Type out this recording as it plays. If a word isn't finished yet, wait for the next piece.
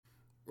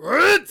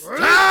It's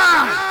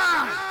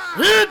time!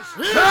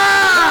 It's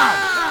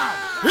time!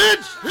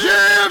 It's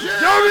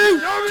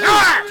JFiW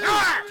time!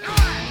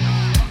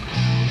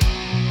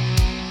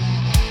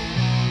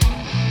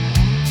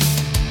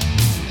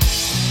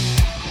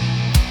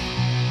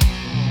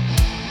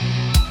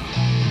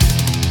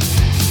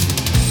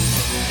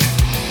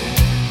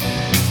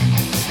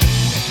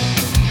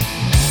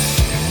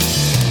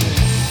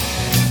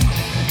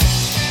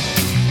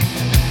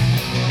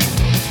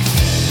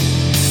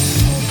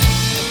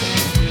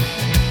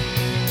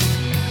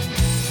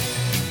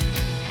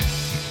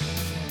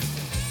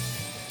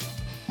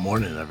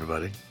 Morning,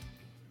 everybody.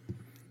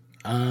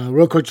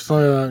 Real quick, just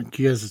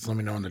you guys just let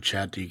me know in the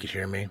chat that you could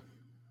hear me,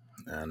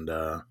 and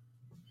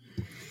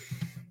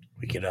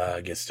we could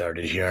get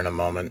started here in a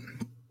moment.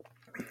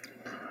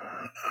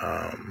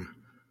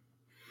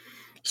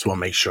 Just want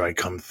to make sure I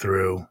come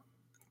through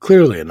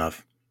clearly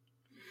enough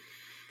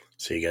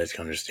so you guys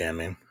can understand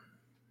me.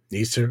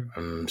 Easter,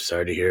 I'm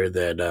sorry to hear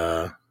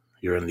that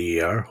you're in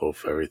the ER. Hope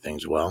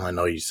everything's well. I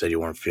know you said you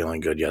weren't feeling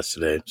good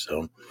yesterday,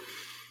 so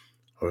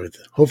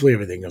hopefully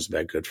everything goes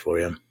back good for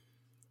you.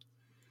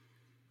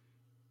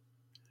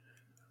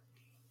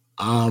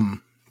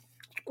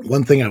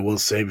 One thing I will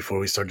say before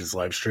we start this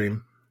live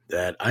stream,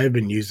 that I have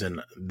been using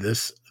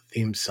this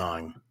theme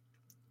song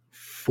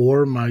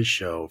for my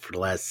show for the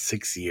last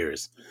 6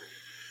 years.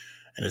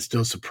 And it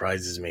still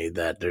surprises me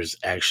that there's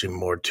actually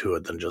more to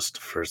it than just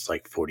the first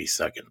 40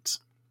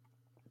 seconds.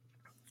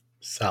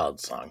 Solid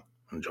song.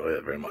 Enjoy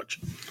it very much.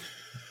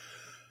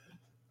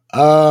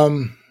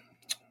 I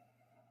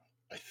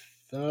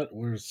thought,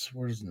 where's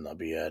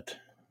Nubby at?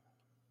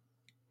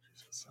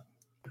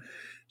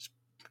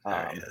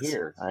 I'm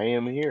here. I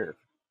am here.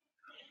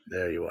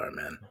 There you are,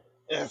 man.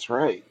 That's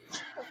right.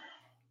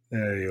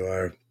 There you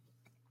are.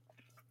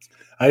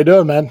 How you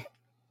doing, man?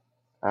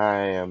 I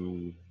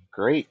am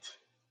great.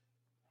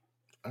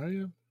 Are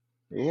you?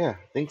 Yeah,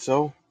 I think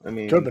so. I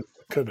mean, could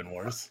have been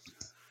worse.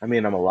 I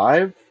mean, I'm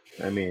alive.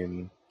 I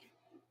mean,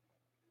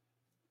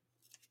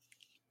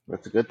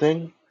 that's a good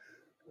thing.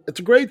 It's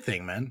a great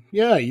thing, man.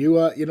 Yeah, you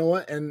know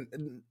what?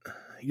 And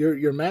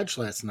your match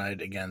last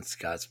night against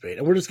Scott Spade,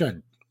 and we're just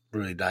gonna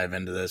really dive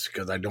into this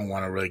because I don't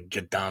want to really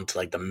get down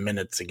to the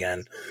minutes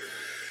again,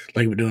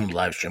 like we're doing the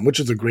live stream, which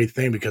is a great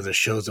thing because it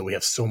shows that we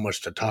have so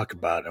much to talk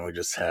about, and we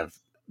just have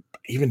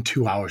even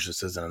 2 hours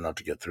just isn't enough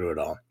to get through it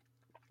all.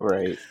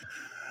 Right.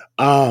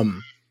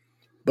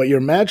 But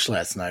your match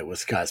last night with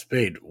Scott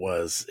Spade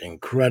was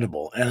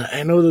incredible, and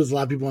I know there's a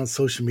lot of people on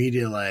social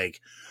media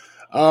like,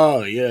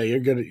 oh yeah, you're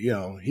gonna,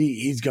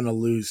 he's gonna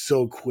lose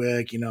so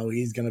quick,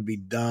 he's gonna be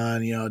done,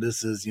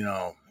 this is,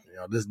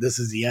 this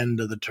is the end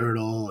of the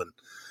turtle, and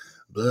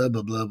blah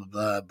blah blah blah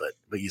blah.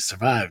 But you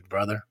survived,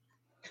 brother.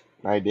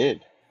 I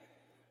did.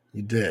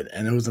 You did,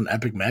 and it was an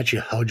epic match.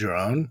 You held your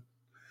own.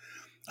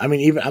 I mean,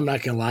 even I'm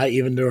not gonna lie,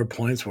 even there were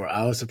points where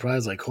I was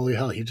surprised, like, holy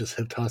hell, he just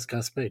hip tossed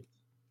Scott Spade.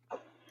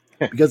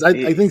 Because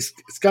I think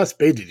Scott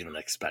Spade didn't even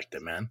expect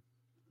it, man.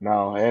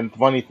 No, and the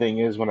funny thing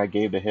is, when I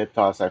gave the hip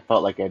toss, I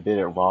felt like I did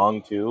it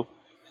wrong too.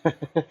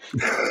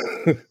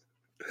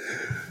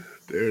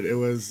 Dude, it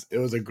was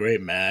a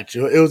great match.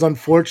 It was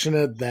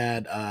unfortunate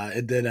that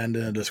it did end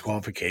in a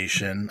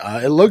disqualification.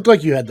 It looked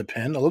like you had the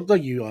pin. It looked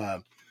like you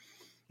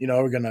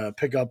were gonna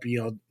pick up,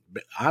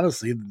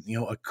 honestly,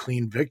 a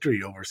clean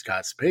victory over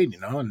Scott Spade,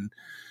 and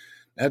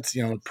that's,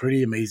 a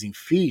pretty amazing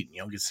feat,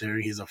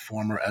 considering he's a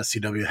former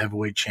SCW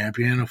heavyweight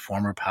champion, a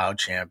former POW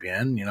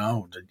champion,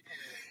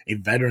 a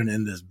veteran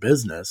in this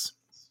business.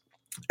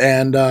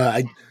 And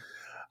I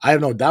have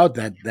no doubt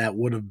that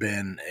would have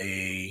been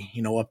a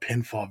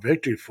pinfall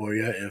victory for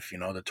you if,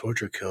 the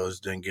torture killers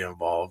didn't get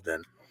involved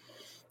and,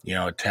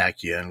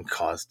 attack you and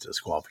cause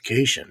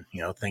disqualification.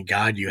 Thank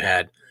God you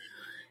had,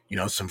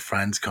 some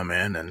friends come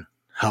in and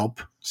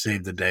help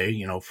save the day,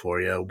 for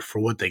you for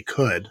what they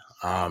could.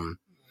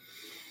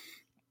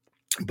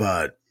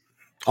 But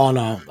all in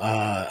all,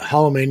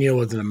 Hallowmania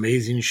was an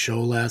amazing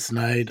show last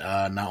night.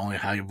 Not only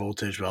high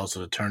voltage, but also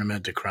the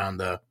tournament to crown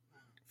the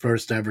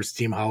first ever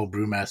Steam Hollow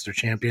Brewmaster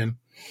champion.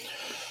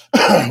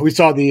 We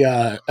saw the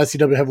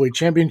SCW Heavyweight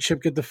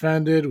Championship get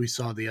defended. We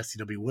saw the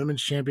SCW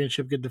Women's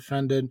Championship get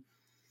defended.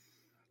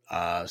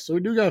 So we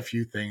do got a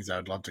few things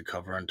I'd love to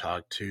cover and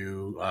talk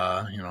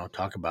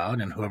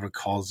about. And whoever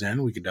calls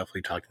in, we could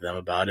definitely talk to them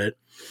about it.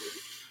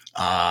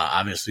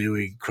 Obviously,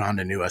 we crowned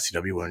a new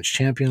SCW Women's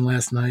Champion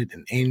last night,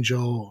 an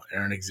Angel.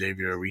 Aaron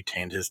Xavier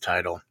retained his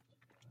title.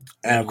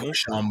 And of course,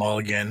 Sean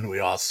Mulligan, we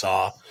all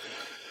saw,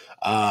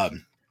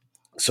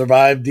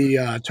 survived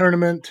the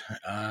tournament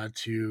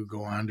to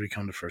go on to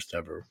become the first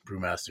ever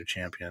Brewmaster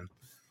champion.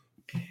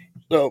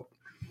 So,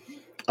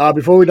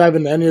 before we dive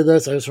into any of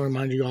this, I just want to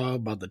remind you all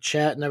about the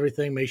chat and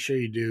everything. Make sure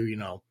you do,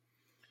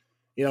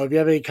 if you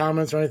have any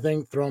comments or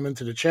anything, throw them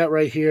into the chat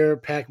right here.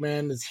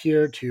 Pac-Man is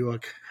here to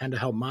kind of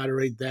help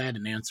moderate that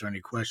and answer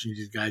any questions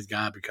you guys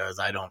got, because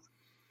I don't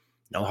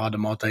know how to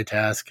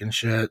multitask and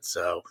shit.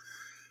 So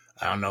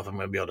I don't know if I'm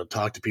going to be able to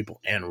talk to people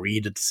and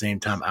read at the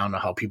same time. I don't know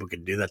how people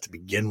could do that to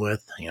begin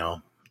with.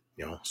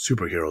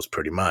 Superheroes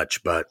pretty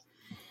much. But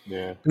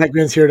yeah,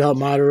 Pac-Man's here to help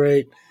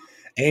moderate.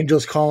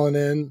 Angel's calling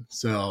in,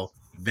 so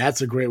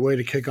that's a great way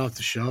to kick off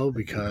the show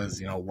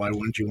because why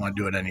wouldn't you want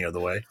to do it any other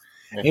way?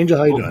 Yeah. Angel,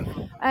 how you Ooh,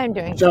 doing? I'm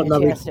doing What's up,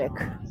 Nubby? fantastic.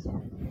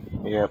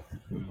 yep.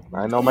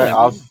 I know my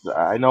Yeah,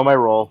 I know my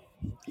role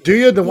do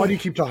you? Then why do Yeah. you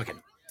keep talking?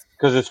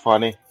 because it's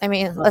funny. I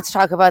mean, let's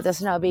talk about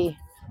this, Nubby.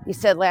 You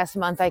said last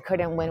month I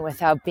couldn't win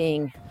without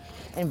being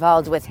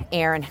involved with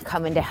Aaron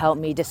coming to help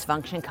me,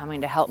 dysfunction coming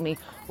to help me.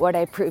 What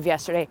I proved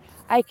yesterday,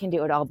 I can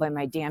do it all by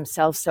my damn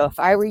self. So if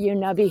I were you,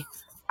 Nubby,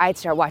 I'd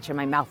start watching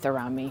my mouth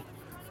around me.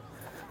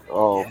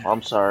 Oh, Yeah,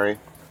 I'm sorry.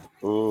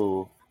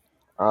 Ooh.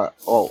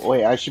 Oh,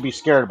 wait. I should be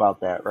scared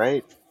about that,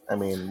 right? I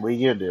mean, what are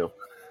you gonna do?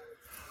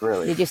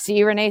 Really? Did you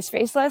see Renee's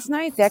face last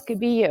night? That could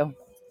be you.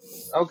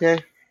 Okay.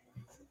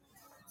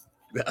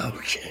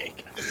 okay.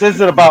 This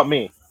isn't about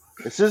me.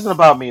 This isn't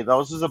about me,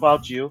 though. This is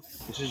about you.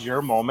 This is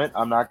your moment.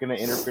 I'm not gonna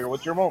interfere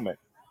with your moment.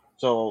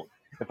 So,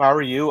 if I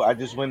were you, I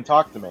just wouldn't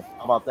talk to me.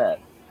 How about that?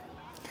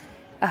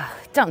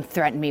 Don't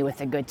threaten me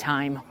with a good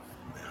time.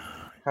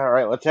 All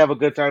right. Let's have a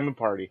good time and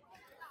party.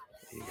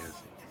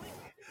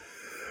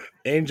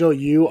 Angel,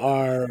 you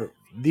are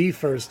the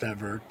first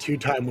ever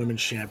two-time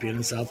women's champion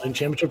in Southland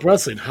Championship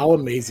Wrestling. How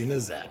amazing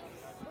is that?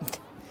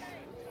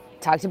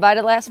 Talked about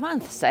it last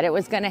month, said it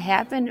was going to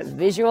happen,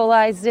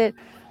 visualized it,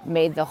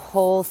 made the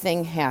whole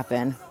thing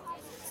happen.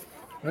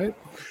 Right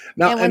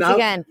now, And once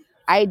again,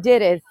 I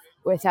did it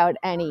without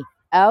any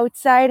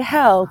outside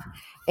help.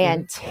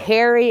 And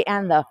Terry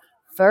and the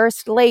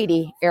first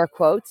lady, air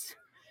quotes,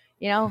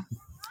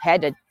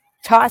 had to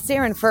toss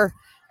Aaron for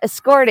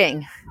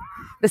escorting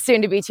the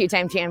soon to be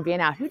two-time champion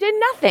out, who did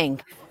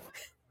nothing.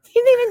 He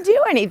didn't even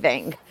do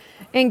anything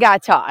and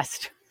got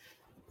tossed.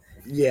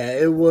 yeah,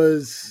 it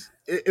was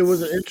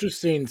an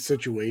interesting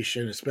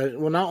situation,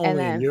 especially not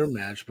only in your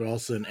match but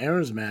also in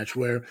Aaron's match,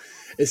 where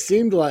it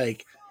seemed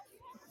like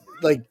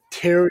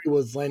Terry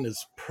was letting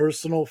his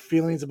personal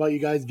feelings about you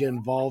guys get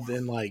involved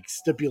in like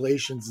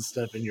stipulations and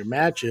stuff in your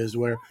matches.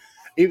 Where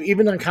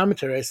even on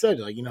commentary, I said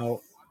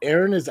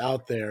Aaron is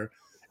out there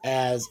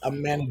as a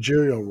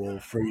managerial role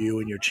for you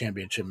in your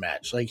championship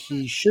match. Like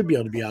he should be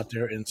able to be out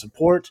there in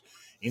support,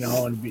 and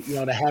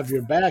to have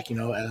your back,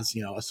 as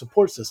a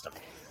support system.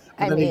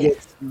 But then he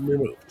gets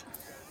removed.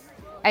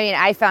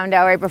 I found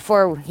out right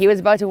before he was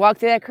about to walk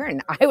through that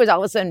curtain. I was all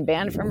of a sudden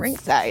banned from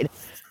ringside.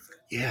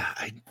 Yeah,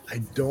 I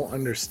don't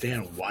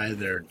understand why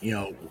they're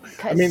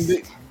I mean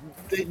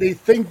they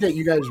think that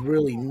you guys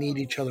really need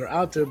each other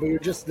out there, but you're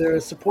just there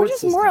as support.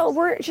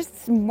 We're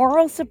just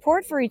moral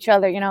support for each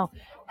other.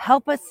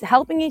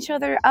 Helping each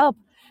other up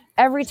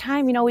every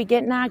time we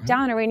get knocked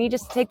down or we need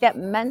just to take that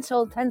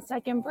mental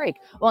 10-second break.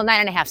 Well,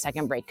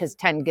 9.5-second break because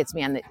 10 gets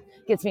me on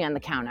the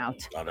count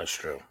out. Oh, that's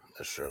true.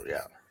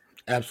 Yeah,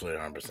 absolutely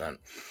 100%.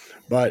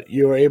 But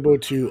you were able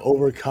to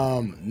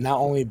overcome not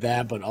only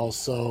that, but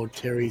also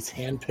Terry's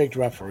handpicked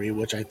referee,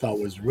 which I thought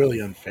was really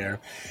unfair.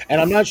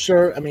 And I'm not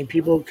sure. I mean,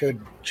 people could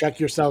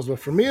check yourselves, but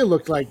for me, it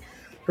looked like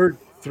her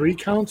 3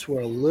 counts were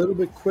a little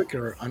bit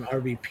quicker on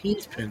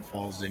RVP's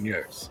pinfalls than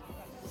yours.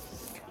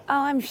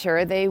 Oh, I'm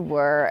sure they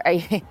were.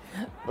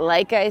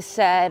 Like I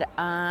said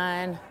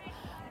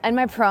in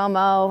my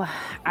promo,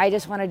 I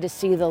just wanted to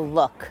see the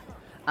look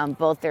on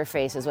both their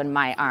faces when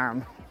my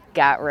arm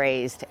got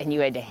raised and you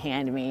had to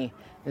hand me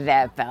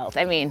that belt.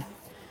 I mean,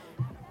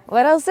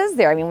 what else is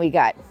there? I mean, we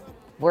got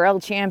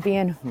world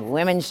champion,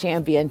 women's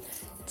champion,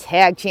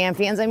 tag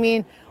champions. I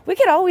mean, we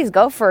could always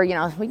go for,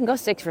 we can go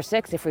 6 for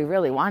 6 if we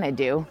really want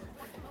to.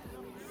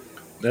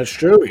 That's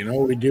true.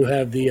 We do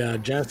have the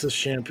Genesis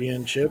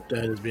Championship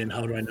that is being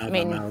held right now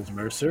by Miles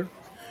Mercer.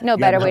 No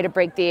better way to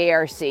break the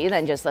ARC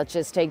than let's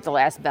just take the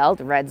last belt.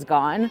 Red's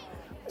gone.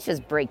 Let's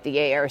just break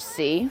the ARC.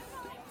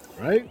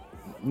 Right?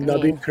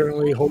 Nubby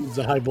currently holds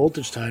the high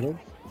voltage title.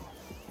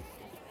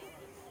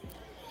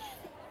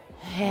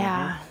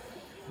 Yeah.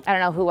 I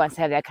don't know who wants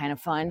to have that kind of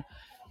fun.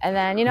 And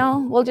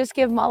then, we'll just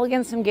give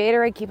Mulligan some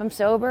Gatorade, keep him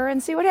sober,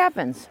 and see what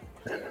happens.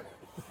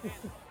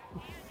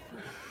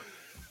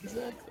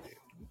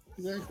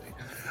 Exactly.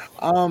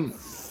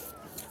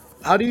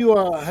 How do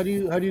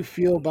you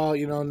feel about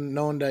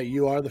knowing that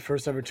you are the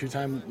first ever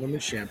 2-time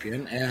women's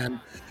champion? And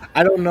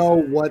I don't know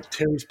what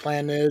Terry's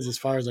plan is as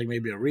far as like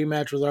maybe a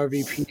rematch with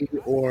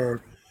RVP,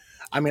 or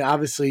I mean,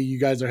 obviously you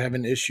guys are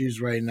having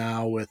issues right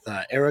now with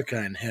Erica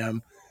and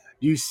him.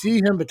 Do you see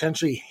him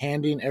potentially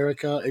handing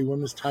Erica a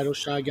women's title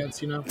shot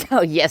against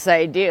Oh, yes,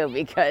 I do,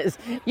 because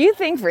you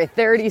think for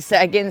 30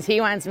 seconds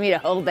he wants me to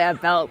hold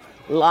that belt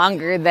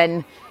longer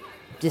than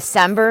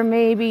December,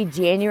 maybe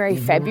January,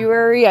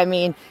 February. I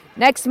mean,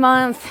 next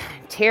month,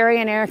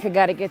 Terry and Erica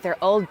got to get their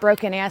old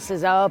broken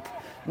asses up,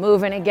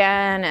 moving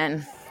again.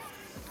 And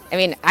I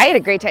mean, I had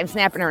a great time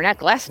snapping her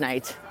neck last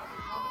night.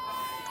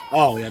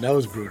 Oh, yeah, that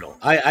was brutal.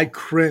 I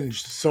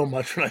cringed so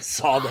much when I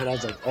saw that. I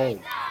was like, oh,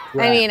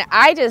 crap. I mean,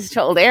 I just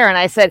told Aaron,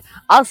 I said,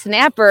 I'll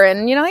snap her.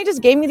 And, he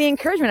just gave me the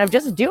encouragement of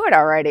just do it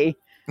already.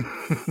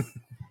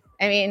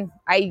 I mean,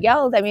 I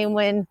yelled. I mean,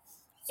 when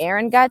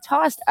Aaron got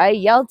tossed, I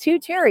yelled to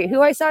Terry,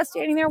 who I saw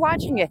standing there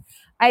watching it.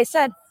 I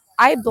said,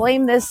 I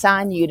blame this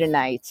on you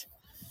tonight.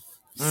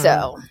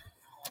 So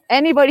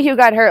anybody who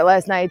got hurt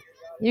last night,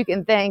 You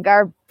can thank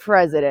our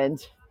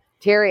president,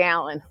 Terry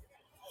Allen.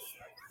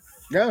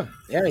 Yeah,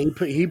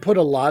 he put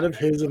a lot of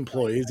his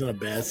employees in a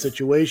bad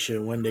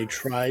situation when they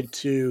tried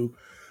to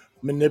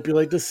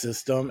manipulate the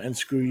system and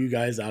screw you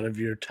guys out of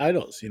your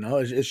titles.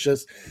 It's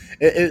just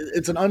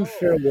it's an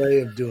unfair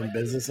way of doing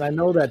business. And I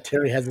know that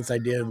Terry has this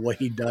idea of what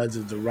he does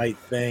is the right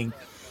thing,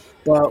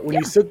 but when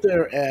you Yeah. sit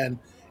there and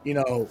you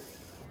know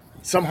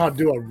somehow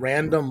do a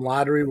random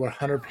lottery where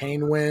Hunter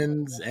Payne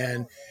wins,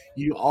 and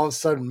you all of a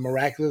sudden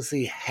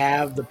miraculously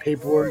have the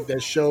paperwork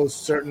that shows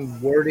certain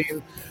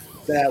wording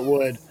that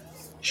would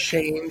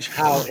change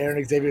how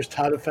Aaron Xavier's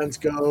title defense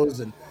goes,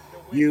 and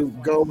you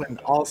go and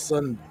all of a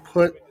sudden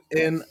put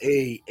in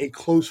a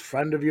close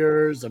friend of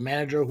yours, a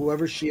manager,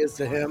 whoever she is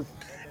to him,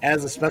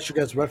 as a special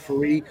guest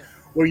referee,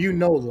 where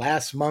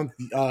last month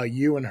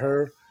you and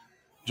her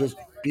just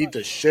beat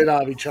the shit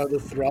out of each other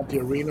throughout the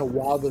arena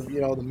while the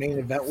main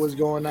event was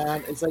going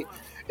on. It's like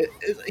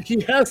he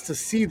has to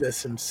see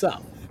this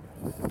himself.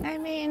 I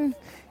mean,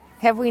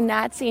 have we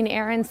not seen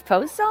Aaron's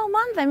posts all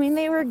month? I mean,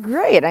 they were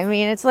great. I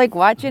mean, it's like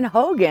watching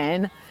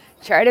Hogan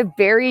try to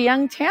bury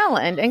young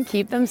talent and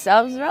keep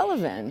themselves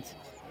relevant.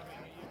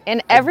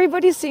 And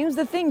everybody seems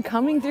to think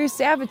coming through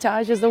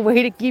sabotage is a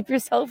way to keep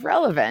yourself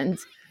relevant.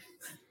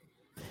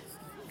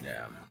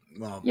 Yeah,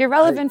 well, You're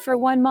relevant for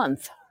 1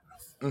 month,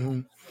 and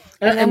and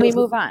then and we that's,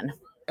 move on.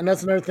 and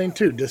that's another thing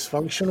too.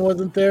 Dysfunction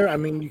wasn't there. I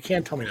mean, you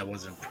can't tell me that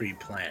wasn't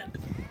pre-planned.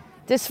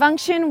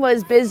 Dysfunction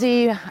was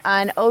busy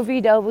on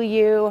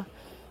OVW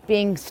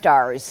being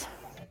stars,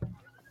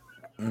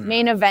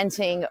 main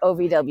eventing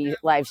OVW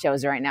live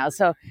shows right now.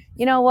 So,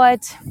 you know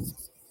what?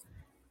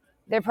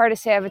 They're part of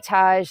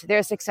sabotage.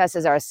 Their success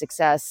is our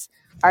success.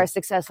 Our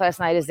success last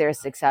night is their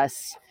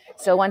success.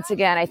 So, once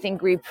again, I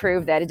think we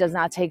proved that it does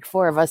not take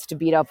 4 of us to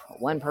beat up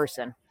one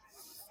person.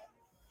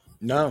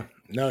 No,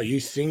 you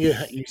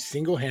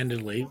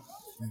single-handedly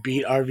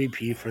beat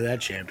RVP for that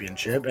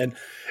championship, and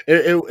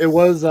it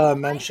was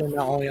mentioned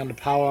not only on the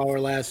Power Hour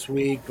last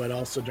week, but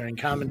also during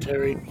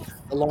commentary,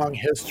 the long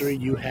history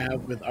you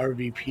have with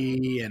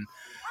RVP, and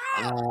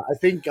I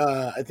think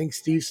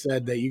Steve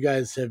said that you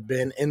guys have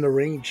been in the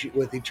ring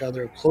with each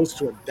other close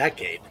to a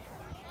decade,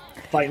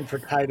 fighting for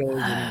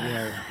titles,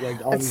 and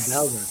like all Let's these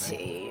battles and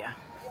everything. see.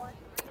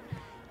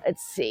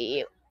 Let's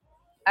see.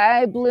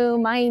 I blew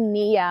my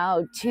knee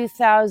out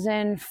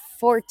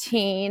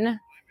 2014.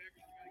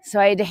 So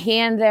I had to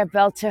hand that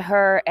belt to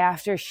her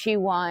after she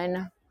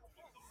won,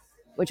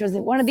 which was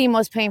one of the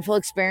most painful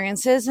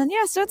experiences. And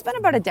yeah, so it's been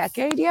about a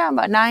decade. Yeah,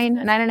 about nine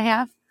and a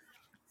half.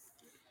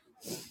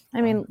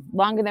 I mean,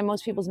 longer than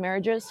most people's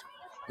marriages.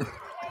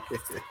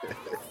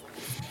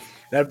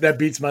 That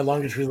beats my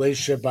longest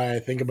relationship by I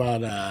think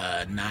about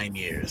 9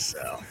 years.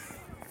 So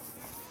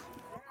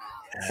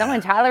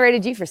Someone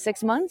tolerated you for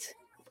 6 months?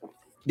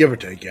 give or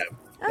take, yeah.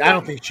 I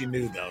don't think she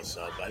knew though,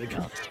 so but it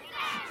counts.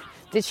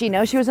 Did she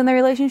know she was in the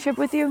relationship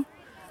with you?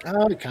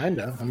 Kind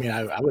of. I mean,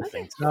 I would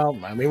think so.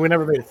 I mean, we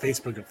never made it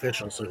Facebook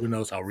official, so who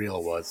knows how real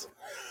it was.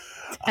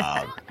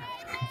 Um,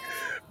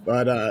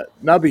 but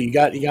Nubby, you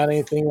got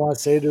anything you want to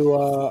say to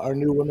our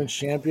new women's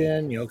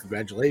champion?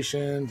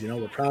 Congratulations.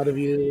 We're proud of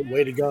you.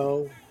 Way to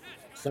go.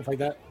 Stuff like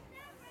that.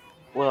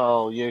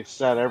 Well, you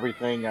said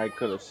everything I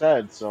could have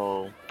said,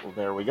 so well,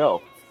 there we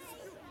go.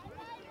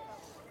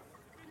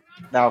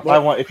 Now,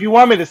 Well, if you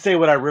want me to say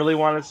what I really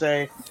want to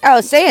say,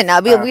 Oh, say it now.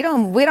 uh, We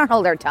don't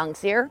hold our tongues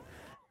here.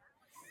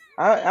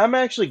 I'm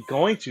actually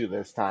going to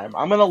this time.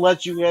 I'm gonna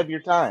let you have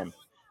your time.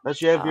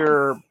 Let you have Oh,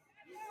 your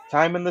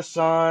time in the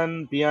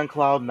sun, be on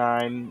cloud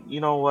nine. You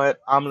know what?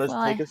 I'm gonna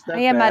well, take a I step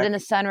am out back. in the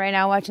sun right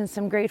now watching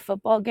some great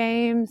football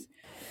games.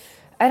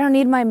 I don't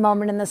need my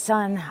moment in the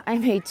sun.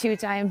 I'm a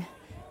 2-time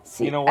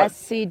You know what?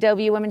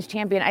 SCW women's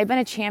champion. I've been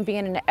a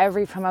champion in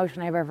every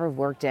promotion I've ever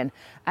worked in.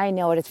 I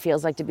know what it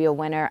feels like to be a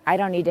winner. I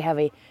don't need to have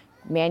a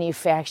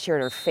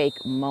manufactured or fake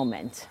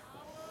moment.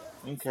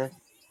 Okay,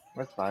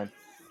 that's fine.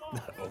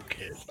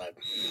 okay, it's fine.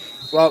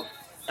 Well,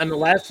 on the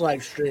last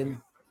live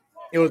stream,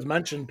 it was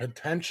mentioned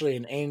potentially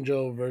an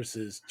Angel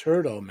versus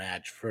Turtle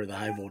match for the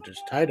high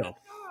voltage title.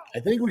 I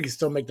think we can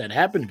still make that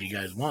happen if you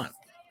guys want.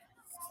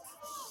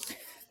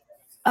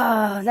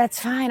 Oh, that's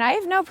fine. I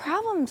have no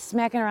problem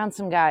smacking around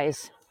some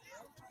guys.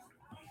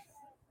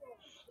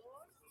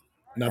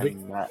 Nubby?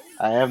 And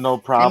I have no I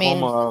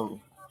problem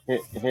mean,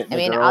 hitting I a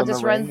mean, girl I'll in the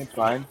just ring. run. It's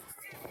fine.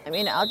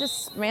 I'll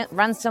just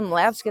run some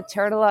laps, get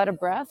Turtle out of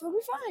breath. We'll be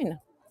fine.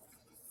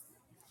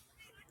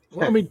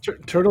 Well, I mean,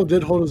 Turtle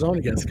did hold his own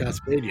against Scott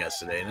Spade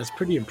yesterday, and that's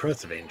pretty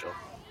impressive, Angel.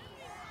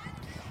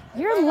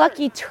 You're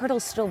lucky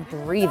Turtle's still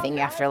breathing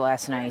after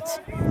last night.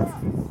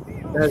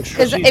 That's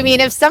true. Because I mean,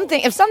 if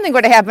something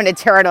would have happened to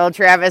Turtle,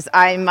 Travis,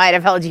 I might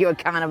have held you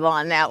accountable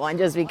on that one,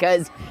 just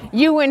because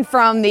you went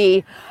from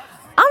the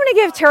I'm going to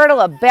give Turtle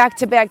a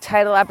back-to-back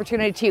title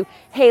opportunity to,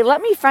 hey, let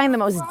me find the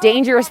most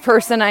dangerous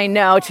person I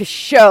know to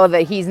show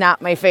that he's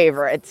not my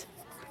favorite.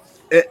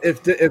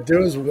 If there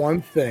was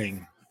one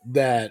thing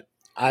that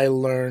I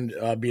learned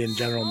being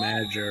general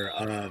manager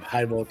of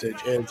high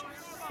voltage is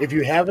if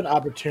you have an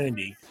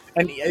opportunity,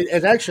 and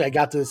actually I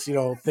got this,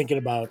 thinking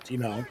about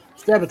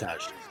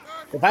sabotage.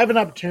 if I have an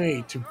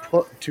opportunity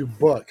to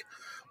book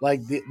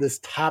like this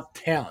top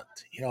talent,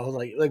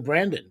 like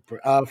Brandon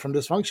from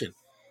Dysfunction,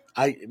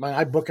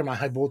 I book in my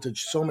high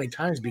voltage so many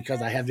times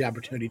because I have the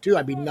opportunity to.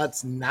 I'd be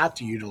nuts not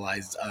to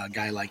utilize a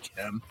guy like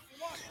him.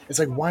 It's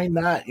like, why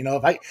not?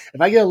 If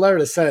I get a letter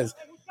that says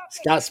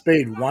Scott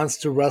Spade wants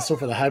to wrestle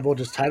for the high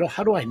voltage title,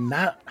 how do I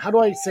not? How do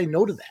I say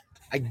no to that?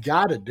 I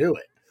gotta do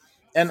it.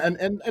 And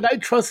I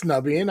trust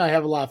Nubby, and I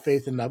have a lot of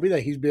faith in Nubby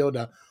that he's be able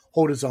to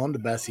hold his own the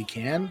best he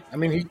can. I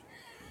mean,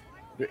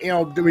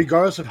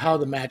 regardless of how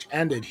the match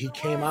ended, he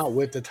came out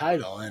with the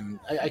title, and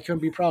I couldn't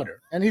be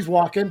prouder. And he's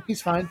walking,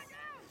 he's fine,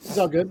 he's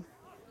all good.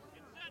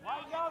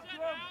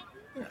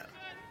 Yeah,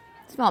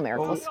 Small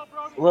miracles.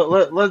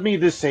 Let me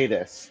just say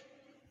this.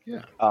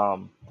 yeah.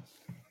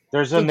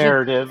 There's a Did you?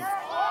 narrative.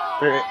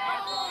 There,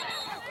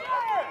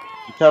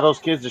 you tell those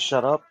kids to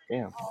shut up.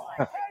 Damn.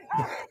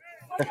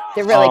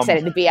 They're really Um,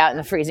 excited to be out in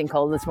the freezing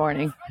cold this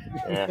morning.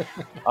 yeah.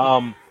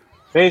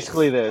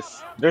 Basically,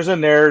 there's a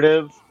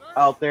narrative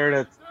out there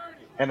that,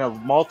 and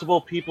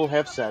multiple people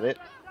have said it.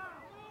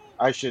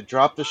 I should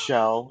drop the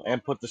shell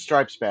and put the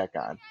stripes back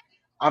on.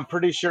 I'm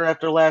pretty sure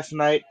after last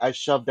night, I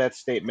shoved that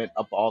statement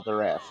up all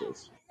their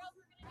asses.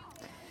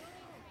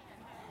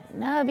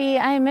 Nubby,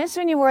 I miss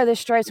when you wore the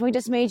stripes. We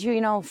just made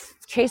you,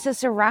 chase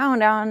us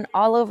around on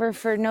all over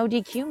for no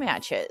DQ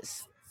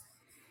matches.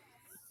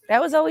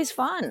 That was always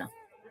fun.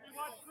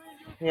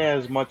 Yeah,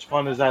 as much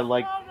fun as I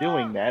like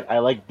doing that, I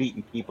like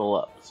beating people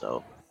up.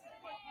 So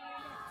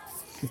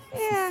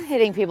Yeah,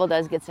 hitting people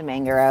does get some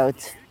anger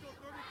out.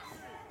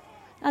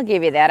 I'll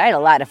give you that. I had a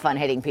lot of fun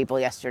hitting people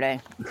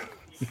yesterday.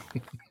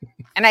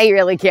 And I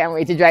really can't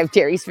wait to drive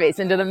Terry's face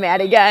into the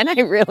mat again. I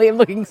really am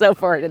looking so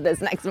forward to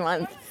this next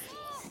month.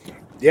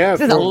 Yeah,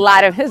 There's a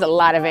lot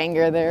of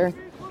anger there.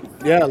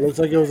 Yeah, it looks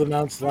like it was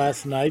announced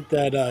last night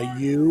that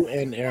you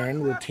and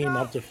Aaron would team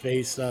up to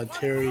face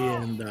Terry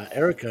and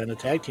Erica in a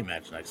tag team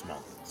match next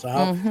month.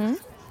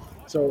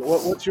 So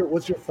what's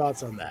your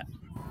thoughts on that?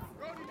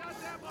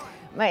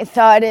 My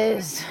thought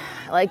is,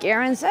 like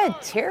Aaron said,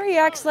 Terry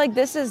acts like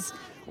this is,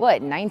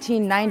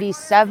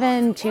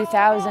 1997,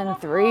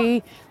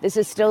 2003? This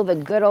is still the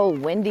good old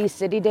Windy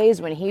City days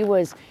when he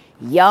was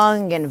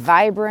young and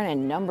vibrant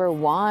and number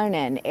one,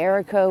 and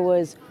Erica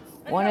was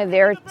one of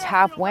their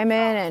top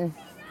women, and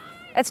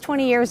that's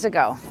 20 years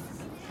ago.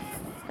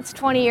 That's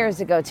 20 years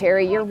ago,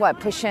 Terry. You're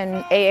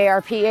pushing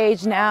AARP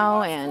age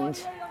now,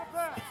 and,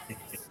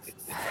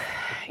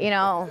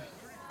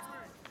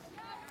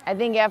 I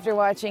think after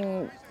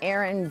watching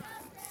Aaron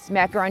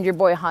smack around your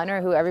boy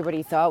Hunter, who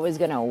everybody thought was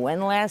going to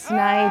win last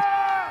night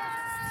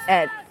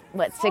at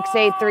 6'8",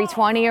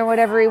 320 or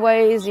whatever he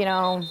weighs,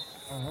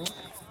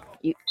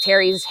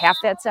 Terry's half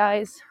that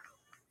size.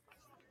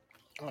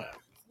 Oh, yeah.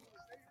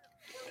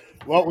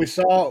 Well, we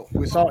saw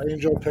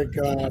Angel pick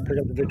up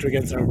the victory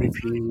against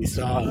RVP. We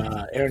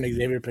saw Aaron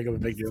Xavier pick up a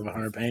victory over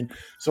Hunter Payne.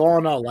 So all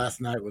in all, last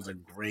night was a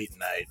great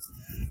night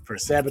for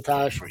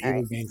Sabotage, for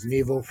Evil Gains and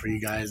Evil, for you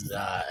guys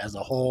as a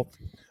whole.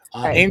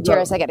 All right, Angel,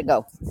 Jairus, I got to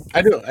go.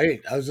 I do. I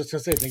was just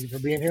gonna say thank you for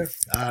being here.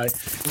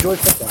 Enjoy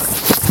football.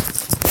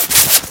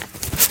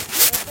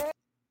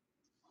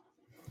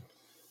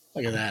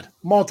 Look at that,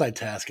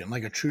 multitasking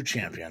like a true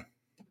champion.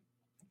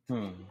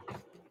 No,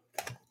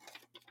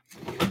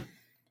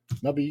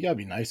 but you gotta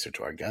be nicer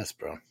to our guests,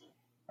 bro.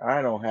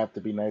 I don't have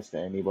to be nice to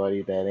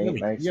anybody that ain't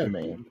nice to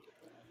me.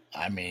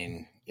 I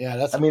mean, yeah,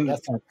 that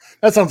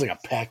sounds like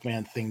a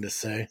Pac-Man thing to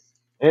say.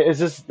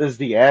 Is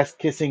the ass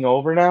kissing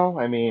over now?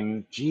 I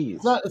mean, geez.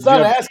 It's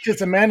not ass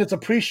kissing, man. It's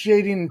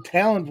appreciating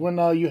talent when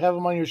you have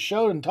them on your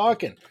show and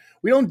talking.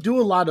 We don't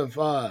do a lot of,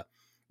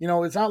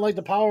 it's not like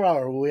the Power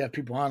Hour where we have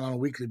people on a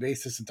weekly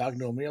basis and talking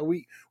to them.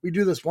 We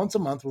do this once a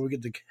month where we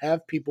get to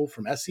have people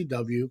from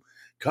SCW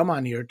come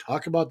on here,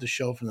 talk about the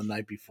show from the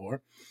night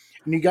before.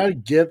 And you got to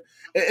give,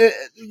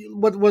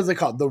 what is it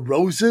called? The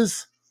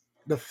roses,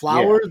 the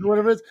flowers,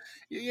 whatever it is.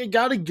 You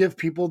got to give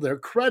people their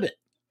credit.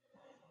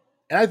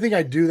 And I think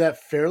I do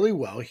that fairly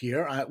well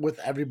here with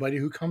everybody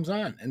who comes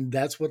on. And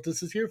that's what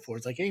this is here for.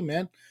 It's like, hey,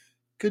 man,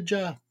 good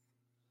job.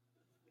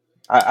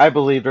 I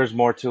believe there's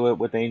more to it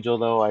with Angel,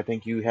 though. I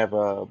think you have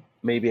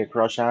maybe a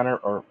crush on her.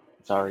 Or,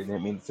 sorry,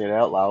 didn't mean to say that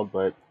out loud,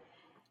 but.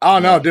 Oh,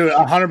 no, dude,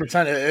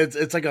 100%.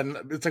 It's like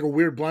a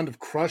weird blend of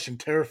crush and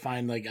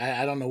terrifying. Like,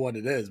 I don't know what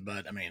it is,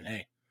 but, I mean,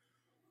 hey.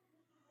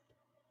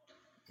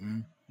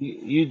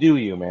 You do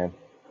you, man.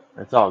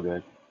 It's all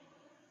good.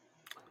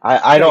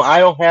 I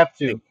don't have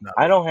to.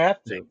 I don't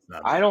have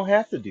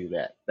to do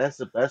that. That's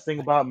the best thing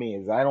about me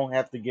is I don't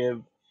have to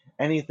give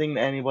anything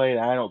to anybody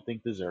that I don't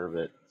think deserve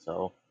it.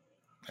 So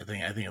I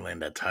think letting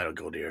that title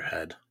go to your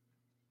head.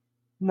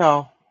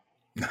 No,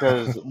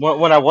 because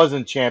when I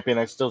wasn't champion,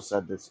 I still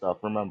said this stuff.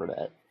 Remember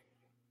that.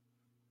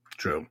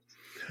 True.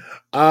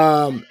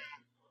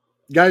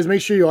 Guys,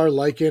 make sure you are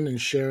liking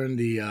and sharing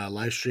the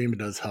live stream. It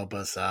does help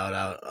us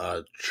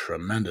out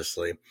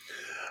tremendously.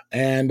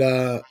 And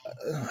I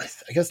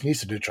guess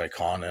needs to try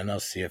calling in.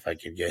 I'll see if I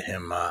could get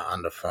him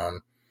on the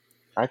phone.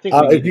 I think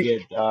we need to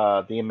get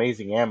the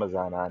amazing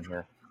Amazon on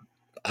here.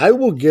 I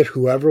will get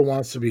whoever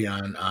wants to be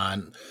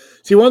on.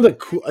 See, one of the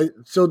cool.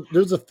 So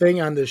there's a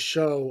thing on this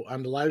show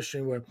on the live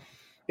stream where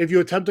if you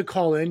attempt to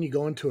call in, you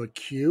go into a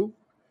queue,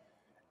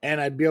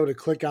 and I'd be able to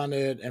click on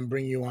it and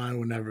bring you on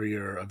whenever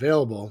you're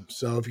available.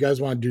 So if you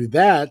guys want to do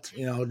that,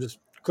 just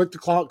click the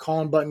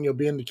call in button. You'll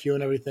be in the queue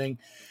and everything,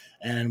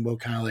 and we'll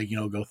kind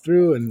of go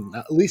through, and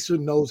at least it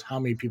knows how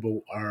many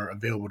people are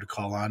available to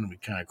call on. And we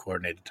kind of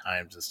coordinate the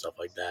times and stuff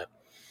like that.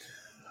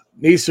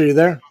 Niece, are you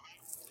there?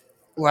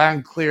 Loud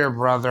and clear,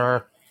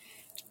 brother.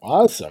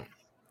 Awesome.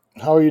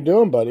 How are you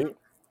doing, buddy?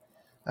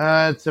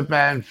 It's a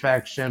bad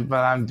infection, but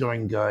I'm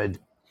doing good.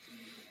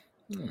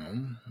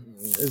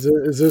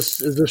 Is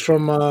this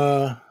from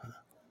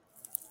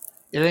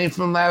It ain't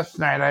from last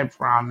night, I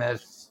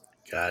promise.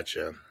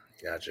 Gotcha.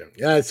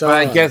 Yeah, I saw.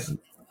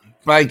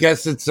 But I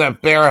guess it's a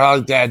bear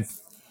hug that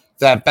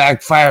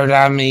backfired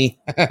on me.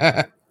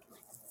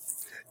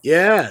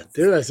 Yeah,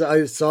 dude,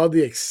 I saw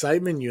the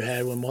excitement you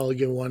had when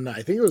Mulligan won.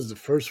 I think it was the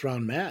first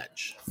round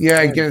match.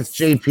 Yeah, against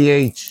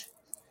JPH.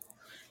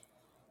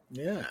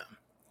 Yeah.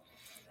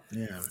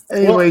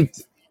 Anyway,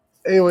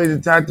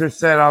 the doctor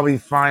said I'll be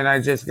fine. I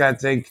just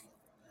gotta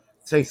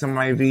take some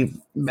IV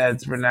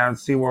meds for now and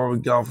see where we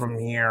go from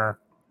here.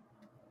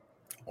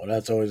 Well,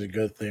 that's always a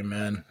good thing,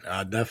 man.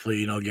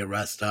 Definitely, get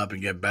rest up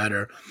and get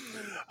better.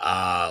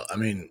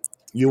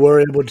 You were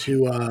able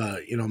to,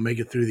 make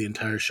it through the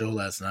entire show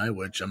last night,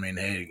 which,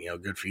 hey,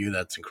 good for you.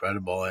 That's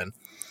incredible. And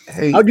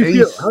Hey, how do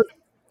you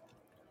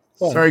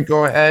feel? Sorry,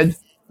 go ahead.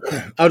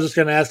 I was just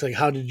going to ask,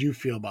 how did you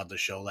feel about the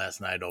show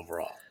last night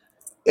overall?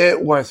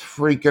 It was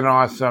freaking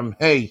awesome.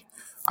 Hey,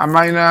 I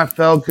might not have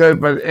felt good,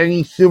 but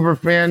any super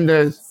fan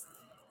that's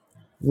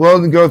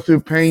willing to go through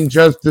pain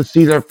just to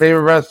see their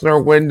favorite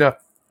wrestler win the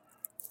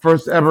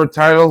first ever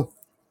title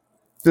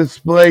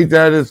display,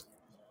 that's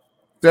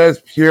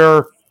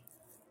pure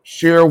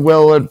sheer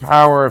will and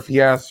power, if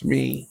you ask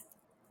me.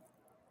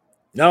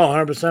 No,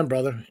 100%,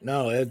 brother.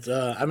 No, it's.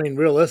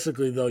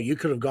 Realistically, though, you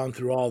could have gone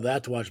through all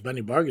that to watch Benny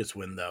Vargas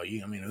win, though.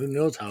 Who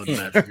knows how the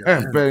match would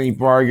end. Benny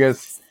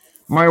Vargas.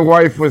 My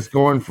wife was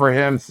going for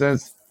him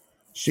since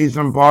she's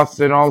from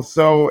Boston,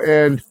 also,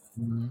 and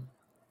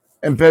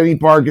Benny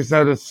Vargas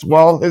had to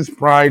swallow his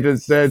pride and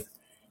said,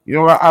 "You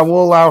know what? I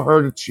will allow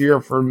her to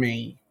cheer for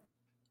me."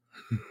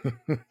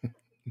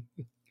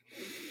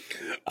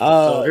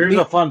 So here's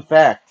a fun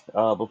fact.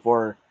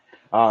 Before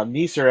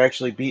Neeser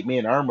actually beat me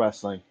in arm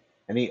wrestling,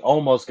 and he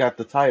almost got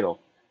the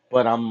title.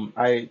 But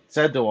I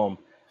said to him,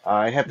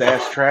 I have to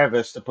ask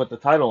Travis to put the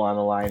title on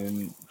the line,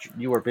 and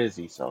you were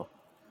busy. So,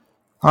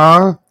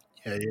 Huh?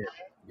 Yeah.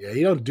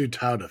 You don't do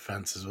title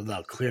defenses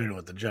without clearing it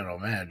with the general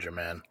manager,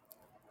 man.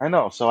 I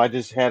know. So I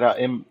just had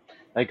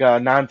a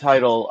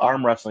non-title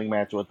arm wrestling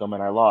match with him,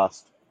 and I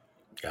lost.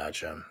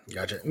 Gotcha.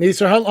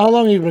 Neeser, how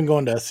long have you been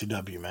going to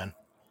SCW, man?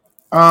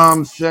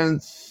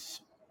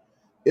 Since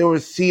it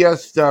was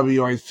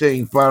CSW, I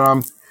think,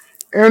 but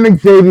Aaron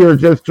Xavier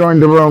just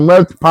joined the room.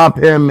 Let's pop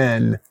him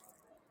in.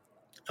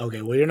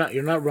 Okay, well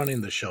you're not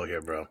running the show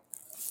here, bro.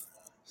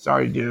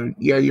 Sorry, dude.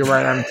 Yeah, you're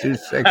right. I'm too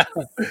sick.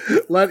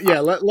 let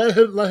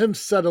him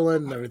settle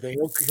in and everything.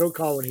 He'll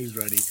call when he's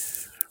ready.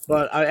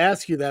 But I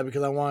ask you that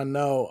because I want to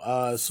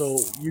know. So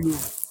you,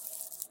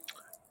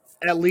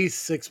 at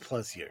least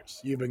 6+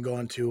 years, you've been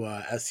going to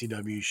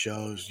SCW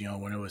shows.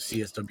 When it was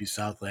CSW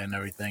Southland and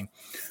everything.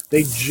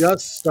 They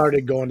just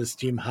started going to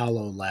Steam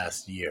Hollow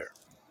last year.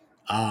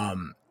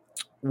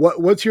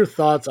 What's your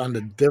thoughts on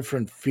the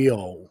different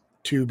feel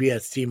to be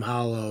at Steam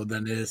Hollow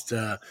than it is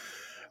to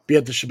be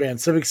at the Shaban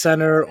Civic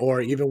Center, or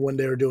even when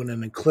they were doing it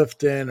in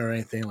Clifton or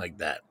anything like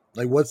that?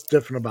 Like, what's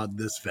different about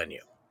this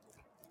venue?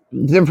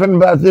 Different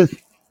about this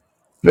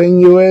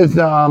venue is,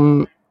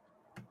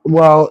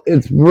 well,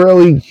 it's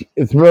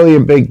really a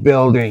big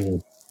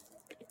building,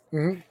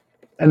 and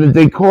the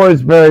decor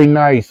is very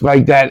nice,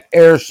 like that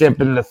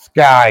airship in the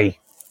sky.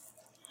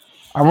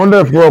 I wonder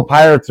if real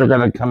pirates are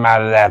going to come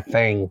out of that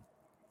thing.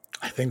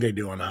 I think they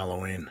do on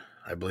Halloween.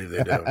 I believe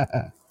they do.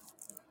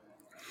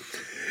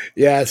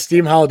 Yeah,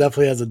 Steam Hollow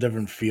definitely has a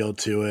different feel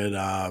to it.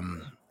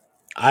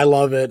 I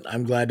love it.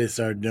 I'm glad they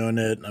started doing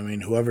it.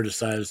 Whoever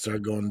decided to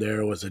start going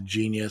there was a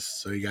genius,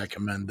 so you got to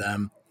commend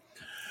them.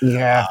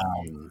 Yeah.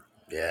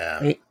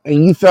 Yeah.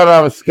 And you thought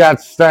I was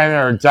Scott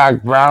Steiner or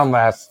Doc Brown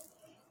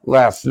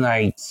last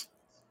night.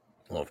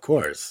 Well, of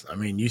course.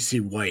 You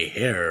see white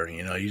hair,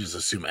 you just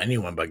assume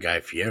anyone but Guy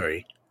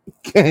Fieri.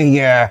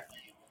 Yeah.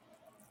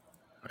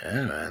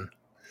 Yeah, man.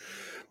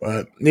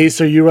 But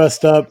Nisa, you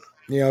rest up,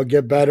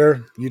 get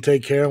better. You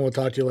take care, and we'll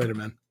talk to you later,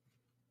 man.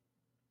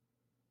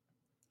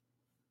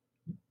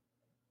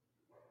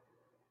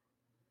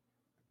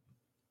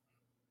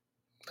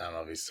 I don't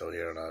know if he's still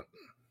here or not.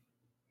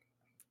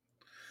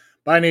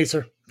 Bye,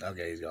 Nisa.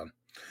 Okay, he's gone.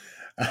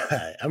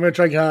 I'm gonna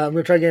try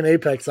getting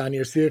Apex on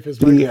here, see if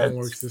his microphone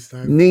works this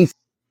time.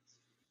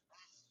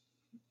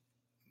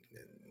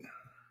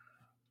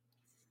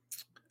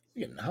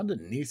 How did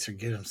Neeser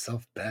get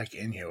himself back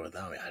in here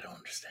without me? I don't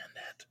understand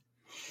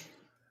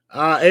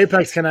that.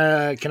 Apex, can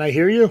I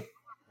hear you?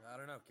 I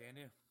don't know. Can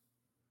you?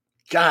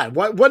 God,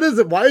 what is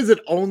it? Why is it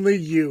only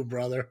you,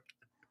 brother?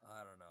 I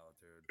don't know,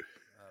 dude.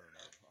 I don't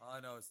know. All I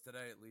know is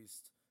today, at least,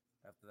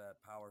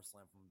 power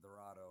slam from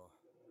Dorado,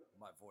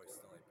 my voice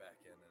still ain't back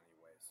in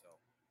anyway. So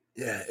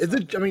Yeah. just Is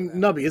chalk it? it I up to mean, that.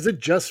 Nubby, is it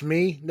just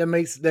me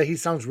that he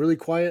sounds really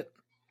quiet?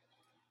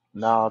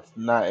 No, it's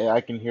not.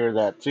 I can hear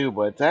that too,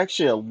 but it's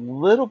actually a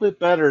little bit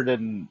better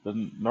than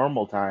the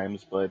normal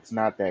times, but it's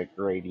not that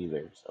great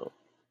either. So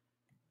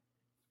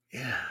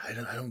Yeah, I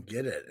don't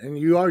get it. And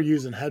you are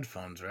using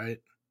headphones,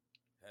 right?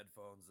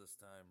 Headphones this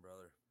time,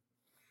 brother.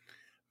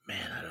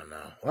 Man, I don't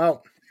know.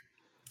 Well,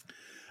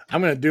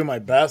 I'm gonna do my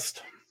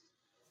best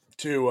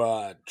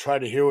to try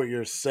to hear what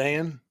you're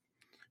saying.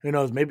 Who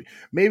knows?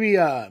 Maybe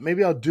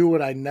I'll do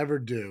what I never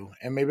do,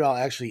 and maybe I'll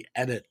actually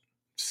edit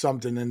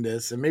something in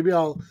this, and maybe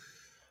I'll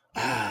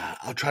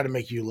try to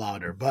make you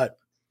louder. But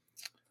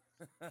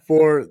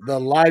for the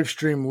live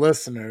stream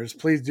listeners,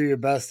 please do your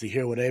best to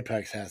hear what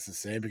Apex has to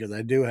say because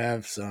I do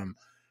have some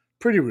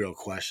pretty real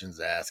questions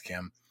to ask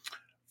him.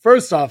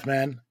 First off,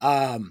 man,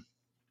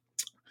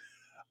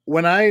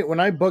 when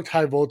I booked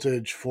High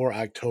Voltage for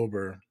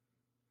October,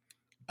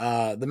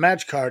 the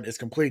match card is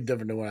completely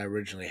different than what I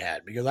originally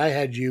had because I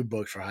had you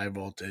booked for High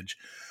Voltage.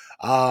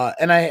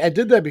 And I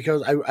did that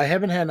because I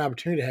haven't had an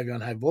opportunity to have you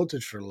on High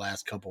Voltage for the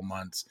last couple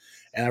months.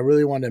 And I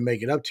really wanted to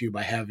make it up to you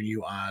by having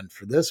you on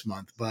for this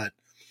month. But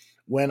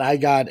when I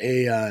got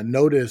a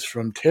notice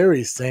from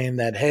Terry saying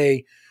that,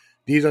 hey,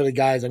 these are the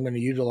guys I'm going to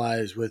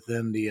utilize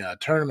within the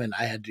tournament,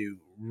 I had to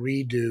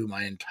redo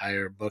my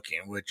entire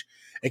booking, which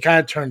it kind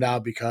of turned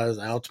out because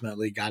I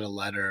ultimately got a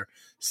letter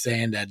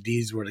saying that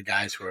these were the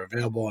guys who were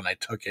available, and I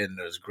took it, and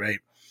it was great.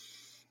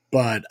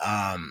 But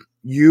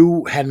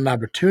you had an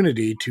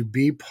opportunity to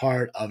be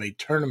part of a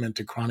tournament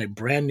to crown a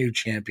brand new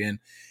champion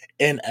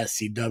in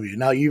SCW.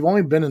 Now, you've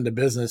only been in the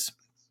business,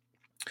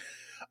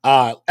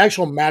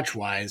 actual match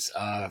wise,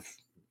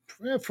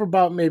 for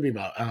about maybe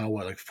about I don't know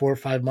what, like 4 or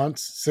 5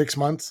 months, 6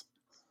 months,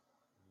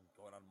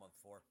 Going on month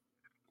 4.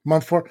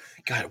 month four.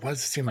 God, why does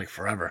it seem like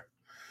forever?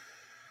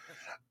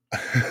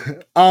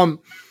 um,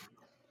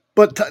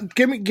 but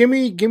give me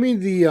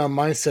the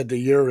mindset that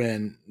you're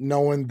in,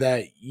 knowing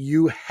that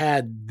you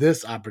had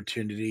this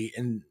opportunity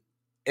in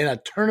a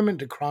tournament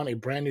to crown a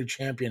brand new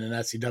champion in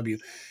SCW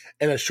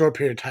in a short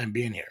period of time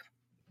being here.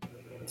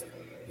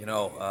 You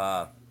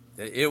know,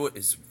 it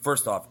was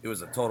first off, it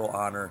was a total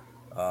honor.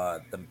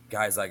 The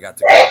guys I got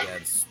to go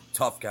against,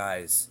 tough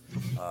guys.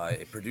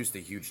 It produced a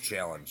huge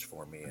challenge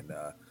for me, and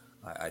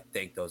I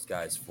thank those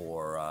guys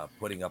for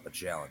putting up a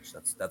challenge.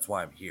 That's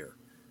why I'm here.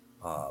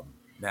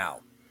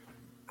 Now,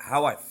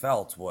 how I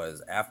felt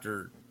was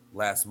after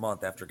last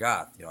month, after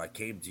Goth, I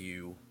came to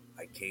you,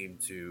 I came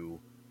to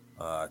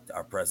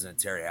our president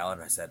Terry Allen.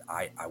 I said,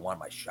 I want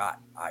my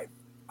shot.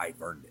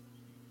 I've earned it.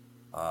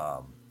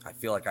 I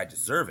feel like I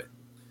deserve it.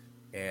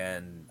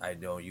 And I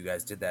know you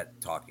guys did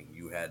that talking.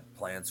 You had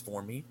plans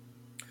for me.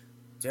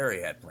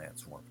 Terry had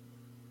plans for me.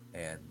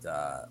 And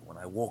when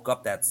I woke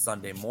up that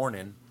Sunday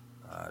morning,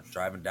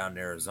 driving down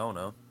to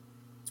Arizona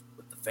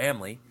with the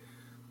family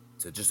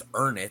to just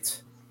earn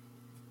it,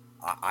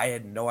 I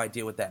had no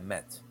idea what that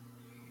meant.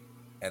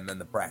 And then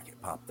the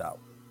bracket popped out.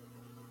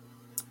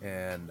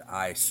 And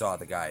I saw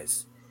the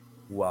guys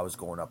who I was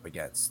going up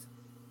against.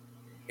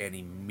 And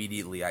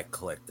immediately I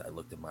clicked. I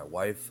looked at my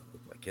wife,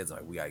 looked at my kids, I'm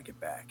like, we got to get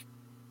back.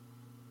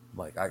 I'm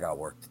like, I got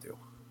work to do.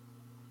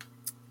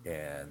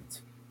 And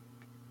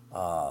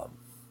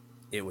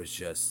it was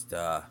just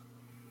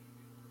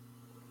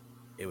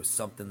it was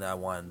something that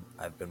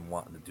I've been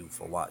wanting to do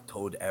for a while. I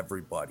told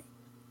everybody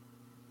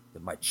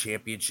that my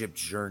championship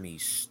journey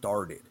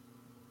started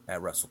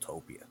at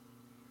WrestleTopia.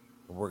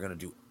 And we're going to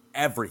do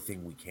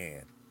everything we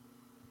can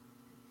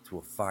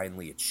to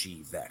finally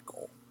achieve that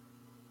goal.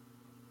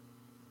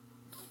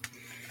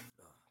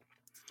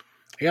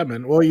 Yeah,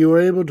 man. Well, you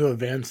were able to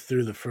advance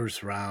through the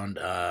first round.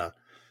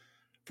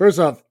 First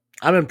off,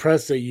 I'm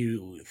impressed that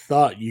you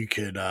thought you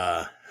could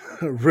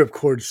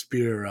ripcord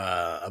spear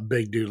a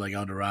big dude like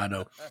El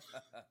Dorado.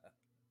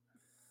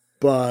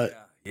 But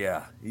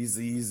yeah, he's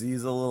a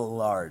little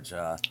large.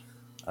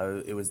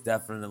 It was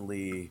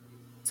definitely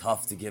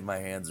tough to get my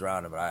hands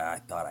around him, but I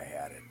thought I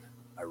had it.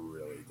 I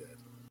really did.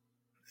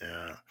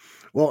 yeah.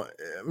 Well,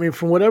 I mean,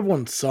 from what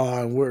everyone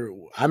saw,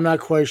 I'm not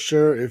quite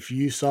sure if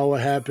you saw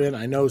what happened.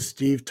 I know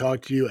Steve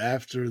talked to you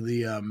after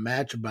the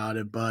match about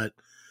it, but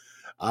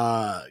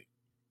uh,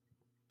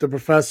 the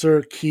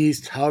professor,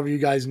 Keist, however you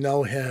guys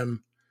know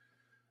him,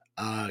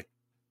 uh,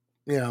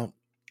 you know,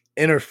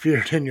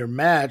 interfered in your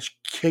match,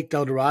 kicked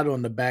El Dorado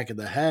in the back of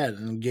the head,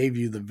 and gave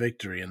you the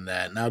victory in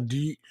that. Now,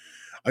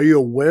 are you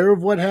aware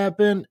of what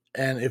happened?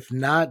 And if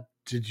not,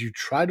 did you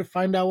try to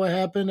find out what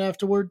happened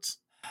afterwards?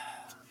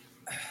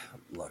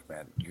 Look,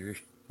 man,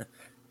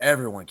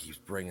 everyone keeps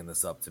bringing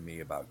this up to me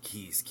about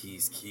Keys.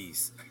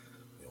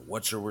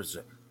 What's your words?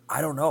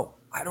 I don't know.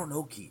 I don't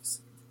know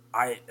Keys.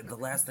 The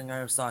last thing I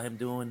ever saw him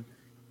doing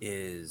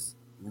is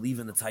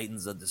leaving the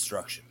Titans of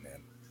Destruction,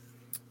 man.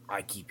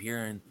 I keep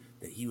hearing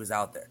that he was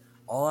out there.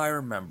 All I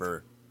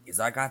remember is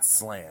I got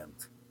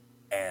slammed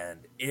and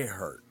it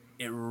hurt.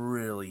 It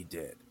really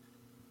did.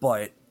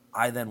 But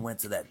I then went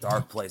to that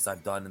dark place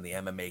I've done in the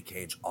MMA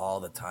cage all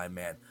the time,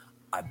 man.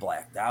 I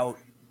blacked out,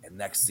 and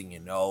next thing you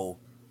know,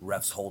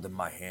 refs holding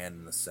my hand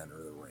in the center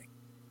of the ring.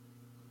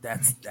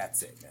 That's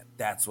it, man.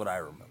 That's what I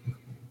remember.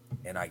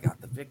 And I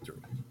got the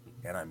victory,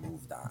 and I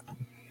moved on.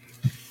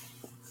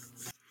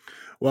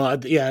 Well,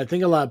 I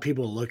think a lot of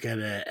people look at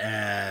it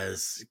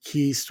as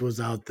Keist was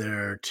out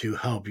there to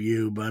help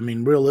you, but I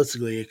mean,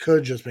 realistically, it could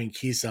have just been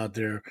Keist out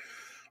there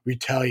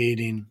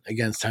retaliating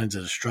against Times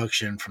of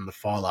Destruction from the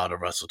fallout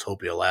of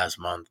WrestleTopia last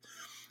month.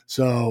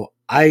 So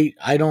I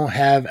don't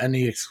have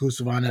any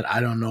exclusive on it. I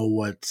don't know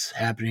what's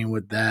happening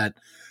with that.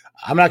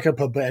 I'm not going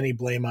to put any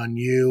blame on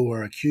you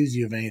or accuse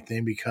you of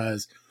anything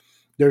because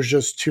there's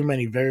just too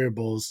many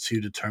variables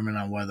to determine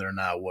on whether or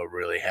not what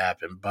really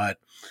happened. But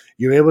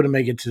you're able to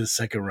make it to the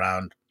second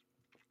round.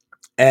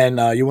 And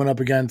you went up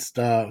against,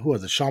 who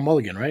was it? Sean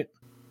Mulligan, right?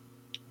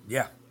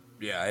 Yeah.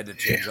 I had to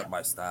change up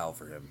my style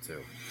for him,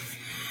 too.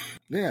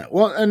 Yeah,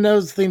 well, and that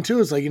was the thing, too,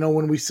 is like,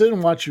 when we sit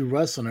and watch you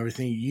wrestle and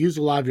everything, you use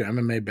a lot of your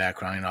MMA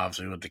background,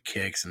 obviously, with the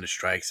kicks and the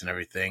strikes and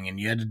everything, and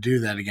you had to do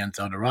that against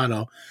El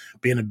Dorado.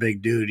 Being a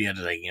big dude, you had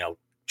to,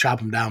 chop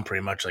him down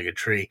pretty much like a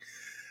tree.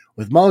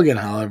 With Mulligan,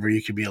 however,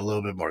 you could be a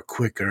little bit more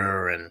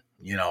quicker and,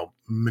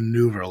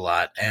 maneuver a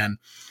lot. And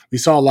we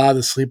saw a lot of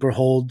the sleeper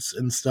holds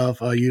and stuff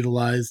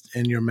utilized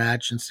in your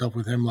match and stuff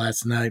with him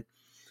last night.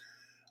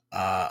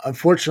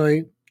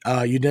 Unfortunately,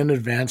 you didn't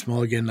advance.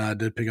 Mulligan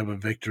did pick up a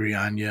victory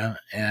on you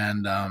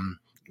and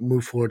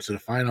move forward to the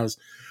finals.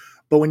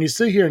 But when you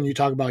sit here and you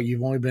talk about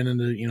you've only been in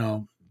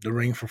the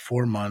ring for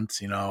 4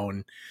 months,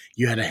 and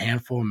you had a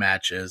handful of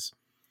matches.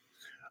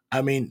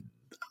 I mean,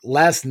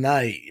 last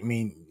night,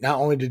 not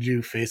only did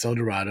you face El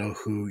Dorado,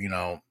 who,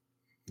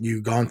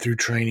 you've gone through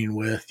training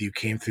with, you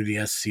came through the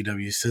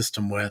SCW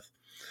system with,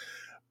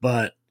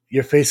 but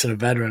you're facing a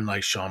veteran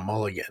like Sean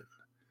Mulligan.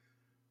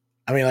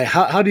 I mean, like,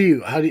 how do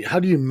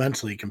you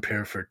mentally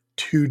compare for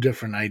two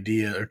different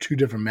ideas or two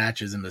different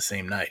matches in the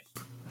same night?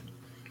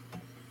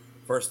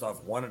 First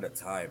off, one at a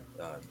time.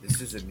 This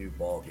is a new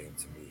ball game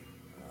to me.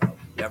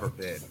 Never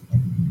been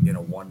in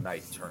a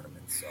one-night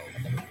tournament, so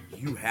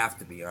you have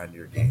to be on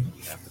your game.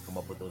 You have to come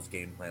up with those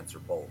game plans for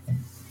both.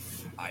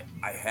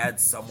 I had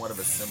somewhat of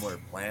a similar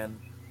plan,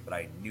 but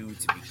I knew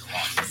to be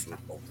cautious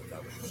with both of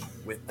them,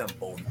 with them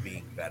both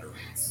being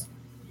veterans.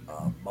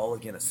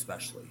 Mulligan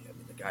especially. I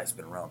mean, the guy's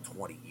been around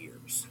 20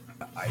 years.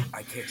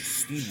 I can't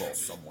just steamroll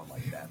someone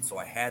like that, so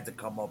I had to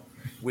come up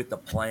with a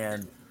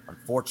plan.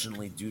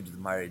 Unfortunately, due to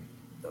my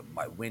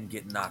wind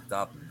getting knocked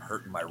up and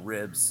hurting my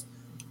ribs,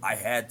 I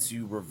had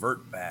to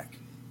revert back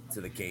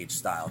to the cage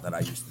style that I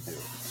used to do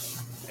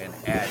and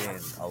add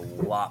in a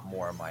lot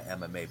more of my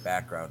MMA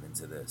background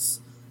into this.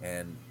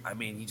 And I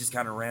mean, he just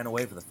kind of ran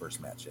away for the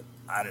first match.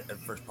 The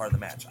first part of the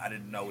match, I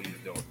didn't know what he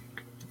was doing,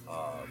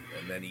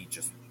 and then he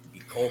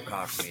cold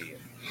cocked me,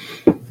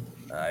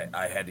 and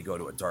I had to go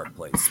to a dark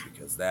place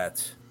because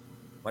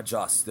my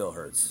jaw still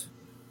hurts.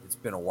 It's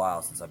been a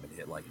while since I've been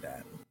hit like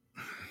that.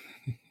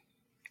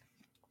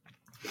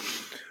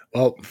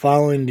 Well,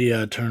 following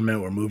the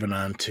tournament, we're moving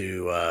on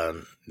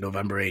to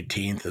November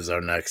 18th is our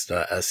next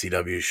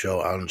SCW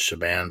show out in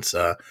Shabans.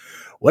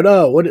 What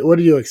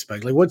do you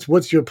expect? Like,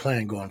 what's your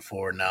plan going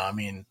forward now? I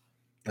mean,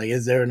 like,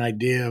 is there an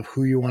idea of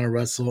who you want to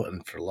wrestle?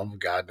 And for the love of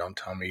God, don't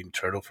tell me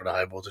Turtle for the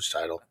high voltage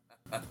title.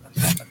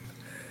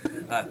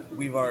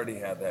 We've already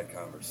had that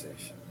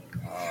conversation.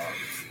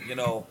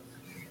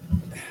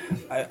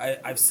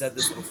 I've said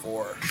this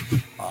before.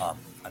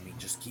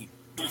 Just keep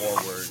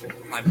forward.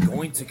 I'm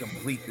going to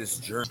complete this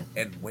journey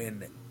and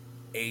win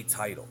a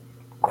title,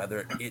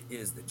 whether it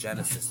is the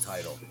Genesis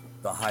title,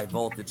 the high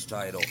voltage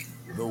title,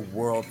 the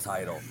world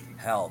title.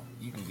 Hell,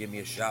 you can give me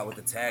a shot with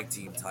the tag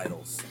team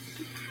titles.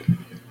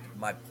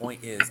 My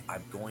point is,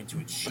 I'm going to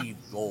achieve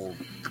gold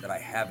that I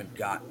haven't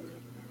gotten.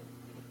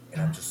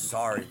 And I'm just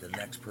sorry the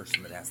next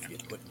person that has to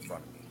get put in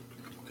front of me,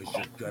 because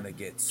you're going to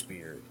get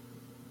speared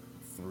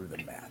through the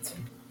mat.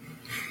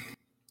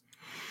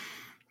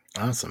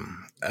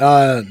 Awesome.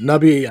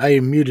 Nubby, I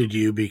muted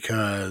you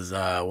because,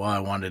 I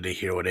wanted to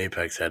hear what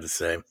Apex had to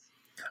say.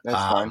 That's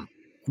fine.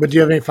 But do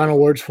you have any final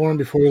words for him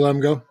before we let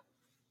him go?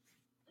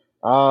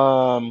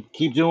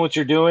 Keep doing what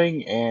you're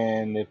doing,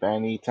 and if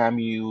any time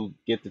you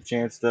get the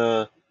chance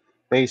to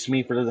face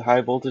me for the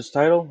high voltage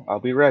title, I'll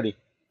be ready.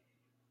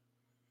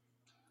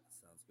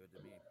 Sounds good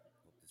to me.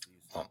 Hope to see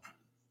you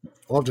soon.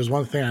 Well, if there's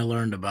one thing I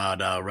learned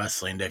about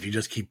wrestling, that if you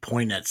just keep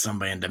pointing at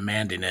somebody and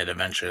demanding it,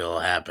 eventually it'll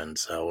happen.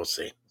 So we'll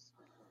see.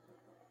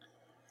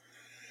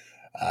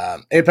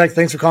 Apex,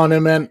 thanks for calling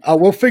in, man.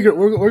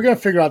 We're gonna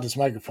figure out this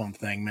microphone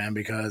thing, man,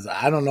 because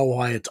I don't know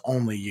why it's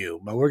only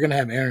you, but we're gonna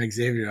have Aaron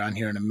Xavier on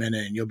here in a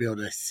minute, and you'll be able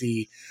to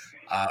see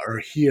or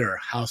hear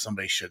how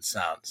somebody should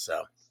sound. So, I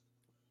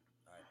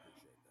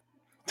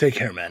appreciate that. Take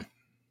care, man.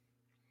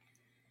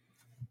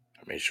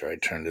 Make sure I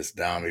turn this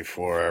down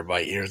before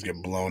my ears get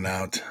blown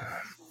out.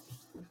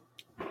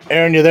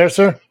 Aaron, you there,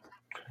 sir?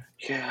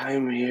 Yeah,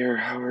 I'm here.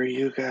 How are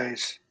you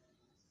guys?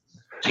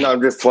 No,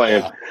 I'm just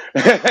playing.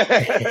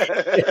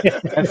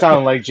 That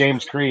sounded like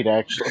James Creed,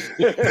 actually.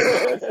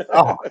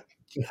 Oh,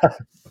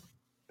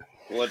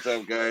 what's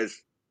up,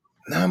 guys?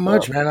 not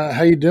much, man.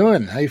 How you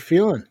doing? How you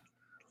feeling?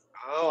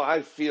 Oh,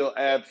 I feel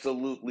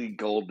absolutely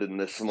golden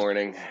this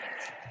morning.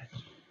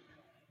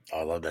 Oh,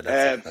 I love that.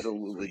 That's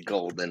Absolutely sweet.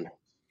 golden.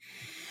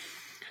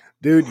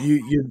 Dude,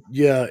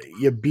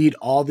 you beat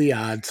all the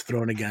odds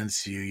thrown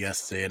against you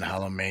yesterday in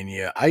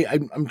Hallowmania.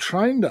 I'm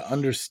trying to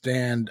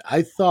understand.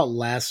 I thought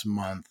last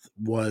month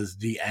was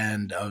the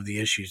end of the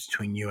issues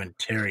between you and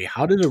Terry.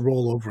 How did it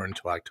roll over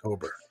into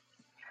October?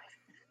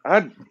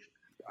 I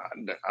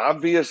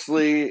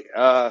obviously,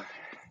 I'd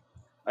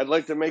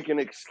like to make an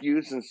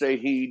excuse and say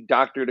he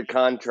doctored a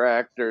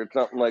contract or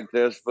something like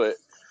this, but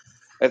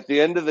at the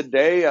end of the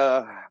day,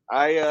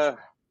 I uh,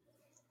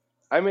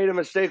 I made a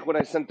mistake when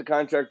I sent the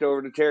contract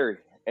over to Terry,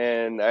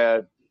 and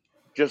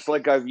just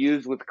like I've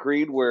used with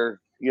Creed,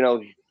 where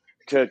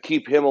to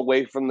keep him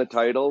away from the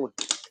title,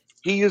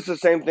 he used the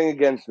same thing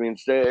against me.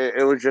 Instead,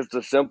 it was just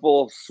a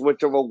simple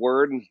switch of a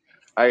word, and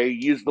I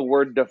used the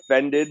word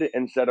defended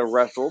instead of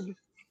wrestled.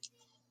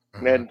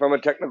 Mhm. And from a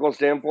technical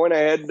standpoint, I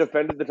had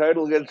defended the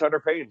title against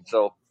Hunter Payne,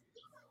 so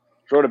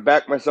sort of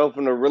backed myself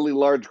in a really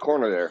large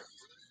corner there.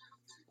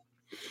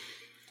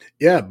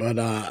 Yeah, but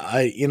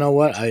you know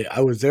what,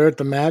 I was there at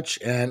the match,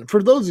 and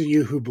for those of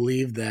you who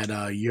believe that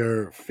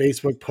your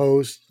Facebook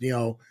post,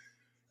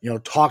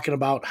 talking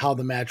about how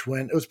the match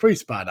went, it was pretty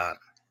spot on.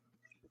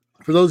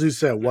 For those who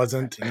said it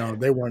wasn't,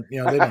 they weren't, they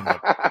don't know what they're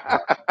talking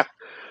about.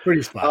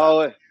 Pretty spot on.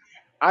 Oh,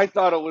 I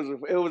thought it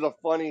was a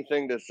funny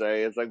thing to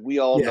say. It's like we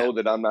all Yeah. know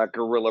that I'm not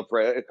gorilla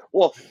press.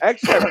 Well,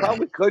 actually, I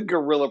probably could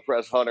gorilla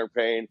press Hunter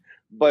Payne,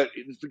 but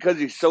it's because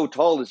he's so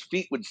tall, his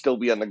feet would still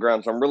be on the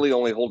ground. So I'm really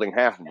only holding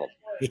half of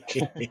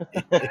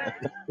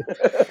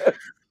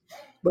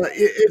But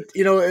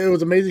it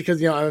was amazing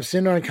because I was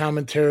sitting on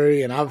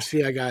commentary, and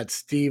obviously I got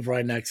Steve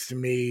right next to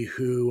me,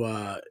 who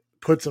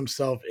puts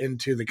himself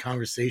into the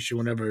conversation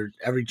whenever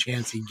every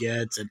chance he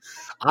gets, and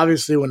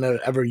obviously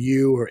whenever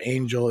you or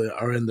Angel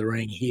are in the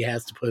ring, he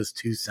has to put his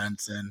 2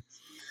 cents in.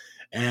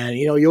 And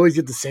you always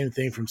get the same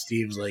thing from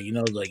Steve's, like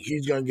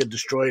he's gonna get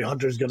destroyed,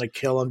 Hunter's gonna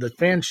kill him. The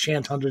fans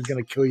chant Hunter's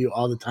gonna kill you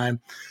all the time.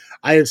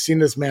 I have seen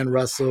this man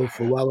wrestle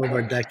for well over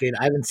a decade.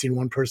 I haven't seen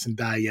one person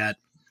die yet.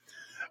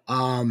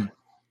 Um,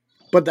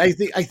 but I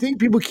think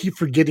people keep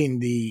forgetting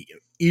the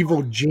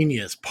evil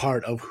genius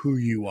part of who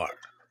you are.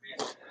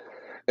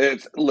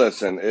 It's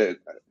listen,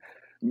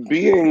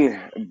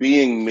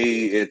 being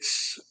me.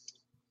 It's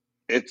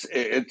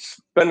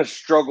been a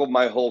struggle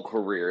my whole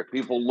career. If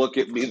people look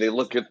at me, they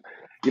look at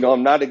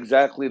I'm not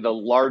exactly the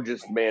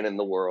largest man in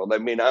the world. I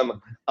mean, I'm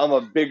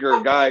a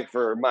bigger guy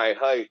for my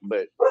height,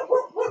 but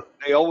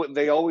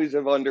they always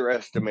have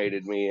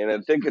underestimated me, and I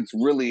think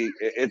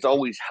it's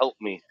always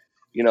helped me,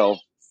 you know,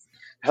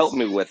 help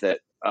me with it.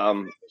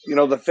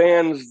 The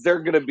fans, they're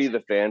gonna be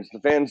the fans. The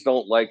fans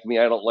don't like me.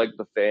 I don't like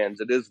the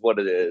fans. It is what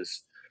it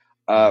is.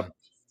 Uh, Mhm.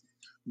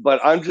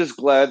 but I'm just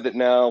glad that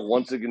now,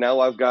 once again,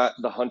 now I've got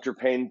the Hunter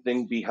Payne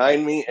thing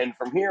behind me, and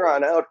from here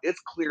on out, it's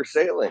clear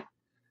sailing.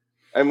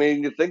 I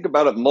mean, you think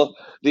about it,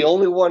 the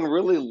only one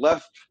really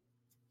left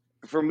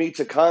for me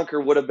to conquer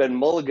would have been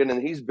Mulligan,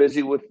 and he's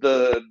busy with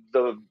the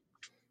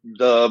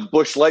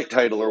Bush Light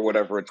title or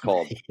whatever it's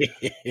called.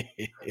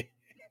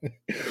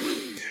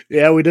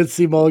 Yeah, we did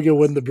see Mulligan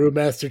win the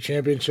Brewmaster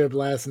Championship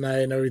last night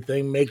and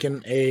everything,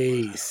 making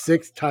a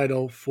sixth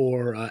title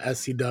for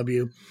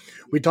SCW.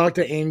 We talked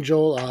to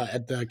Angel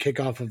at the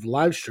kickoff of the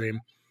live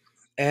stream,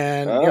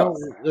 and Oh,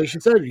 like she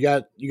said,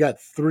 you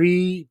got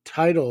three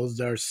titles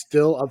that are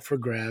still up for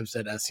grabs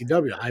at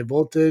SCW: High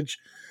Voltage,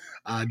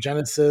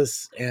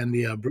 Genesis, and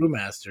the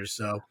Brewmaster.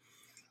 So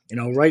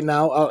right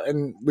now,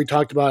 and we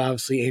talked about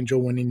obviously Angel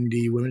winning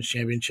the women's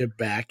championship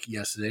back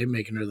yesterday,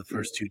 making her the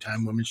first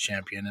two-time women's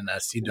champion in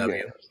SCW.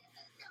 yeah.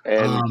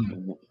 And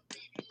Um,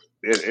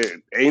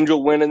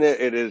 Angel winning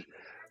it,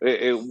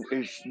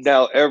 it's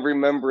now every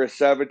member of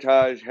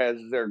Sabotage has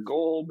their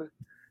gold.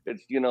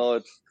 It's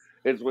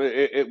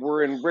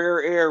we're in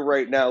rare air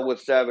right now with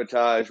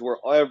Sabotage, where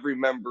every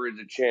member is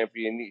a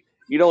champion.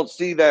 You don't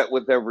see that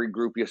with every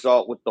group. You saw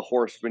it with the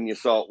Horsemen. You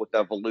saw it with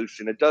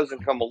Evolution. It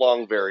doesn't come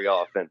along very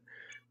often,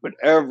 but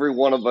every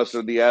one of us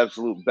are the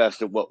absolute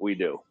best at what we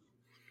do.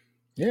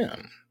 yeah.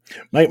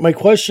 My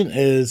question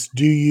is,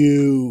 do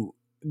you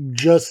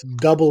just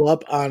double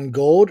up on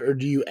gold, or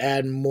do you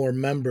add more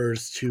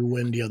members to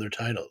win the other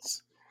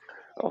titles?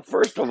 Well,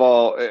 first of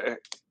all,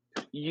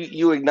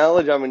 you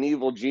acknowledge I'm an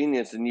evil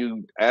genius, and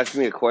you ask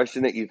me a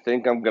question that you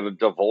think I'm going to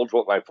divulge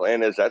what my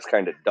plan is. That's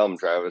kind of dumb,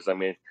 Travis. I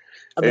mean,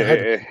 I mean,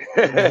 eh,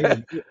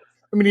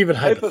 even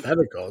hypo-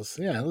 hypotheticals.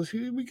 Yeah,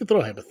 we could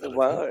throw hypotheticals.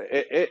 well,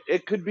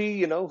 it could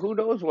be, who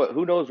knows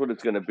what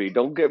it's going to be.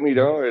 Don't get me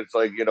wrong. It's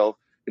like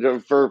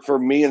for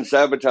me and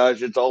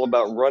Sabotage, it's all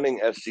about running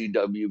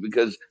SCW,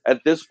 because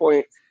at this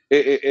point,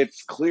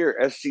 it's clear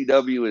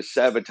SCW is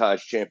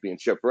Sabotage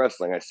Championship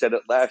Wrestling. I said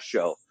it last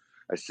show.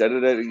 I said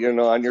it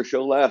on your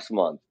show last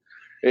month.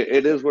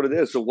 It is what it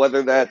is. So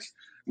whether that's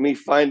me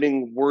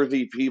finding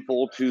worthy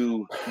people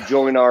to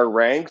join our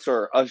ranks,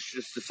 or us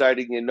just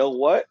deciding, you know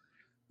what,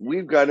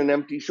 we've got an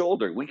empty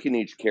shoulder, we can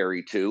each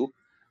carry two.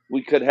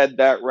 We could head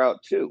that route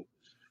too.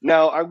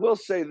 Now, I will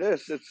say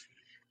this: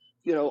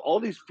 all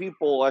these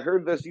people. I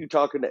heard this you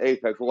talking to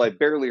Apex. Well, I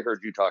barely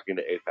heard you talking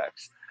to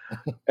Apex,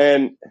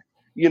 and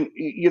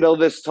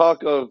this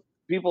talk of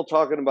people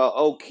talking about,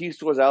 oh,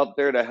 Keist was out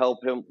there to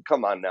help him.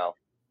 Come on now,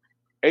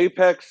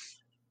 Apex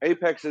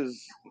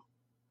is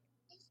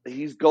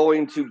he's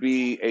going to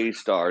be a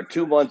star.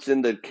 2 months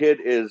in, the kid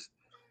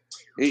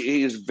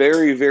he's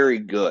very, very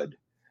good.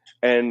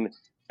 And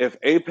if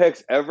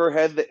Apex ever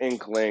had the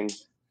inkling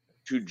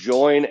to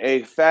join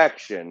a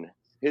faction,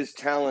 his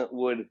talent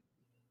would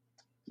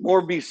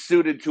more be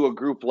suited to a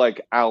group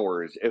like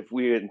ours if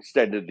we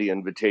extended the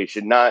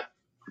invitation, not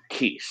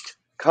Keist.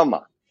 Come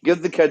on,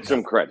 give the kid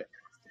some credit.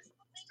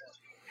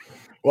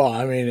 Well,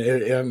 I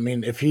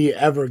mean, if he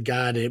ever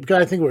got it,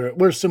 because I think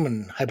we're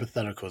assuming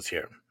hypotheticals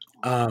here.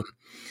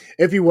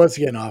 If he was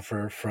to get an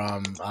offer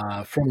from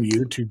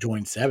you to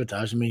join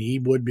Sabotage, I mean, he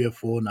would be a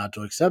fool not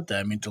to accept that.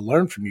 I mean, to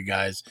learn from you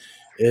guys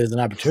is an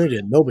opportunity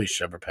that nobody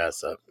should ever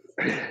pass up.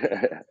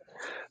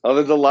 Oh,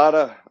 there's a lot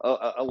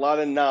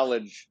of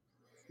knowledge,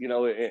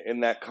 in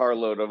that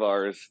carload of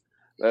ours.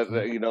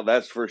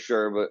 That's for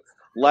sure. But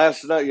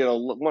last night,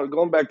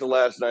 going back to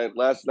last night,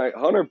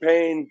 Hunter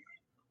Payne,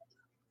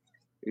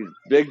 he's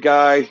a big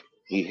guy.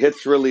 He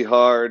hits really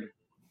hard.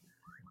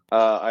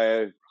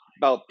 I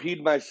about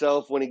peed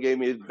myself when he gave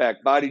me his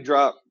back body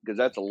drop because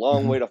that's a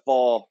long way to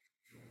fall.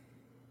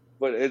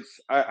 But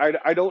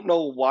I don't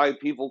know why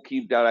people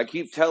keep down. I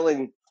keep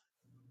telling,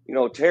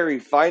 Terry,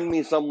 find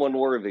me someone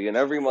worthy. And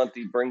every month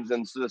he brings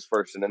in this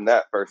person and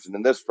that person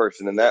and this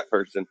person and that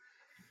person.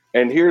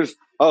 And here's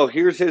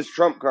his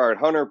trump card,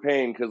 Hunter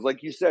Payne. Because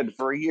like you said,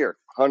 for a year,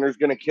 Hunter's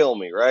going to kill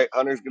me, right?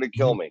 Hunter's going to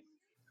kill me.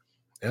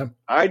 Yeah.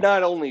 I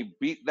not only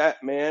beat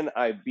that man,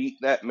 I beat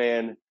that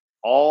man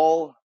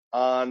all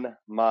on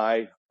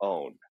my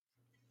own.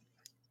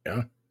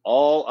 Yeah.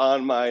 All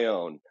on my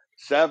own.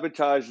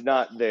 Sabotage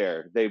not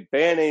there. They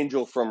ban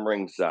Angel from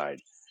ringside.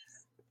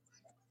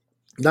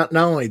 Not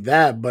only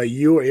that, but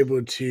you were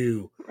able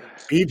to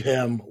beat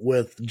him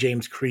with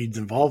James Creed's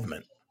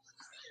involvement.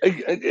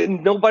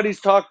 And nobody's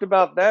talked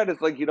about that.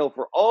 It's like,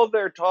 for all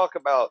their talk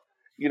about,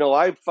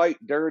 I fight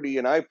dirty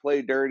and I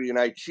play dirty and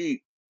I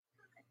cheat.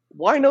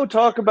 Why no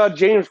talk about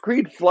James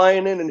Creed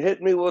flying in and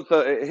hitting me with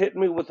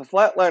a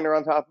flatliner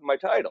on top of my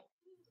title?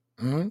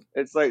 Mm-hmm.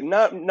 It's like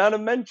not a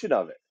mention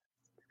of it.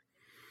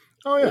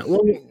 Oh yeah,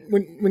 well,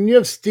 when you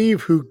have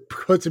Steve who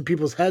puts in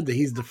people's head that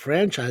he's the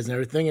franchise and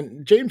everything,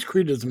 and James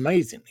Creed is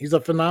amazing. He's a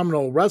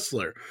phenomenal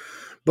wrestler,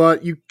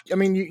 but you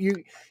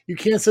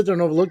can't sit there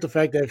and overlook the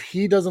fact that if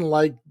he doesn't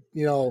like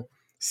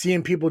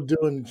seeing people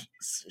doing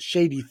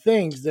shady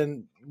things,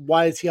 then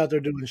why is he out there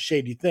doing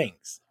shady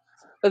things?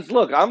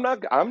 Look, I'm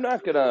not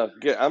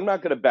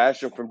gonna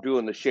bash him from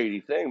doing the shady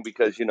thing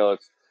because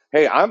it's,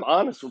 hey, I'm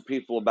honest with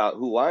people about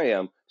who I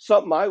am.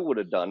 Something I would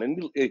have done,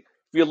 and if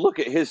you look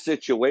at his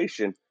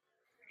situation,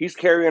 he's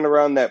carrying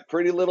around that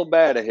pretty little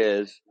bat of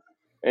his,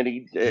 and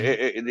he's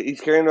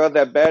carrying around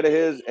that bat of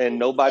his, and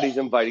nobody's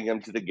inviting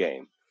him to the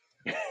game.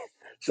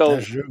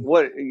 So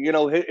what,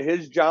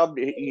 his job,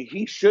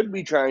 he should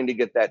be trying to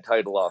get that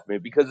title off me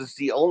because it's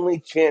the only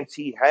chance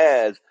he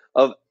has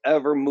of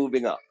ever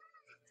moving up.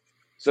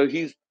 So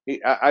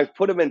I've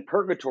put him in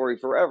purgatory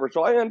forever.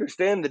 So I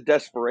understand the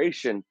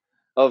desperation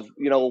of,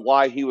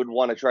 why he would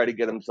want to try to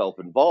get himself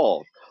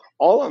involved.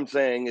 All I'm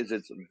saying is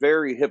it's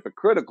very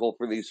hypocritical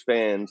for these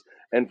fans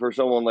and for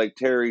someone like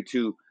Terry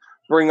to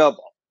bring up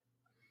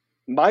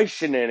my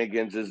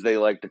shenanigans, as they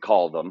like to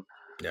call them.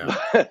 Yeah.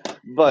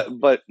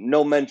 but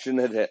no mention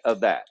of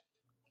that.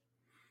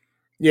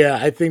 Yeah,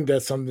 I think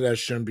that's something that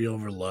shouldn't be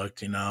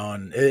overlooked,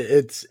 and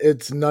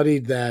it's nutty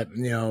that,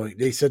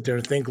 they sit there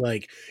and think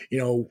like,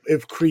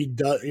 if Creed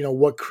does,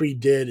 what Creed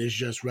did is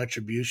just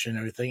retribution and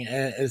everything.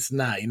 And it's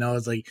not,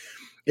 it's like,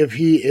 if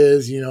he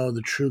is,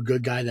 the true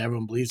good guy that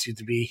everyone believes he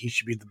to be, he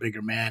should be the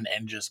bigger man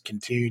and just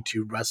continue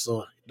to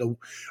wrestle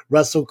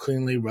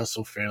cleanly,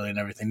 wrestle fairly and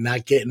everything,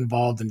 not get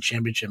involved in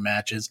championship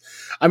matches.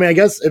 I mean, I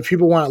guess if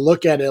people want to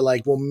look at it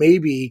like, well,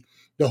 maybe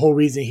the whole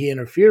reason he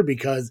interfered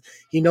because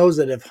he knows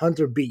that if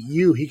Hunter beat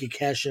you, he could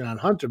cash in on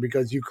Hunter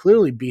because you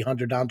clearly beat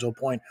Hunter down to a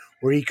point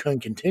where he couldn't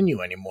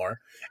continue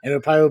anymore. And it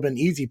would probably have been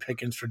easy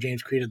pickings for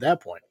James Creed at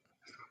that point.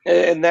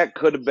 And that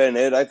could have been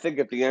it. I think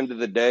at the end of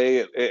the day,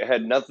 it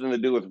had nothing to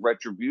do with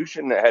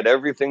retribution. It had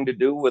everything to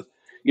do with,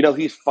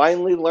 he's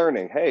finally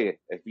learning, hey,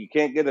 if you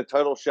can't get a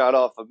title shot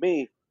off of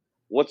me,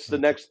 what's the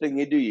next thing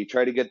you do? You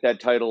try to get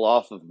that title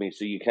off of me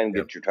so you can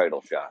get your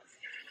title shot.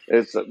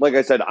 It's like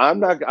I said,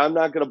 I'm not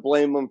going to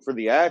blame them for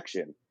the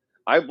action.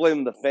 I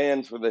blame the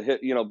fans for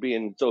the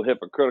being so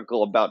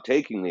hypocritical about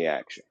taking the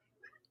action.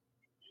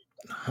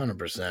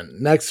 100%.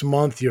 Next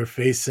month, you're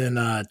facing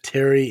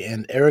Terry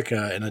and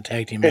Erica in a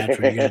tag team match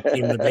where you're going to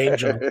team with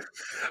Angel.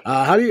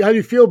 How do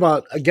you feel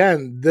about,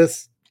 again,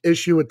 this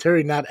issue with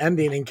Terry not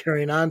ending and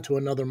carrying on to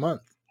another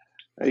month?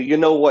 You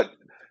know what?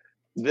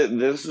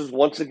 This is,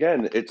 once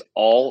again, it's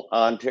all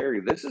on Terry.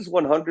 This is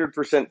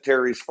 100%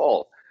 Terry's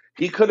fault.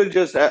 He could have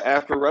just,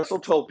 after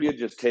WrestleTopia,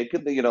 just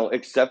taken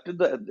accepted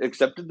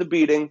the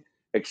beating,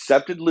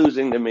 accepted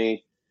losing to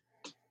me,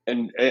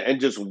 and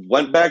just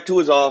went back to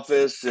his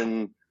office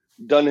and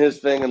done his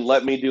thing and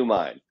let me do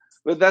mine.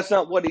 But that's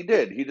not what he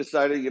did. He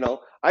decided,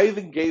 I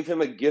even gave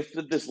him a gift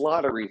of this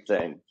lottery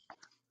thing.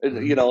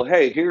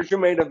 Hey, here's your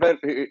main event.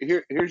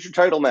 Here's your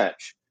title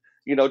match.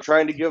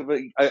 Trying to give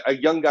a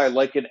young guy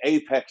like an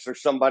Apex or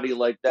somebody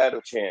like that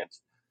a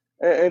chance.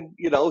 And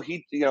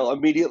he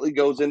immediately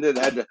goes into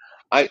that.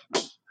 I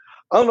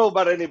don't know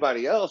about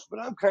anybody else, but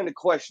I'm kind of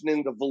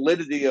questioning the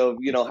validity of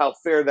how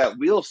fair that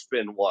wheel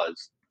spin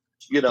was.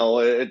 He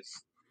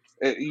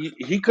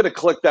could have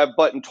clicked that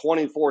button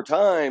 24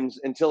 times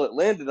until it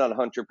landed on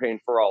Hunter Payne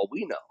for all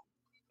we know.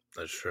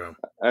 That's true.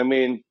 I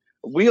mean,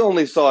 we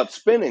only saw it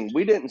spinning.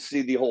 We didn't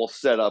see the whole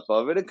setup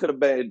of it. It could have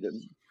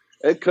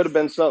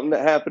been something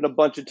that happened a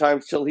bunch of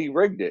times till he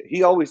rigged it.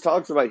 He always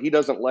talks about he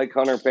doesn't like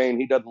Hunter Payne.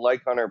 He doesn't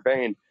like Hunter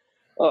Payne.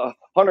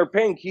 Hunter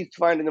Payne keeps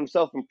finding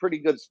himself in pretty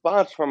good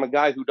spots from a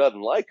guy who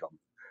doesn't like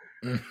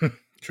him.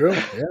 True,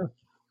 yeah.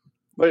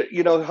 But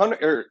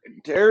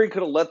Terry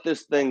could have let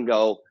this thing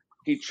go.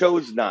 He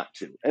chose not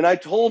to. And I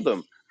told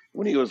him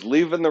when he was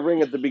leaving the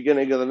ring at the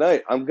beginning of the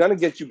night, I'm going to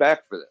get you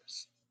back for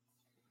this.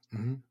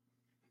 Mm-hmm.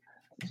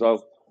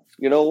 So,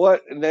 you know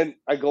what? And then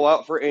I go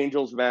out for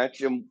Angel's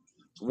match, and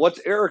what's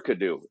Erica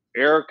do?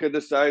 Erica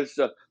decides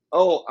to,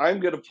 I'm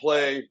going to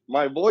play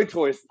my Boy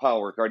Toys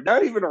power card,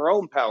 not even her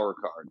own power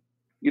card.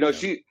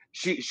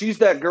 She's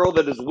that girl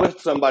that is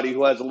with somebody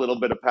who has a little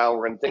bit of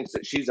power and thinks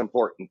that she's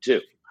important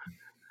too.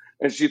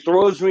 And she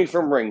throws me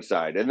from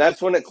ringside, and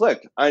that's when it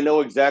clicked. I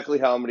know exactly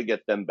how I'm going to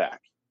get them back.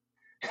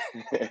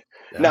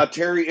 Now,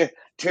 Terry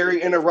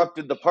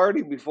interrupted the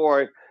party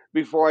before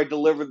I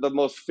delivered the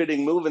most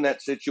fitting move in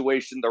that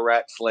situation, the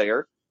Rat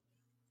Slayer.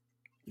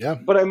 Yeah.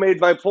 But I made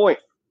my point.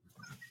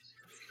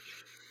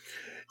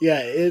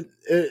 Yeah,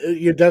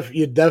 you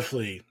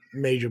definitely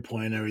made your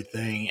point and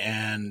everything,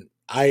 and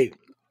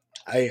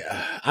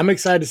I'm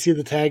excited to see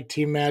the tag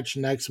team match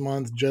next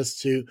month.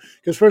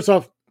 Because first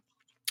off,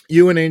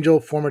 you and Angel,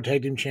 former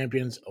tag team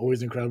champions,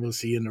 always incredible to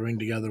see you in the ring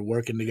together,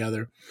 working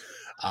together.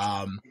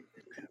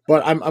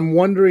 But I'm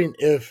wondering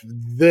if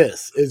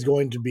this is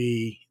going to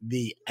be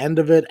the end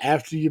of it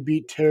after you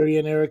beat Terry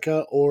and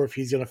Erica, or if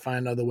he's going to find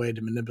another way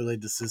to manipulate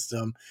the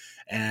system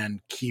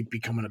and keep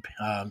becoming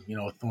a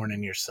thorn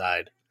in your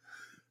side.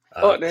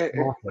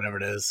 Whatever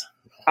it is.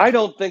 I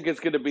don't think it's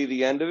going to be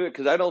the end of it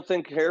because I don't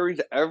think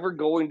Harry's ever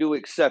going to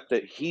accept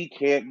that he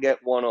can't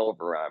get one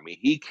over on me.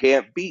 He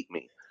can't beat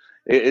me.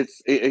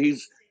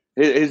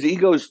 His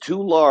ego is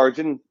too large,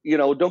 and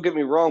don't get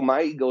me wrong,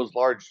 my ego is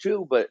large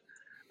too. But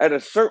at a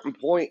certain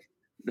point,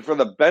 for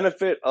the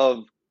benefit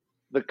of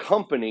the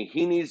company,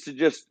 he needs to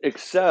just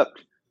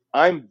accept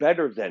I'm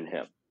better than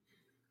him,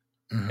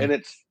 Mm-hmm.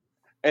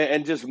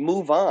 and just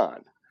move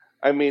on.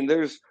 I mean,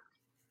 there's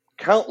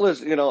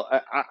countless,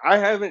 I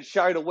haven't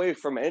shied away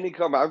from any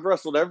company. I've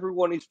wrestled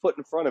everyone he's put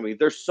in front of me.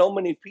 There's so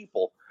many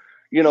people,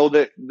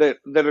 that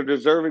are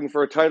deserving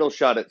for a title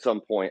shot at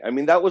some point. I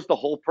mean, that was the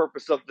whole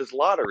purpose of this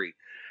lottery.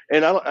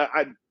 And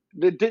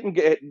it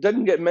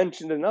didn't get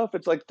mentioned enough.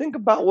 It's like, think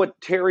about what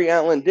Terry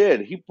Allen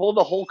did. He pulled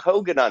a Hulk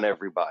Hogan on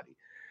everybody.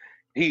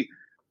 He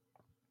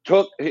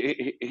was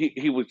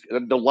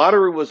the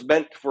lottery was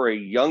meant for a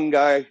young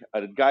guy,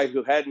 a guy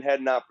who hadn't had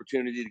an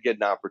opportunity to get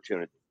an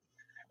opportunity.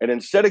 And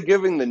instead of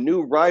giving the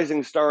new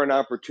rising star an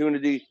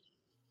opportunity,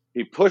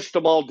 he pushed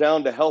them all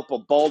down to help a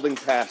balding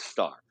past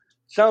star.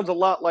 Sounds a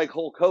lot like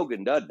Hulk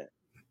Hogan, doesn't it?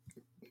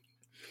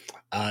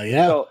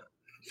 Yeah.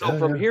 So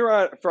from here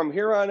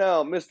on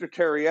out, Mr.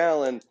 Terry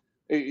Allen,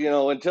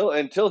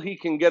 until he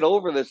can get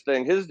over this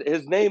thing,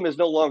 his name is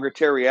no longer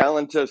Terry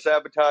Allen to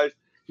Sabotage.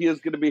 He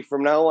is going to be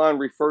from now on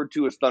referred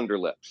to as Thunder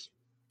Lips.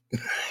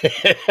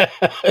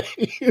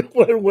 You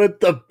went with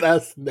the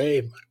best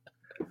name.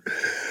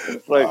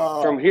 Like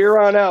from here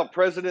on out,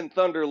 President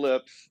Thunder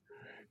Lips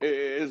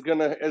is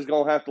gonna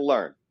have to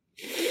learn.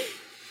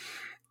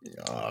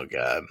 Oh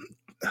God,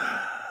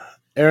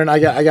 Aaron, I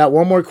got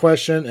one more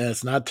question, and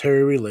it's not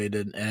Terry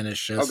related, and it's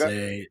just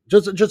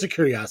just a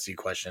curiosity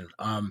question.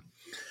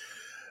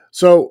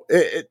 So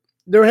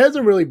there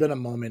hasn't really been a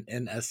moment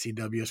in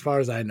SCW, as far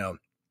as I know,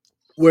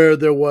 where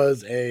there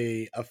was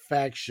a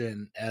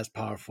faction as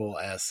powerful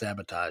as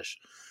Sabotage,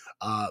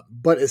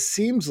 but it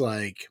seems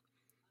like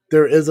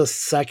there is a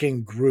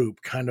second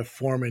group kind of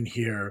forming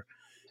here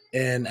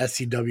in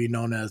SCW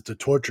known as the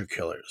Torture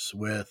Killers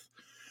with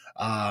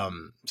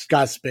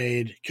Scott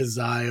Spade,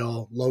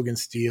 Kazile, Logan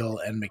Steele,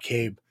 and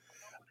McCabe.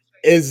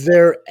 Is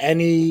there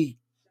any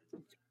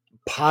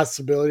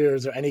possibility or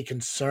is there any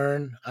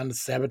concern on the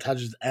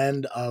Sabotage's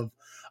end of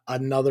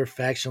another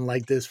faction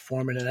like this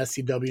forming an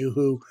SCW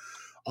who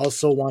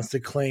also wants to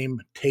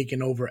claim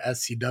taking over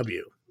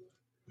SCW?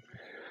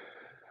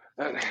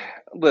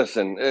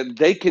 Listen,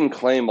 they can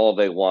claim all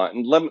they want,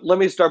 and let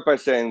me start by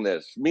saying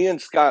this: me and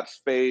Scott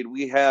Spade,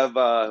 we've had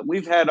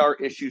our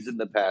issues in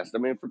the past. I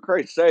mean, for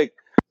Christ's sake,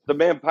 the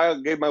man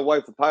gave my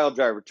wife a pile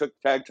driver, took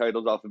tag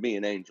titles off of me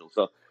and Angel.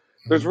 So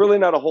there's really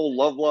not a whole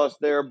love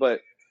lost there, but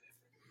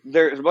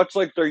there's much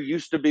like there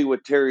used to be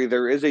with Terry.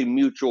 There is a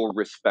mutual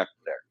respect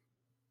there,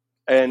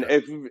 and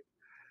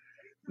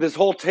this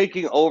whole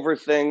taking over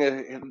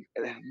thing,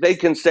 they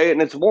can say it,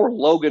 and it's more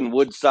Logan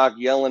Woodstock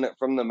yelling it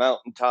from the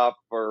mountaintop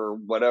or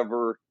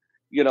whatever,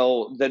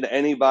 than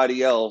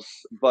anybody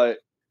else. But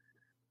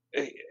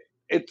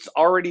it's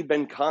already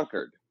been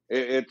conquered.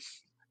 It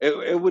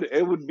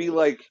would be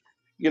like,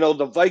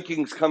 the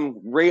Vikings come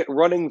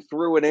running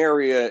through an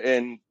area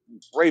and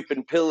rape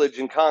and pillage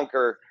and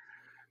conquer,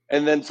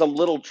 and then some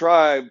little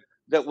tribe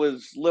that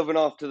was living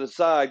off to the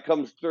side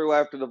comes through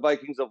after the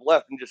Vikings have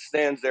left and just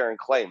stands there and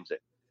claims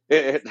it.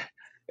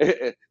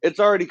 It's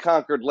already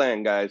conquered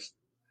land, guys.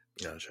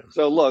 Gotcha.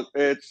 So look,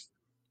 it's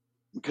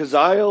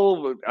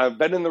Kazile. I've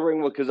been in the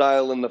ring with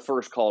Kazile in the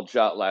first called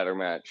shot ladder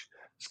match.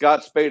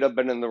 Scott Spade, I've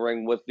been in the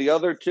ring with. The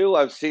other two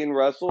I've seen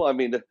wrestle. I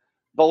mean,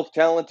 both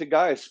talented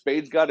guys.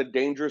 Spade's got a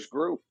dangerous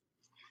group.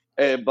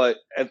 But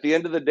at the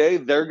end of the day,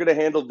 they're going to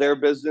handle their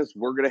business.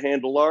 We're going to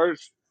handle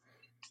ours.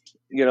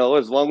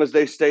 As long as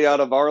they stay out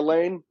of our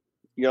lane,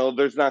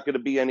 there's not going to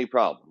be any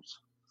problems.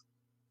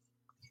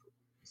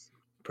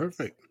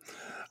 Perfect.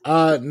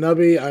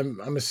 Nubby,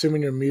 I'm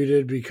assuming you're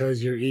muted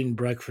because you're eating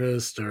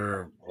breakfast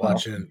or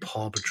watching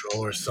Paw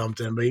Patrol or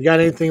something. But you got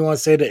anything you want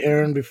to say to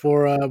Aaron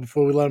before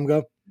we let him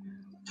go?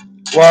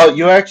 Well,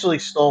 you actually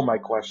stole my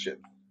question,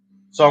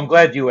 so I'm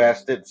glad you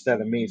asked it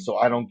instead of me, so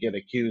I don't get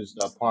accused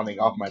of pawning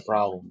off my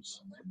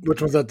problems. Which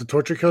was that? The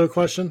torture killer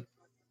question?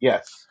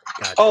 Yes.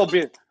 Gotcha. Oh,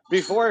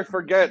 before I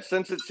forget,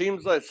 since it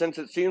seems like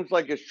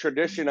it's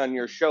tradition on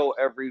your show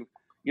every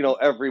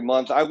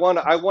month, I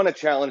want to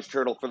challenge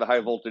Turtle for the high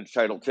voltage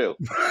title too.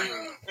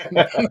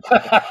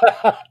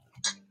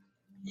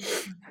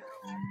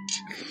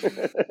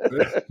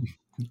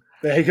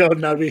 There you go,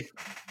 Nubby.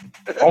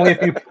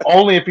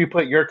 only if you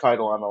put your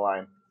title on the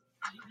line.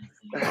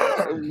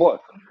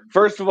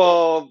 First of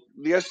all,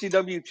 the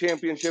SCW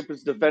championship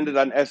is defended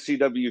on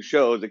SCW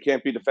shows. It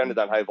can't be defended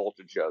on high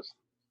voltage shows.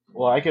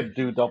 Well, I could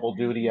do double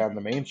duty on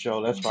the main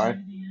show. That's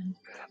fine.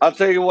 I'll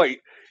tell you what.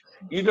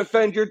 You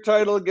defend your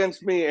title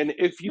against me, and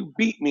if you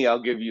beat me,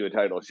 I'll give you a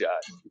title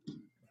shot.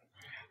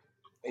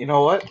 You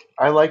know what?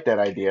 I like that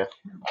idea.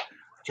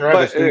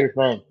 Travis, do your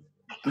thing.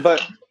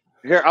 But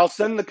here, I'll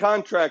send the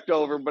contract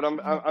over. But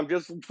I'm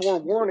just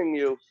forewarning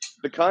you.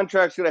 The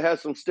contract's going to have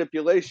some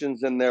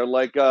stipulations in there,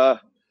 like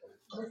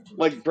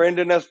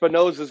Brandon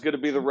Espinoza is going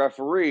to be the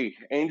referee.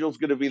 Angel's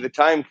going to be the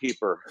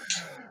timekeeper.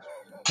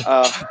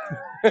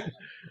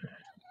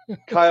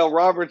 Kyle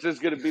Roberts is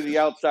going to be the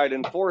outside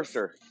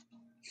enforcer.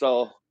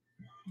 So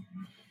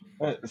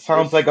it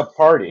sounds like a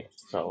party.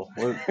 So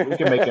we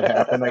can make it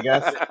happen, I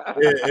guess.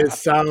 It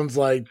sounds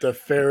like the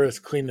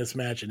fairest, cleanest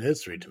match in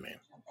history to me.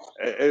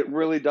 It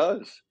really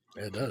does.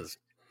 It does.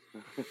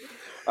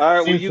 All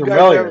right, well,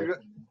 you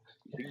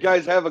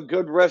guys have a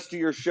good rest of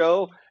your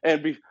show.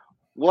 And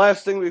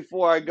last thing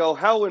before I go,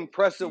 how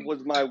impressive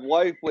was my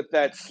wife with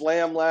that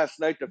slam last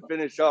night to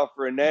finish off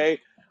Renee?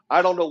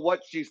 I don't know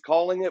what she's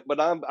calling it, but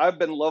I've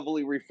been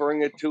lovely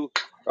referring to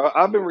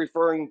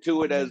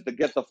it as the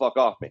get the fuck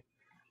off me.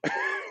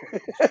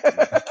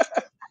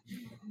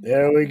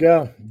 There we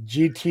go.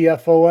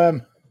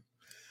 GTFOM.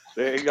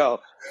 There you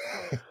go.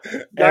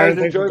 Guys,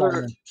 enjoy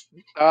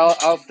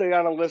I'll stay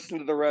on and listen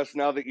to the rest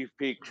now that you've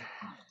peaked.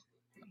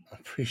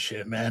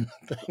 Appreciate it, man.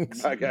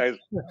 Thanks. Bye, guys.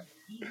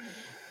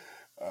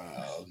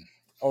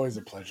 Always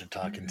a pleasure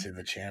talking to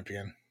the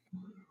champion.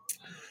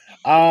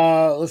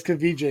 Let's get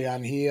VJ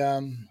on.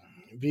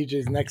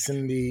 VJ's next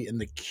in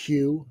the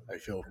queue. I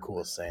feel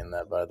cool saying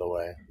that, by the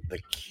way. The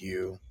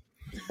queue.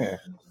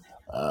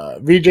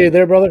 VJ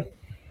there, brother?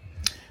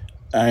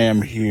 I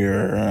am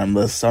here. I'm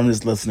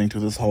just listening to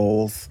this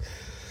whole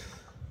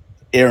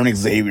Aaron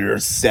Xavier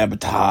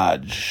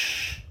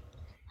sabotage,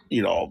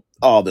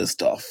 all this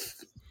stuff.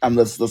 I'm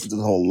just listening to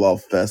the whole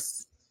love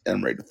fest and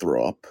I'm ready to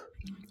throw up.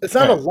 It's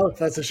not a love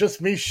fest. It's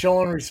just me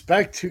showing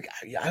respect to.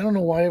 I don't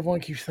know why everyone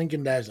keeps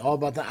thinking that it's all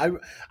about that.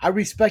 I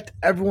respect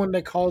everyone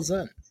that calls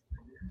in.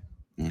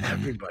 Mm-hmm.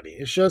 Everybody.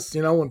 It's just,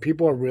 when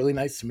people are really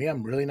nice to me,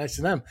 I'm really nice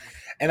to them.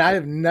 And I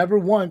have never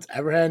once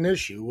ever had an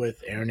issue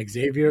with Aaron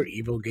Xavier,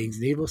 Evil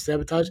Gains Evil,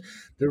 Sabotage.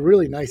 They're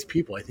really nice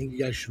people. I think you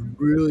guys should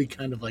really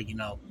kind of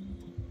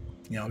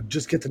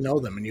just get to know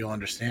them and you'll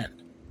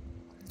understand.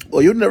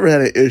 Well, you never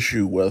had an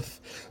issue with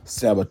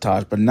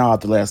Sabotage, but now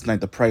after last night,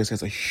 the price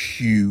has a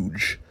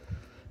huge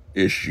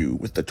issue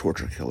with the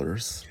torture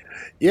killers.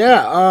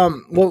 Yeah,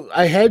 well,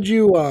 I had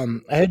you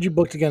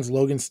booked against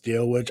Logan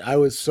Steele, which I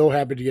was so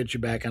happy to get you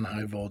back on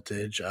high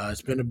voltage.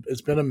 It's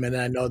been a minute.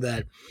 I know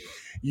that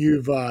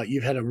you've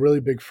had a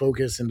really big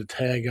focus in the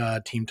tag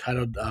team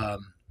title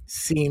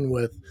scene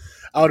with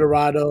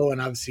Eldorado,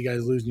 and obviously you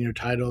guys losing your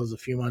titles a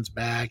few months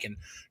back and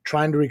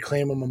trying to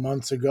reclaim them a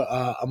month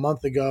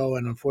ago,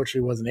 and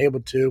unfortunately wasn't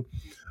able to,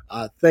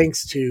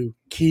 thanks to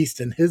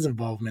Keast and his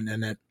involvement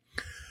in it.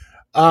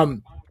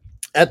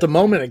 At the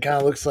moment, it kind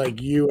of looks like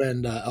you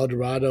and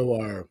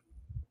Eldorado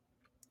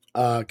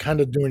are kind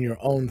of doing your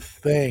own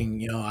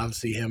thing.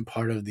 Obviously him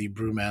part of the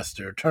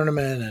Brewmaster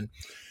tournament and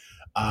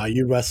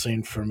you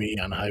wrestling for me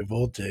on high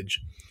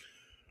voltage.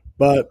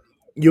 But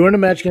You were in a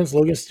match against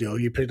Logan Steele.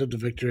 You picked up the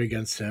victory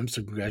against him,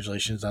 so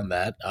congratulations on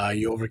that.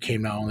 You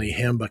overcame not only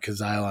him but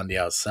Kazile on the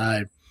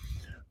outside.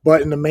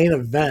 But in the main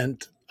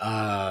event,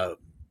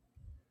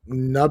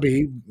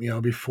 Nubby,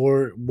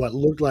 before what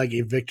looked like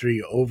a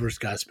victory over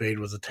Scott Spade,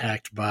 was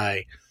attacked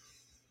by,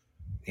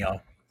 you know,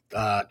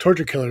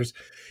 torture killers.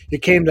 You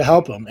came to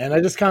help him, and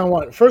I just kind of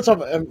want, first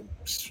off,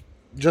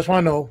 just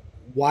want to know,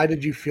 why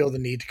did you feel the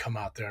need to come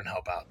out there and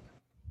help out?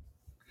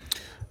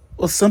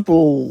 Well,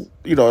 simple,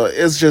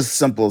 it's just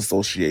simple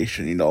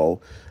association.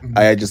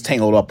 I had just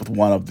tangled up with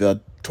one of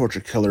the torture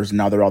killers, and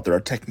now they're out there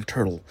attacking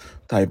Turtle,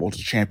 the High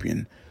Voltage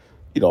champion.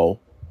 You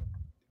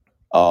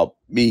know,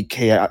 me,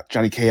 Chaos,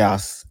 Johnny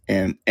Chaos,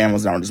 and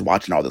Amazon were just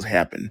watching all this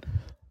happen.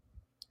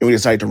 And we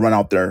decided to run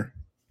out there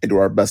and do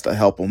our best to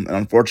help him. And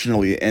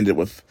unfortunately, it ended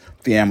with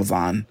the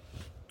Amazon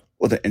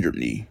with an injured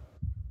knee.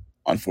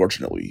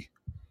 Unfortunately.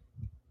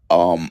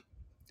 And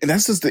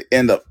that's just the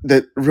end of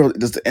that. Really,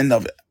 just the end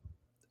of it.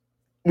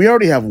 We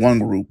already have one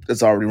group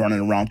that's already running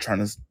around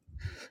trying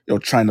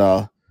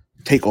to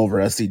take over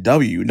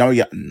SCW. Now we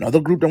got another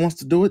group that wants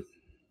to do it.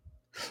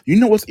 You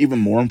know what's even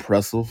more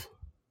impressive?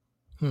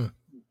 When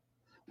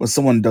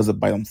someone does it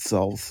by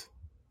themselves.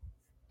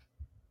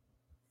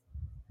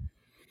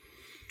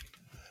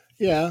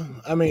 Yeah,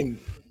 I mean,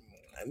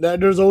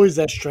 there's always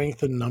that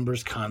strength in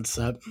numbers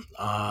concept.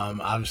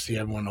 Obviously,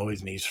 everyone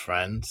always needs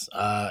friends.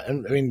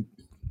 And I mean,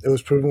 it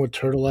was proven with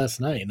Turtle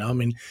last night. I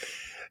mean,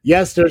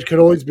 yes, there could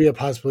always be a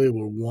possibility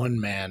where one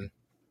man,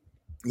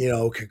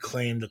 could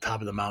claim the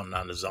top of the mountain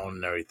on his own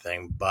and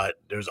everything. But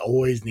there's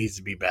always needs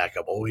to be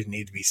backup. Always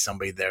needs to be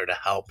somebody there to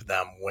help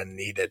them when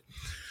needed.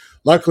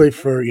 Luckily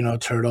for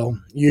Turtle,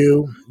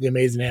 you, the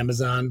amazing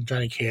Amazon,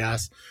 Johnny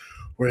Chaos,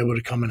 were able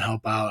to come and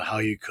help out how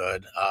you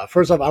could.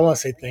 First off, I want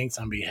to say thanks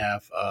on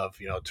behalf of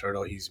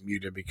Turtle. He's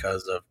muted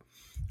because of,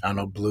 I don't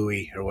know,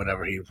 Bluey or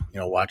whatever he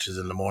watches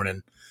in the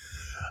morning.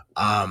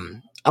 I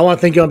want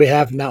to thank you on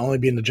behalf of not only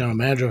being the general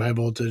manager of High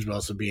Voltage, but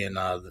also being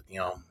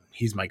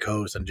he's my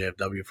co-host on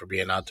JFW, for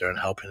being out there and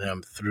helping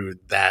him through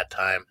that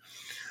time.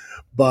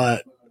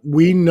 But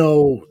we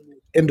know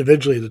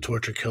individually the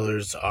torture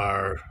killers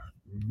are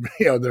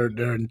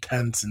they're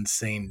intense,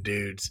 insane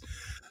dudes.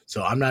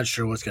 So I'm not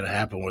sure what's going to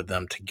happen with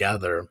them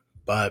together.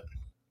 But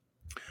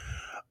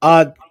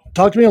talk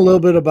to me a little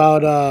bit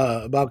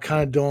about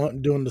kind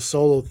of doing the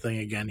solo thing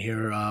again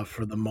here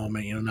for the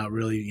moment. Not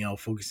really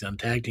focusing on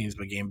tag teams,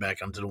 but getting back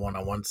onto the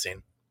one-on-one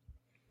scene.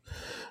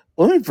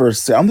 Well, let me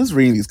first say, I'm just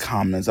reading these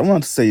comments. I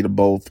want to say to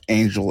both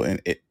Angel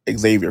and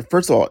Xavier.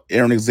 First of all,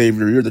 Aaron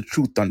Xavier, you're the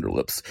true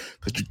Thunderlips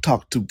because you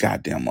talk too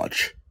goddamn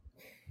much.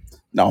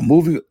 Now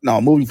moving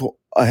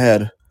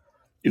ahead,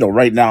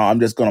 right now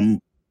I'm just gonna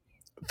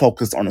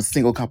focus on a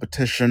single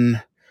competition.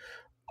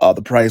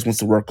 The Prize wants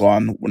to work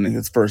on winning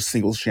his first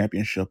singles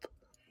championship.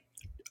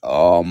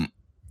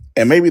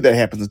 And maybe that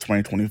happens in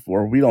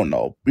 2024. We don't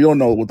know. We don't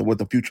know what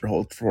the future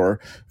holds for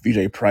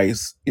VJ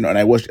Price. And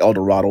I wish El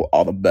Dorado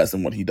all the best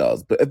in what he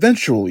does. But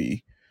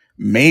eventually,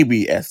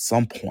 maybe at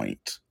some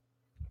point,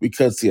 we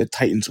could see a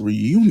Titans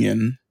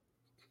reunion.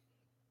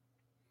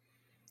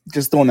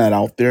 Just throwing that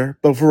out there.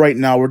 But for right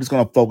now, we're just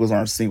going to focus on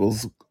our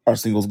singles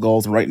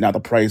goals. And right now, the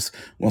Price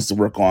wants to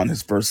work on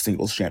his first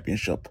singles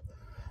championship.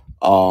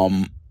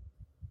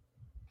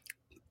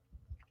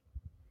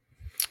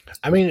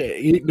 I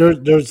mean,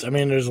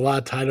 there's a lot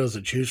of titles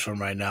to choose from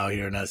right now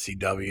here in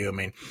SCW. I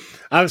mean,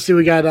 obviously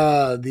we got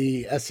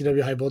the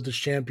SCW High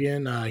Voltage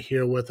champion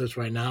here with us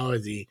right now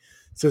as he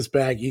sits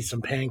back, eats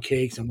some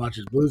pancakes, and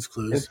watches Blue's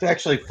Clues. It's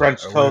actually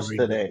French toast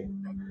today.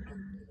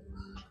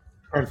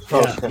 French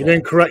toast. Yeah, you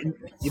didn't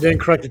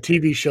correct the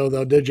TV show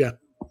though, did you?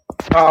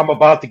 I'm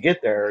about to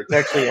get there. It's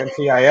actually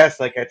NCIS,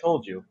 like I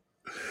told you.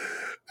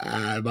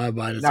 My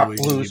mind is not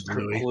Blues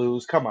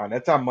Clues. Come on,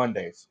 that's on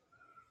Mondays.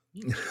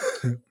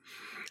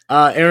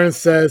 Aaron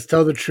says,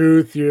 tell the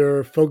truth.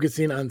 You're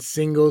focusing on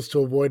singles to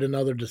avoid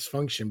another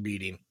dysfunction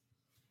beating.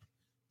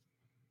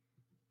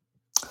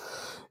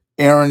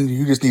 Aaron,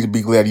 you just need to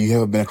be glad you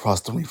haven't been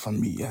across the ring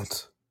from me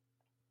yet.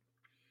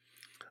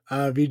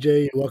 VJ,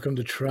 you're welcome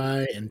to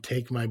try and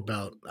take my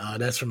belt.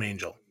 That's from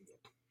Angel.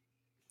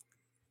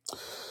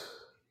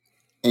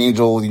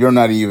 Angel, you're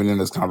not even in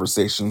this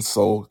conversation,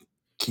 so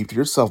keep to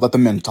yourself. Let the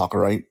men talk,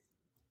 all right?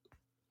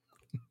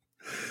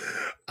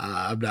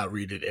 I'm not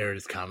reading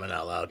Aaron's comment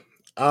out loud.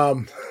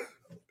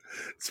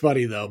 It's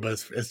funny though,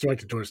 but it's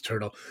directed towards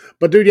Turtle.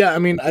 But dude, yeah, I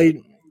mean,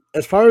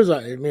 as far as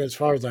I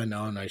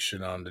know, and I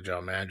should know, I'm the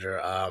general manager.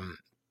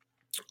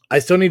 I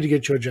still need to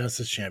get you a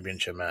Genesis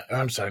championship match.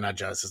 I'm sorry, not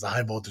Genesis, a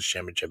High Voltage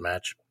championship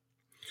match.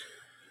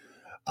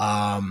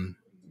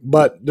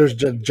 But there's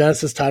the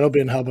Genesis title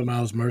being held by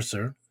Miles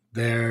Mercer.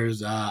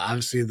 There's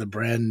obviously the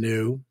brand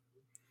new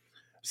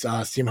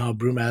Steam Hall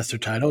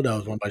Brewmaster title that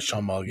was won by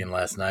Sean Mulligan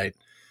last night.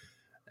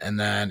 And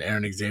then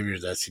Aaron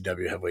Xavier's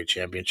SCW Heavyweight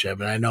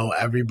Championship. And I know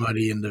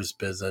everybody in this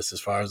business,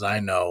 as far as I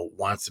know,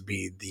 wants to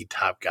be the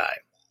top guy.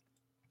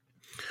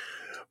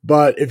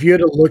 But if you had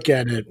to look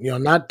at it,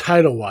 not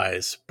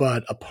title-wise,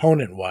 but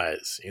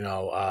opponent-wise,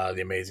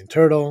 the Amazing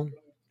Turtle,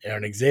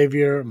 Aaron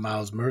Xavier,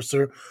 Miles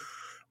Mercer,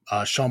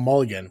 Sean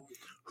Mulligan,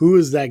 who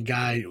is that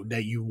guy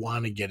that you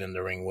want to get in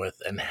the ring with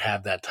and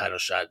have that title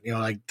shot? You know,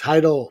 like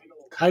title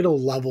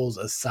levels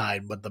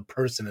aside, but the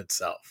person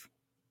itself.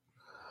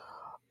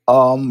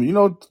 You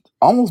know,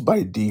 almost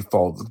by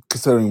default,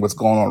 considering what's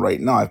going on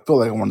right now, I feel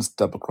like I want to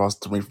step across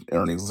the ring from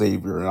Aaron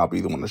Xavier, and I'll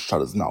be the one to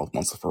shut his mouth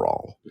once and for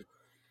all.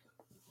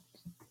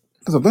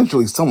 Because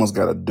eventually someone's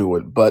got to do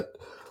it. But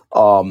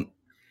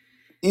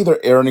either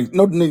Aaron,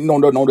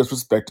 no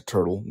disrespect to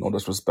Turtle, no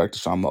disrespect to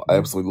Sean. I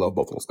absolutely love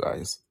both those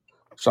guys,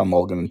 Sean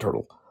Mulligan and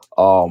Turtle.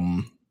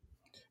 You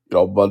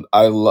know, but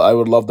I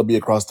would love to be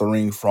across the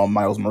ring from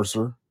Miles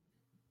Mercer.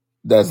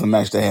 That's a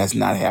match that has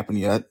not happened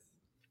yet.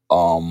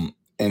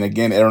 And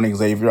again, Aaron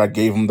Xavier, I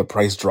gave him the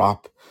price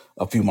drop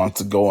a few months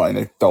ago, and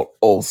it felt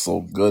oh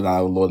so good. And I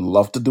would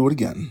love to do it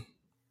again.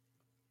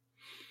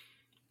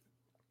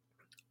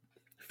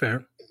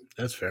 Fair.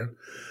 That's fair.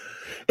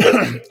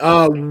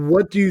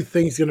 What do you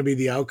think is going to be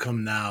the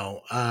outcome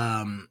now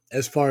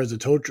as far as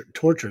the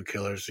torture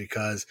killers?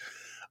 Because,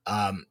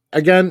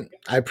 again,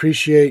 I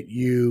appreciate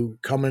you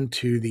coming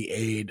to the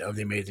aid of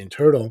the Amazing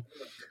Turtle,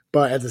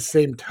 but at the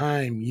same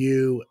time,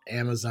 you,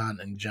 Amazon,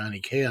 and Johnny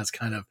Chaos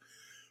kind of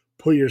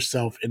put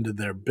yourself into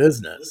their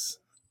business.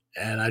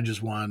 And I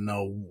just want to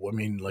know, I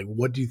mean, like,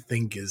 what do you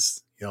think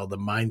is, you know, the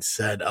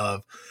mindset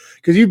of,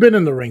 because you've been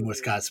in the ring with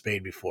Scott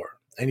Spade before,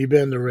 and you've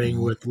been in the ring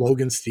with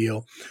Logan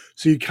Steele,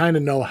 so you kind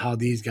of know how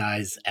these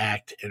guys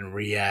act and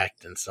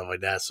react and stuff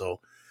like that. So,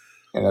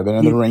 and I've been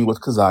in the ring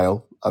with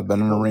Kazile. I've been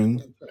in the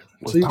ring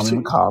with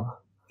Tommy McCobb.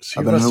 So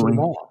I've been in the ring.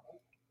 all.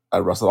 I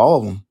wrestled all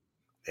of them.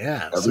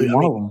 Yeah, every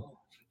one of them.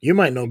 You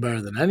might know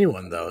better than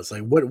anyone, though. It's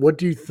like, what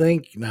do you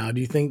think now? Do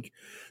you think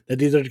that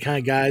these are the kind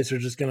of guys who are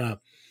just gonna,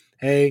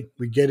 hey,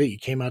 we get it, you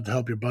came out to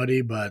help your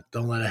buddy, but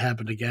don't let it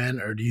happen again?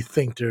 Or do you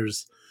think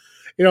there's,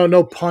 you know,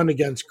 no pun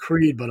against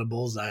Creed, but a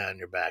bullseye on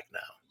your back now?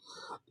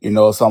 You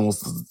know, it's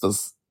almost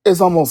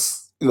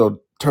you know,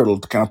 Turtle,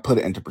 to kind of put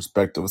it into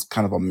perspective, it's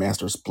kind of a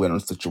master splinter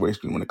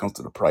situation when it comes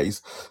to the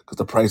price, because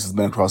the price has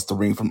been across the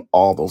ring from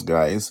all those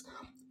guys.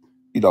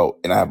 You know,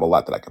 and I have a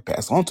lot that I could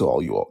pass on to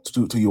all you all,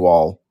 to you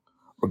all,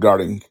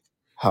 regarding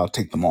how to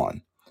take them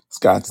on.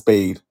 Scott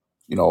Spade,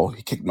 you know,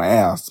 he kicked my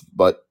ass,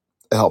 but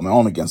I held my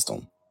own against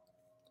him.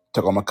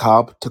 Took on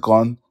McCobb, took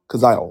on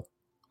Kazile,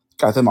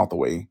 got them out the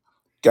way,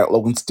 got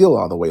Logan Steele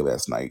out of the way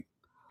last night.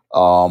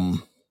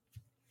 You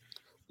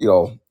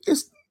know,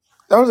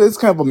 it's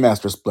kind of a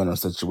master splinter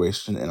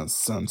situation in a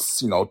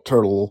sense. You know,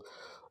 Turtle,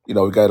 you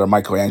know, we got our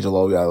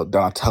Michelangelo, we got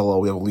Donatello,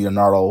 we have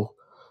Leonardo.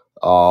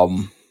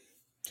 You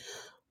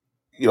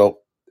know,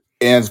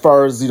 and as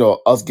far as, you know,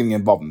 us getting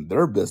involved in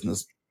their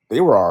business,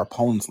 they were our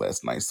opponents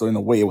last night. So in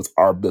a way, it was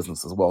our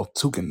business as well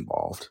to get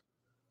involved.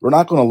 We're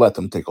not going to let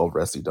them take over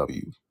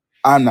SCW.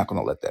 I'm not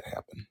going to let that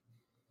happen.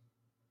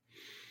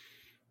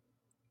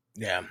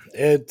 Yeah,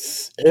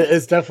 it's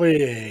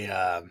definitely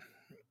a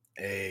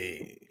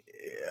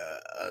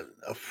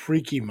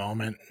freaky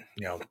moment,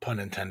 you know, pun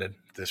intended.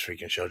 This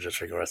freaking show, just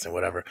freaking wrestling,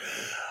 whatever.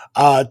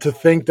 To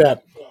think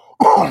that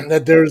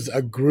that there's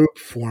a group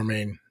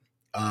forming,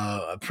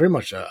 pretty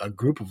much a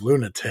group of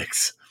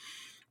lunatics,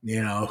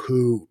 you know,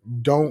 who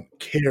don't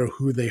care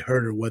who they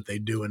hurt or what they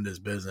do in this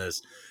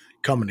business,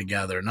 coming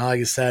together. Now,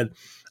 like I said,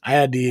 I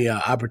had the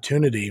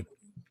opportunity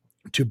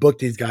to book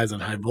these guys on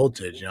High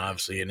Voltage, you know,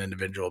 obviously in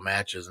individual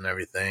matches and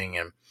everything.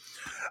 And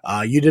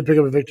you did pick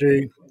up a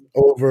victory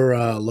over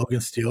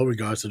Logan Steele,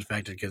 regardless of the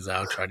fact that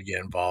Kazal tried to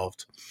get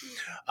involved.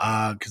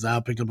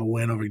 Kazal picked up a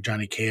win over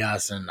Johnny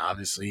Chaos, and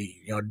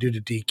obviously, you know, due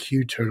to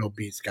DQ, Turtle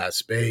beat Scott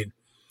Spade.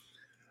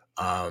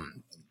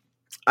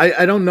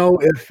 I don't know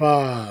if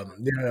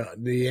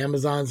the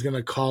Amazon's going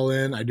to call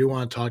in. I do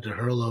want to talk to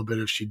her a little bit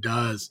if she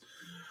does.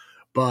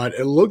 But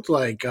it looked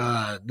like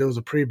there was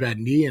a pretty bad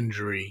knee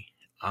injury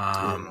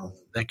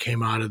that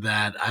came out of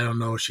that. I don't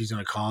know if she's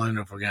going to call in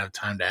or if we're going to have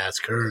time to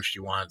ask her if she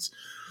wants.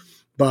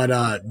 But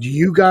do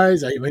you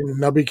guys, I mean,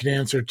 Nubby can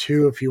answer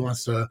too if he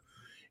wants to,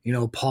 you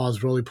know,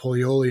 pause Roly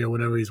Polioli or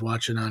whatever he's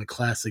watching on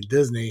Classic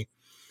Disney.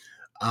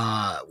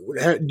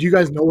 Do you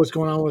guys know what's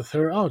going on with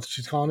her? Oh,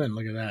 she's calling in.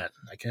 Look at that.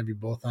 I can't be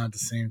both on at the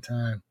same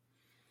time.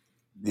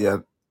 Yeah.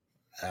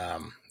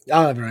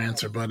 I'll have her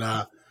answer, but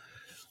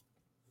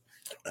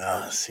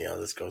let's see how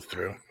this goes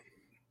through.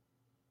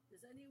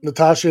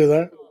 Natasha, you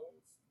there?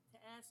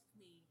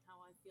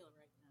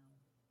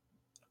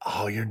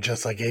 Oh, you're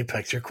just like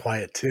Apex. You're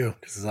quiet too.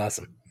 This is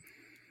awesome.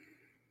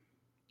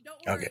 Don't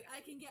worry, okay.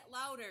 I can get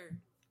louder.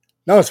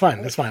 No, it's fine.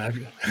 It's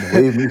fine.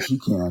 Believe me, she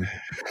can.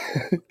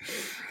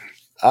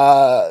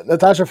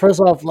 Natasha, first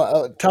off,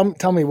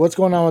 tell me what's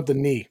going on with the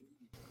knee.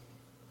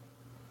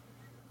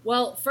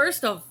 Well,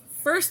 first of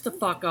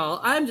fuck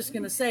all, I'm just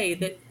gonna say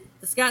that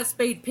the Scott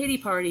Spade pity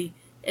party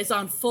is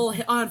on full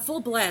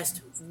blast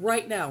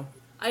right now.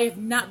 I have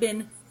not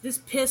been this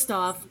pissed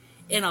off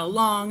in a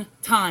long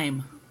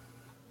time.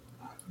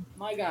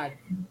 My God.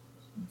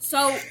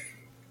 So,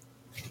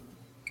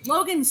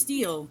 Logan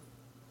Steele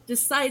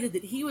decided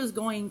that he was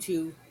going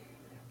to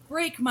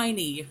break my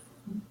knee.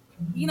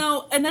 You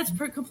know, and that's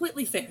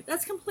completely fair.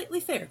 That's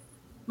completely fair.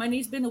 My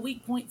knee's been a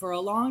weak point for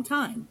a long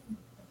time.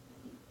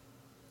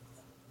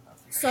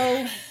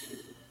 So,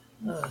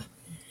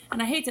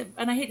 and I hate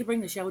to bring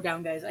the show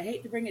down, guys. I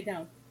hate to bring it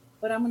down,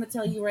 but I'm going to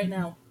tell you right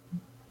now,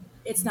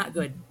 it's not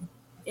good.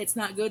 It's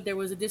not good. There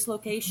was a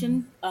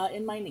dislocation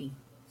in my knee,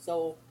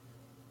 so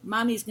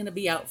mommy's going to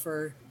be out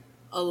for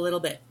a little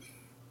bit.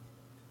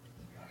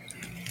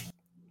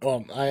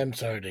 Well, I am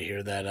sorry to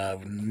hear that. I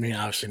mean,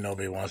 obviously,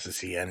 nobody wants to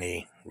see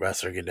any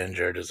wrestler get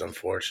injured. It's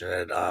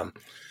unfortunate.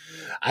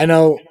 I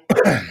know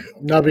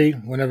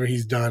Nubby, whenever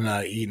he's done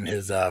eating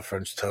his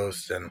French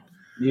toast and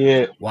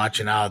Yeah,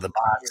 watching out of the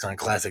box on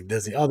classic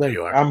Disney. Oh, there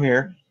you are. I'm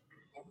here.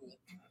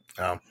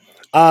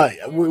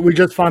 We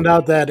just found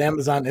out that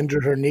Amazon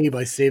injured her knee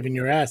by saving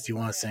your ass. Do you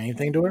want to say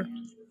anything to her?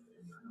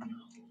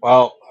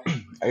 Well,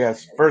 I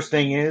guess first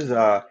thing is,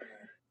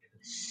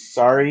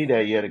 sorry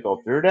that you had to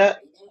go through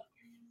that.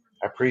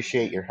 I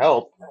appreciate your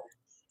help.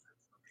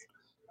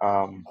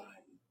 Um,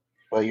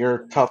 but you're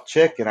a tough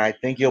chick, and I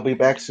think you'll be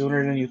back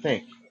sooner than you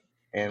think.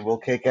 And we'll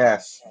kick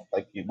ass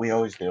like we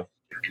always do.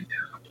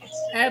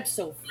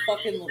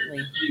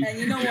 Absolutely. And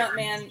you know what,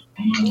 man?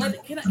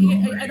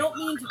 I don't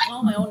mean to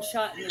call my own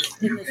shot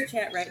in this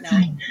chat right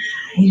now,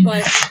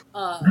 but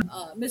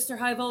Mr.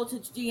 High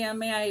Voltage GM,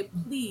 may I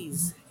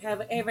please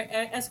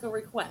ask a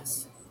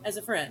request as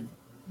a friend?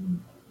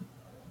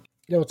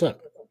 Yeah, what's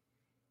up?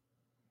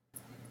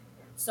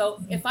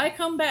 So if I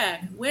come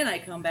back, when I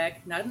come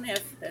back, not an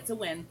if, that's a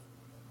win.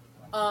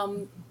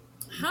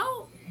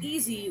 How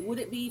easy would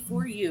it be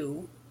for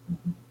you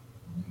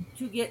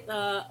to get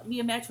me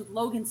a match with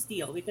Logan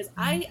Steele? Because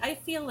I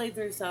feel like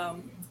there's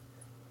some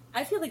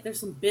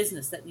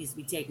business that needs to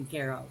be taken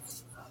care of.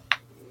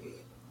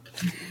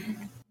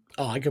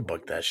 Oh, I could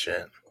book that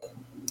shit.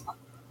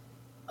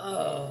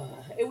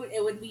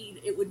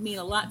 It would mean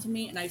a lot to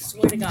me, and I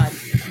swear to God,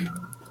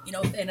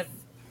 and if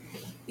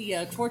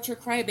the torture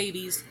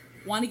crybabies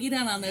want to get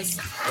in on this,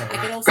 I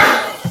could also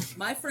have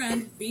my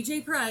friend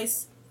BJ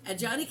Price and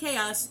Johnny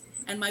Chaos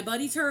and my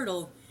buddy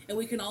Turtle, and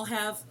we can all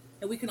have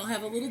a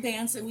little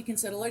dance, and we can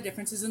settle our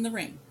differences in the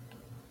ring.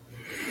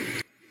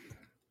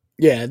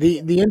 Yeah,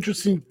 the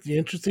interesting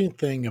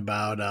thing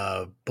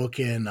about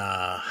booking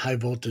high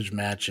voltage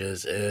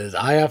matches is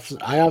I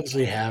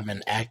obviously have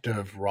an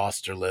active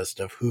roster list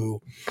of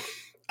who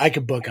I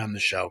could book on the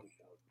show.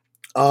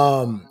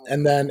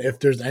 And then if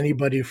there's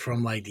anybody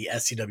from like the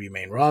SCW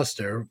main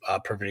roster,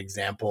 perfect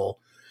example,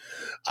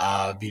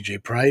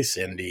 VJ Price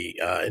and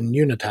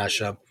you,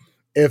 Natasha.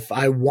 If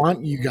I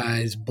want you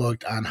guys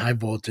booked on high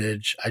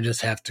voltage, I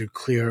just have to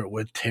clear it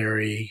with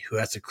Terry, who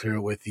has to clear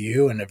it with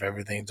you. And if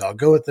everything's all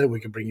good with it,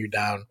 we can bring you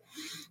down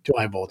to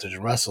high voltage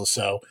and wrestle.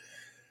 So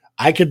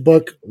I could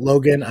book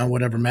Logan on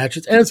whatever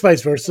matches, and it's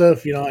vice versa.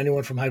 If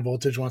anyone from high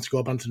voltage wants to go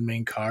up onto the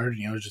main card,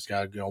 just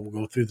gotta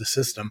go through the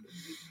system.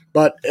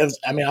 But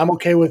I'm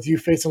okay with you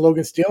facing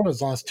Logan Steele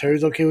as long as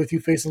Terry's okay with you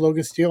facing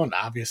Logan Steele, and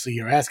obviously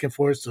you're asking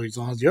for it. So as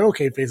long as you're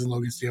okay facing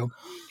Logan Steele,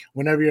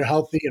 whenever you're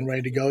healthy and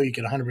ready to go, you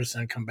can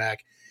 100% come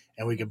back,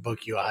 and we can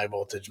book you a high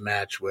voltage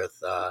match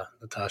with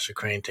Natasha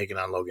Crane taking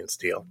on Logan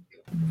Steele.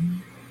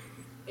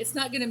 It's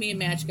not going to be a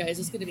match, guys.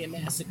 It's going to be a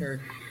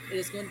massacre. It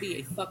is going to be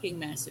a fucking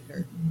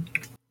massacre.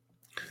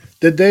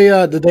 Did they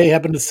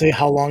happen to say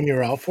how long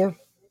you're out for?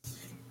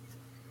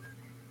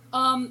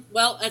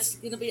 Well, that's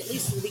going to be at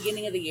least the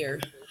beginning of the year.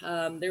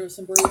 There was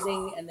some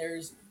bruising, and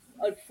there's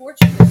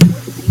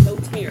unfortunately no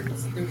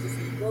tears. There was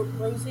some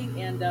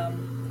bruising and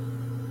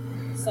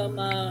some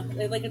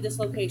like a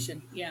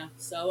dislocation. Yeah.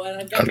 So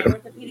I've got my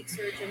orthopedic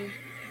surgeon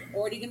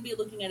already going to be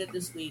looking at it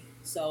this week.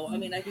 So I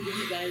can give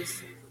you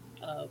guys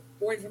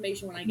more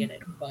information when I get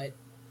it. But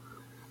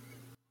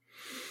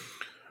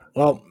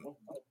well,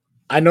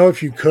 I know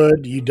if you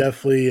could, you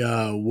definitely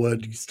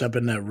would step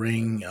in that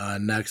ring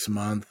next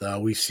month.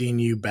 We've seen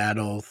you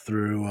battle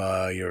through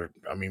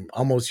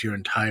almost your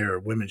entire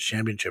women's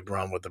championship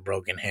run with a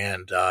broken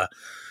hand.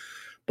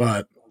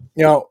 But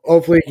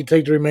hopefully you can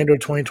take the remainder of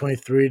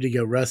 2023 to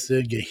get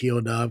rested, get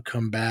healed up,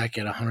 come back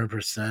at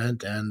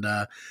 100%. And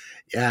I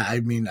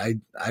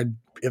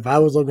if I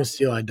was Logan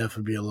Steele, I'd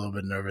definitely be a little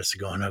bit nervous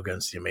going up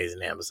against the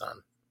amazing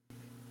Amazon.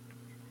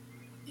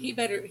 He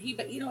better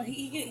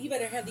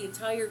have the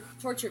entire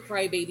torture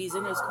crybabies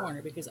in his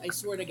corner, because I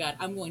swear to God,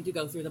 I'm going to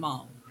go through them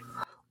all.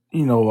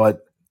 You know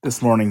what? This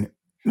morning,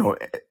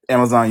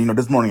 Amazon,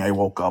 this morning I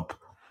woke up.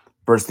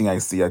 First thing I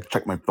see, I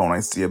check my phone, I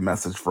see a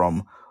message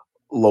from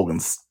Logan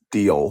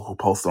Steele, who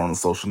posted on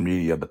social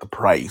media that the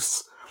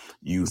Price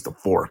used the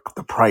fork.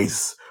 The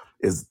Price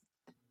is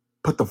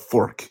put the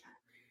fork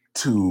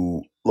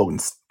to Logan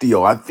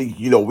Steele. I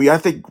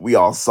think we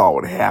all saw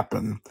what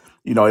happened.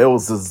 It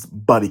was his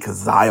buddy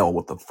Kazile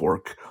with the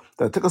fork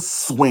that took a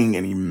swing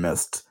and he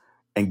missed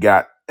and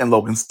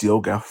Logan Steele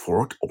got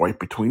forked right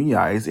between the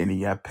eyes and he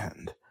got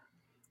pinned.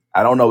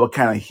 I don't know what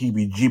kind of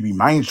heebie-jeebie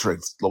mind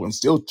tricks Logan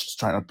Steele just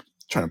trying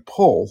to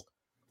pull,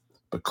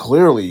 but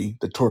clearly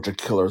the torture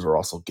killers are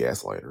also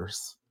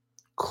gaslighters.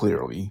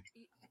 Clearly.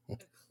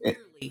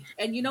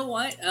 And you know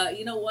what?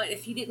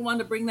 If he didn't want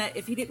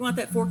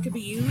that fork to be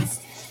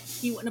used,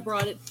 he wouldn't have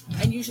brought it.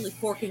 And usually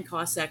forking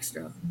costs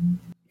extra.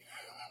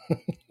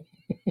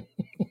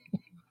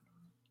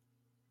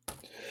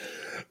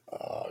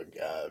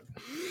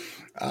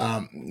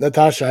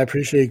 Natasha, I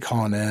appreciate you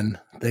calling in.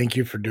 Thank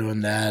you for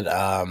doing that.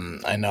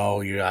 I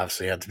know you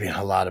obviously have to be in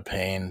a lot of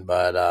pain,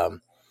 but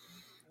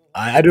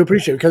I do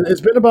appreciate it because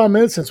it's been about a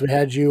minute since we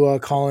had you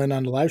call in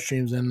on the live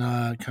streams and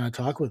kind of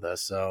talk with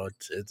us. So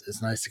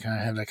it's nice to kind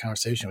of have that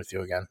conversation with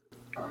you again.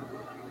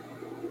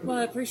 Well,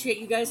 I appreciate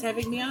you guys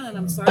having me on, and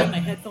I'm sorry my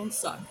headphones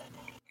suck.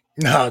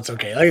 No, it's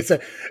okay. Like I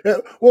said,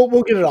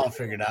 we'll get it all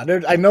figured out.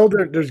 I know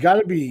there's got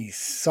to be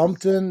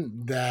something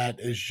that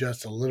is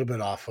just a little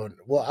bit off.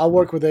 Well, I'll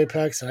work with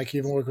Apex, and I can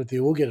even work with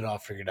you. We'll get it all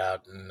figured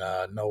out, and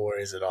no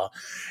worries at all.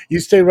 You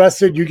stay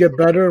rested, you get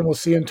better, and we'll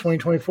see you in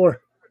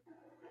 2024.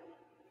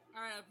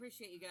 All right, I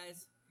appreciate you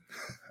guys.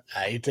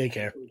 You take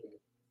care.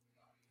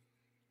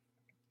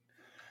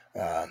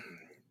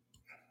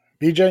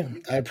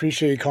 BJ, I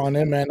appreciate you calling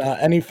in, man.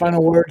 Any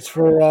final words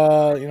for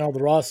the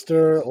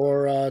roster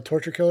or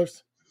Torture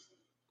Killers?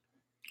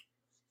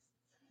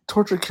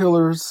 Torture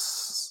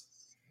Killers,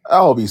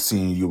 I'll be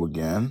seeing you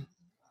again.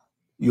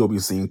 You'll be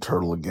seeing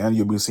Turtle again.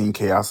 You'll be seeing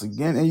Chaos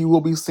again. And you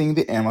will be seeing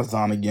the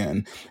Amazon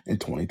again in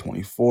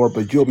 2024.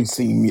 But you'll be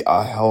seeing me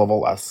a hell of a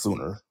lot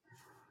sooner.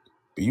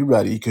 Be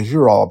ready, because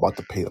you're all about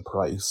to pay the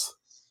price.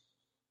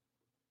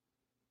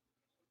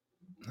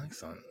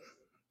 Excellent.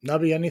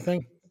 Nubby,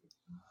 anything?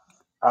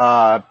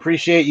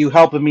 Appreciate you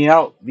helping me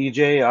out,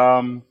 BJ.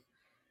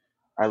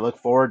 I look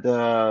forward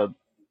to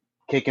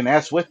kicking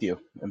ass with you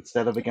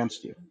instead of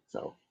against you.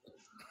 So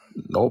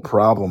No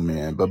problem,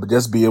 man. But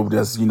just be able to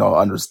just,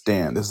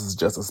 understand this is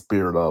just a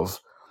spirit of,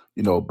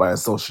 by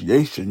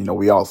association.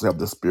 We also have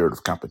the spirit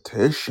of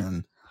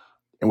competition.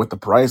 And with the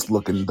price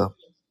looking to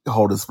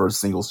hold his first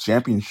singles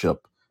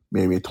championship,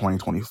 maybe in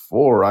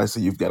 2024, I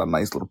see you've got a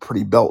nice little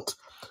pretty belt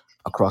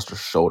across your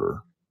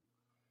shoulder.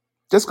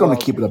 Just going to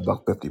well, keep it a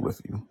 $150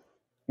 with you.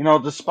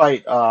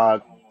 despite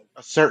a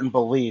certain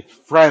belief,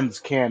 friends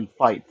can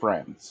fight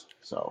friends.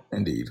 So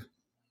Indeed.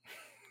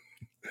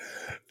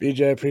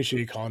 BJ, I appreciate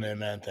you calling in,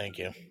 man. Thank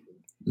you.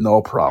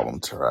 No problem,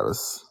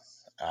 Travis.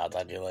 I'll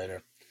talk to you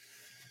later.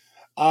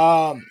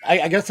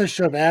 I guess I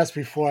should have asked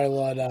before I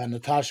let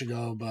Natasha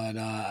go, but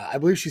I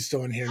believe she's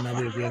still in here.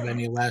 Nubby, if you have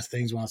any last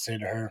things you want to say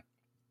to her.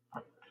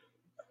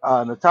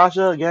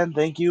 Natasha, again,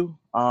 thank you.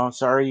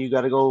 Sorry you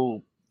got to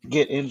go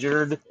get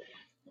injured.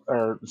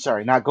 Or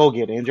sorry, not go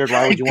get injured.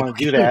 Why would you want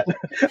to do that?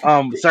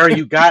 Sorry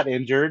you got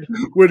injured.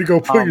 Way to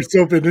go put Um,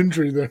 yourself in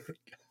injury there.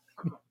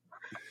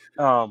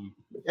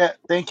 yeah,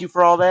 thank you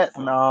for all that,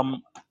 and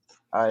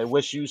I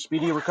wish you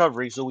speedy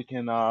recovery so we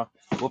can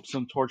whoop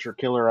some torture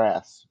killer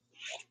ass.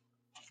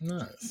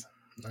 Nice.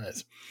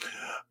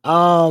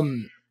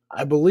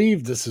 I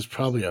believe this is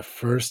probably a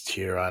first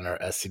here on our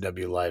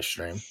SCW live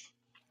stream.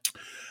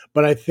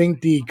 But I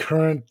think the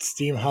current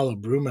Steam Hollow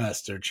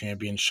Brewmaster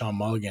champion, Sean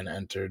Mulligan,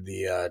 entered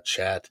the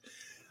chat.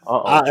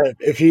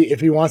 If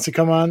he wants to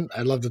come on,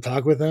 I'd love to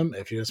talk with him.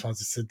 If he just wants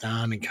to sit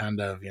down and kind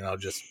of,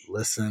 just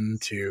listen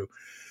to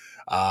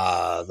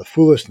the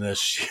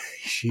foolishness,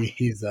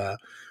 he's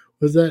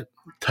was that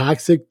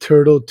Toxic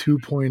Turtle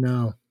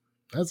 2.0?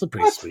 That's a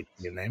pretty sweet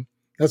name.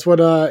 That's what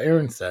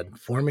Aaron said.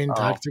 Forming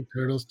Toxic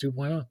Turtles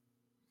 2.0.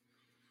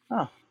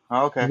 Oh,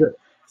 okay.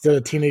 Is that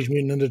a Teenage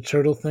Mutant Ninja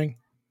Turtle thing?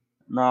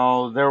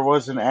 No, there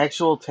was an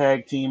actual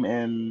tag team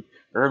in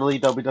early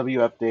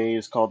WWF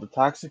days called the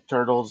Toxic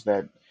Turtles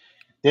that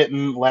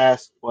didn't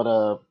last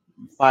but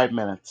 5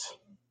 minutes.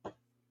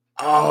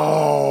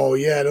 Oh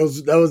yeah, that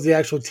was the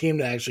actual team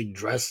that actually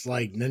dressed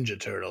like Ninja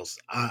Turtles.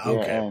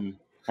 Okay.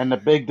 And the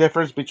big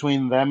difference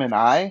between them and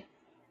I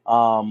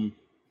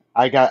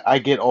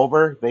get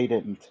over, they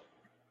didn't.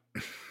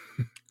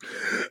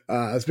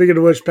 Speaking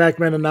of which,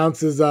 Pac-Man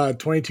announces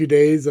 22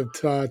 days of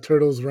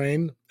Turtles'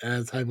 reign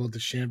as High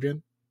Voltage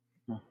Champion.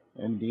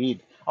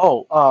 Indeed.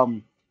 Oh,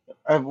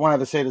 I wanted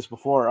to say this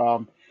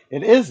before.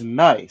 It is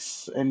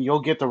nice, and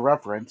you'll get the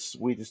reference.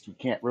 We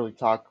can't really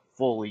talk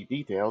fully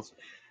details.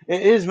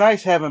 It is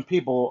nice having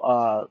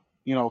people,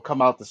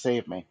 come out to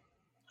save me.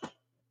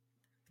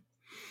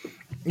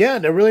 Yeah,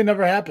 that really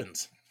never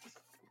happens.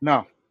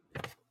 No.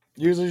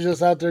 Usually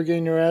just out there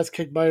getting your ass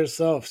kicked by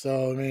yourself.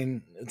 So, I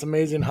mean, it's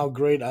amazing how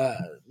great,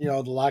 the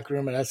locker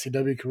room at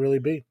SCW could really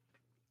be.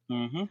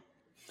 Mm-hmm.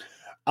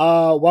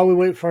 While we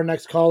wait for our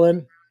next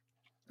call-in,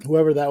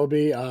 whoever that will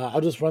be,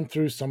 I'll just run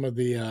through some of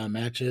the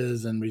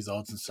matches and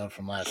results and stuff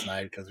from last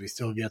night because we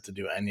still have yet to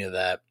do any of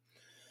that.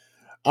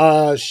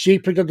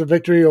 Sheik picked up the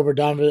victory over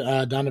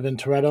Donovan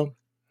Toretto.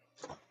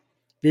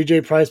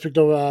 BJ Price picked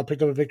up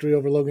a victory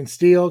over Logan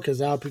Steele.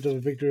 Kazal picked up a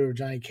victory over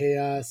Johnny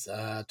Chaos.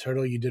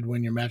 Turtle, you did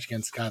win your match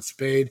against Scott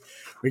Spade.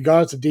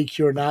 Regardless of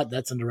DQ or not,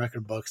 that's in the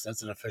record books.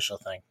 That's an official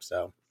thing.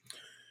 So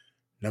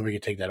nobody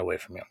can take that away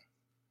from you.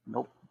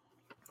 Nope.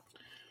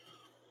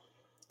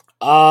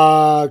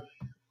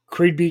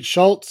 Creed beat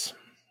Schultz.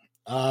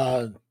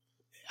 I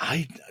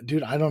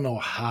don't know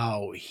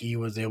how he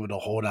was able to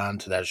hold on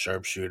to that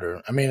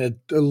sharpshooter. I mean, it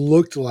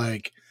looked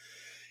like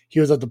he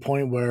was at the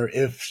point where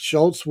if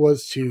Schultz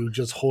was to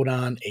just hold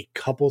on a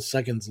couple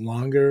seconds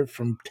longer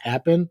from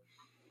tapping,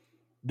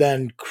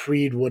 then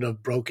Creed would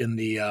have broken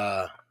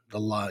the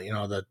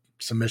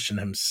submission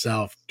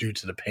himself due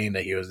to the pain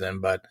that he was in.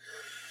 But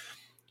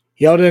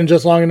He held in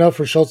just long enough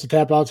for Schultz to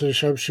tap out to the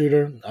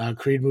sharpshooter.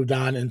 Creed moved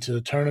on into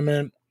the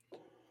tournament.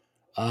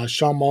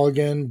 Sean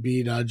Mulligan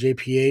beat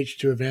JPH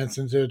to advance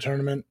into the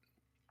tournament.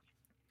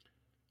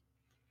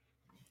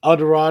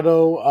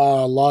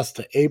 Eldorado lost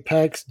to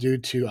Apex due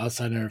to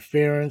outside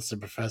interference, the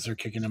professor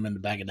kicking him in the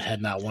back of the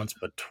head not once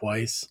but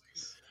twice.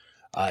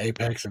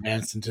 Apex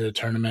advanced into the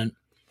tournament.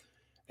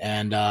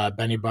 And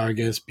Benny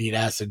Vargas beat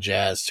Acid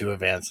Jazz to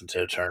advance into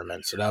the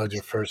tournament. So that was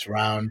your first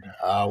round.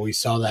 We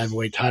saw the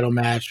heavyweight title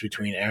match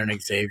between Aaron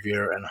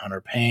Xavier and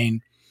Hunter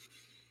Payne.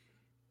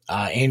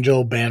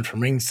 Angel banned from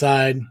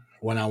ringside.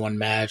 One-on-one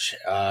match.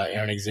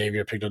 Aaron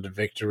Xavier picked up the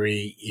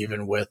victory,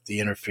 even with the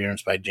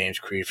interference by James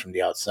Creed from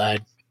the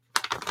outside.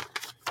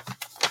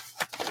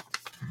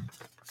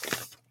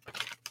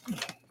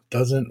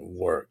 Doesn't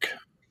work.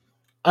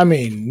 I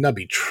mean,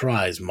 Nubby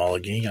tries,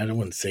 Mulligan. I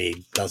wouldn't say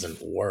it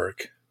doesn't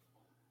work.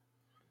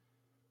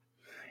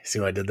 See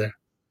what I did there?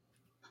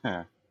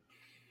 Huh.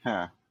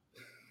 Huh.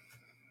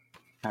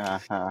 Huh.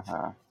 Huh.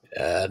 Huh.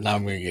 Now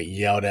I'm going to get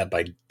yelled at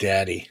by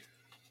Daddy.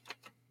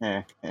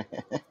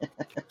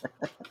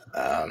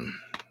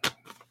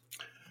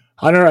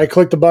 Hunter, I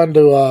clicked the button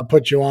to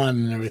put you on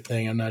and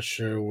everything. I'm not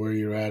sure where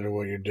you're at or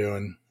what you're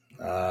doing.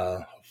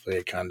 Hopefully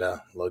it kind of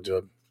loads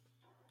up.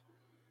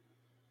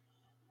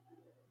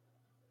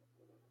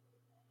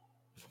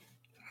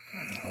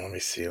 Let me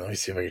see. Let me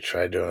see if I can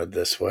try doing it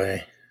this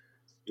way.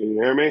 Can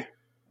you hear me?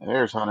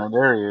 There's Hunter.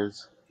 There he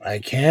is. I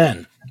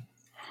can.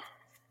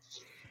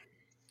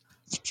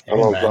 I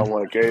don't man. sound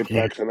like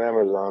Apex and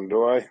Amazon,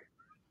 do I?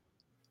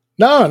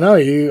 No,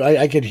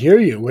 I could hear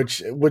you,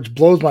 which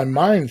blows my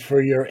mind for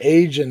your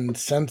age and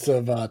sense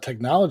of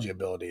technology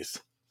abilities.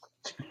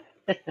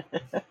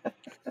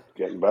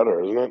 Getting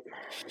better, isn't it?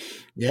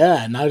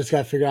 Yeah, now I just got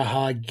to figure out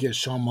how I can get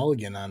Sean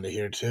Mulligan onto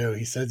here, too.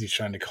 He says he's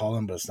trying to call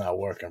him, but it's not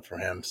working for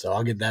him. So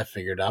I'll get that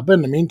figured out. But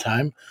in the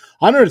meantime,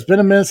 Hunter, it's been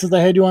a minute since I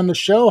had you on the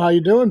show. How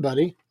you doing,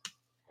 buddy?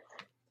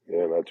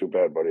 Yeah, not too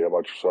bad, buddy. How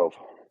about yourself?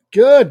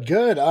 Good.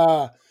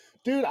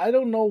 Dude, I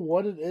don't know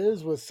what it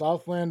is with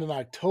Southland in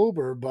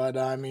October, but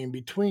I mean,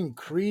 between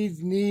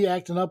Creed's knee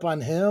acting up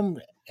on him,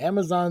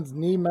 Amazon's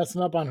knee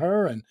messing up on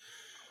her, and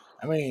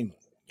I mean,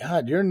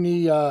 God, your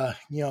knee,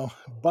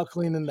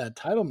 buckling in that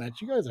title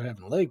match, you guys are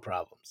having leg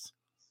problems.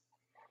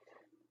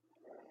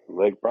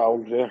 Leg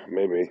problems, yeah,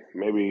 maybe.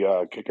 Maybe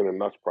kicking and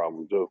nuts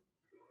problem, too.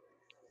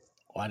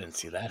 Oh, I didn't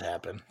see that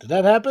happen. Did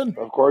that happen?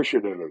 Of course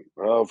you didn't.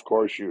 Of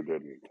course you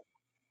didn't.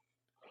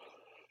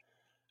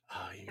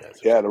 Oh, you guys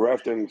are Yeah, the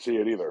ref didn't see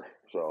it either,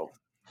 so,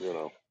 you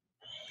know.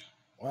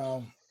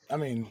 Well, I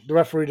mean, the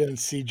referee didn't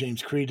see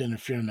James Creed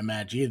interfere in the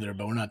match either,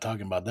 but we're not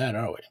talking about that,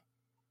 are we?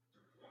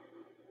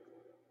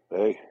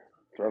 Hey,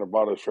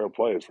 turnabout is fair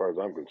play as far as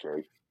I'm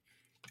concerned.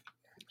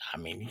 I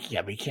mean,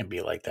 yeah, but you can't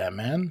be like that,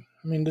 man.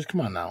 I mean, just come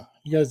on now.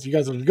 You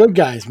guys are good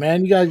guys,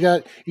 man. You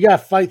got to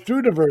fight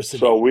through diversity.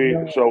 So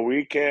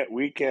we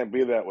can't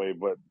be that way,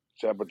 but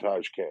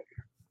Sabotage can.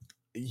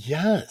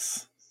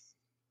 Yes.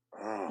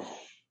 Oh.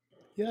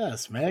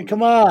 Yes, man.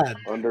 Come on.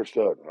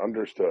 Understood.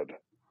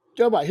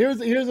 Joe, but here's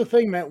the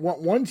thing, man.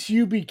 Once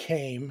you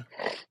became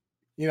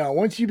the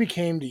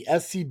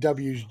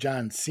SCW's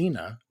John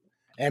Cena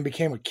and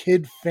became a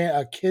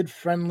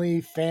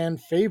kid-friendly fan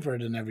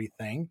favorite and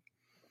everything,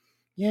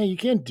 yeah, you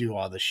can't do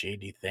all the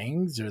shady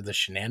things or the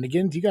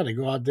shenanigans. You got to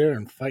go out there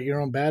and fight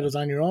your own battles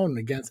on your own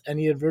against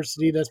any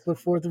adversity that's put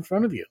forth in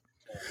front of you.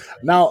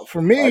 Now,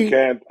 for me,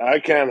 I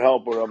can't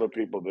help what other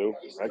people do.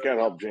 I can't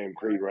help James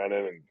Creed ran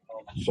in and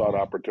sought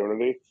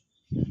opportunity.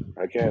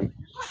 I can't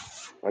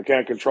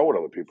control what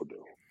other people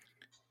do.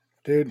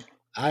 Dude,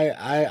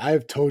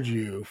 I've told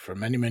you for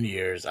many, many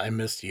years I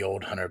miss the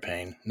old Hunter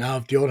Payne. Now,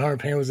 if the old Hunter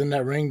Payne was in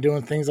that ring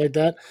doing things like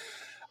that,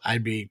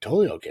 I'd be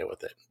totally okay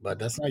with it. But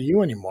that's not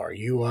you anymore.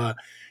 You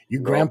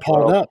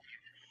grandpa'd up.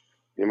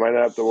 You might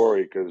have to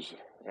worry because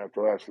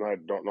after last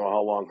night, don't know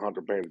how long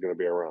Hunter Payne's going to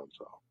be around.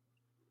 So.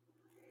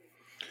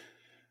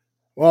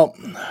 Well,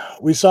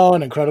 we saw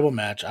an incredible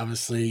match.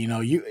 Obviously,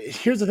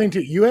 here's the thing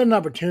too. You had an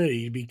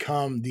opportunity to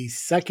become the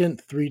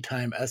second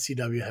 3-time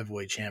SCW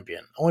heavyweight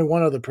champion. Only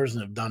one other person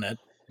have done it.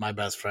 My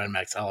best friend,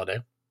 Max Halliday.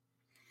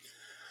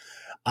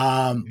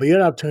 But you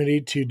had an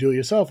opportunity to do it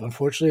yourself.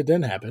 Unfortunately, it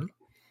didn't happen.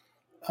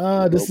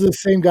 This is the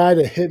same guy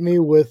that hit me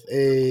with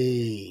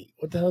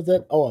what the hell is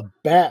that? Oh, a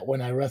bat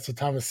when I wrestled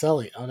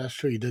Tomaselli. Oh, that's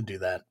true. You did do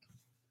that.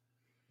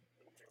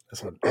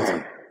 That's what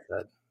said.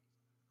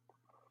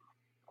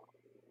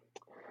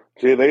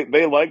 See,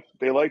 they like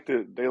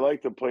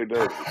to play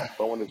dirty,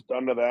 but when it's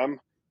done to them,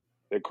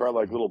 they cry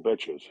like little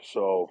bitches.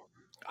 So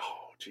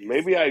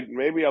maybe I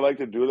like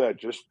to do that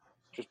just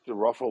to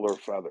ruffle their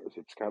feathers.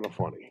 It's kind of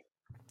funny.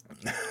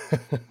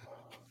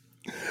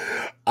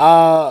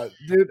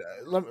 Dude,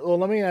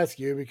 let me ask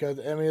you, because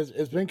I mean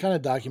it's been kind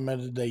of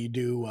documented that you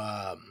do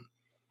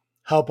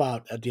help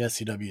out at the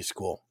SCW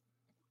school.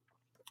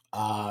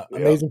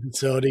 Amazing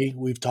facility.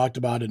 We've talked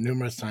about it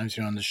numerous times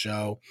here on the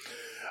show.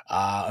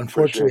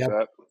 Unfortunately,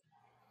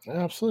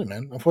 absolutely,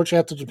 man. Unfortunately,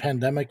 after the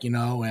pandemic,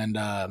 and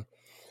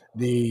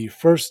the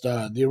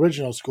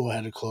original school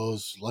had to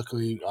close.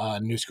 Luckily, a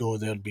new school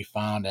was able to be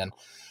found, and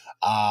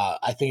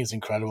I think it's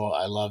incredible.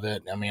 I love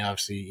it. I mean,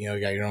 obviously, you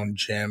got your own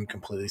gym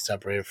completely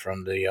separated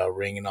from the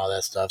ring and all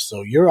that stuff.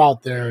 So you're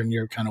out there and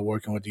you're kind of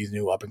working with these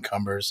new up and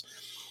comers.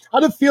 How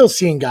did it feel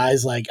seeing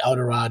guys like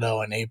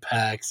Eldorado and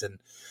Apex and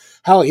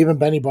hell, even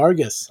Benny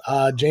Vargas,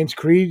 James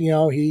Creed?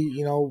 One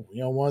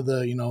of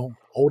the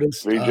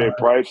oldest. VJ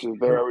Price is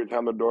there every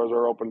time the doors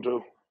are open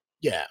too.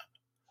 Yeah.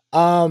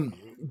 Well,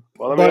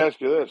 let me But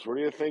ask you this: what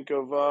do you think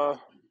of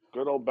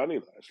good old Benny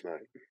last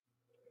night?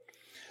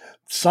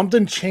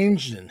 something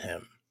changed in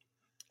him.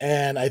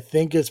 And I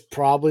think it's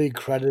probably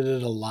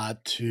credited a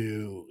lot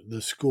to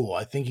the school.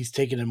 I think he's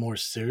taken it more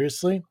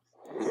seriously.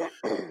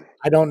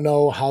 I don't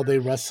know how they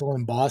wrestle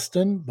in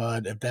Boston,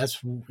 but if that's,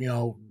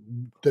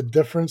 the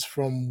difference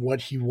from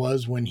what he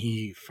was when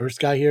he first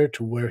got here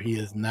to where he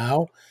is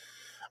now,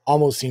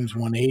 almost seems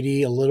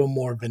 180, a little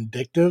more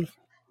vindictive.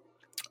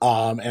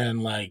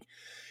 And like,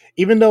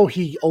 even though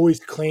he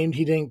always claimed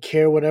he didn't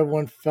care what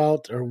everyone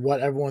felt or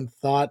what everyone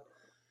thought,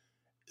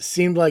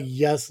 seemed like,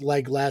 yes,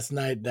 like last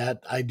night, that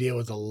idea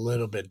was a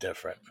little bit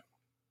different.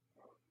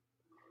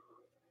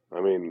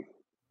 I mean,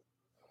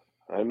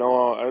 I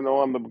know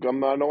I'm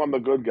the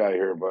good guy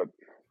here, but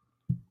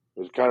it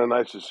was kind of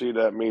nice to see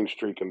that mean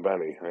streak in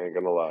Benny. I ain't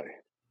gonna lie.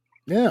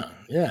 Yeah.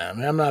 I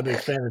mean, I'm not a big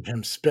fan of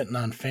him spitting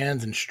on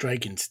fans and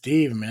striking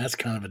Steve. I mean, that's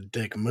kind of a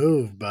dick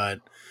move, but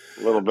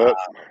A little bit.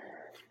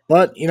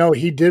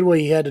 he did what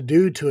he had to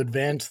do to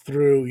advance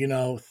through,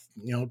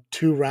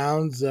 2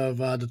 rounds of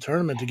the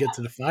tournament to get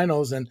to the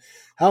finals, and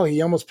hell,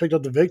 he almost picked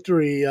up the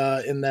victory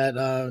in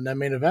that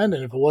main event.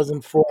 And if it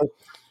wasn't for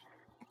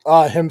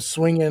him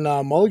swinging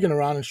Mulligan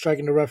around and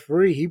striking the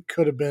referee, he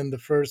could have been the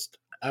first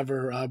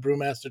ever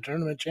Brewmaster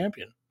tournament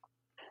champion.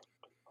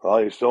 Well,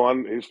 he's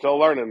still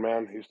learning,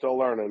 man. He's still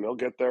learning. He'll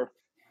get there.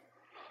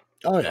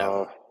 Oh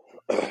yeah,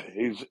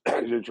 he's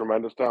a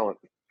tremendous talent.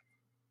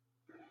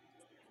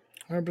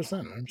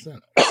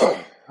 100%.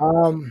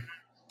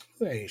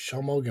 Hey,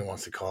 Sean Mulligan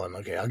wants to call in.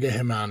 Okay, I'll get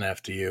him on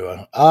after you.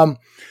 You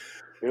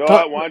know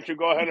what? Why don't you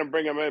go ahead and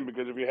bring him in?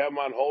 Because if you have him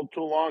on hold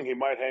too long, he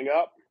might hang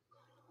up.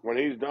 When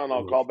he's done,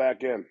 I'll call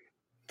back in.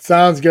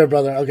 Sounds good,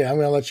 brother. Okay, I'm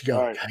going to let you go.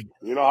 All right.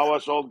 You know how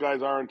us old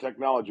guys are in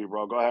technology,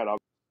 bro. Go ahead. I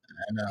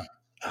know.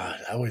 I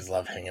always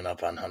love hanging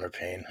up on Hunter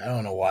Payne. I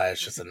don't know why.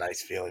 It's just a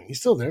nice feeling. You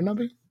still there,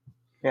 Nubby?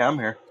 Yeah, I'm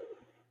here.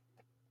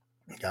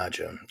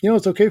 Gotcha.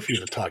 It's okay for you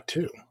to talk,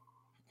 too.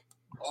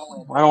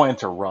 I don't want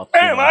to interrupt.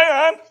 Hey, am I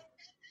on?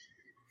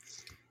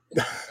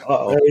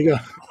 There you go.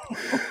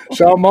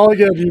 Sean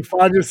Mulligan, you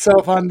find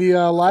yourself on the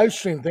live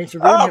stream. Thanks for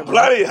being here. Oh,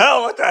 bloody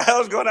hell. What the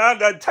hell's going on?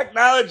 That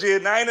technology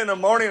at 9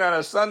 a.m. on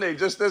a Sunday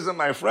just isn't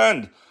my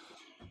friend.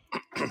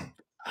 Oh,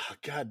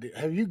 God,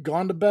 have you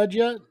gone to bed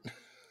yet?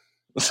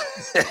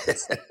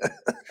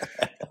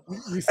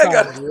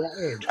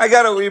 I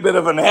got a wee bit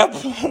of a nap.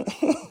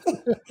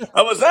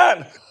 I was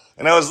on,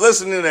 and I was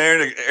listening to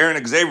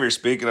Aaron Xavier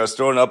speak, and I was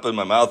throwing up in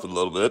my mouth a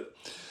little bit.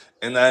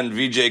 And then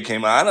VJ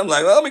came on. I'm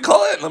like, well, let me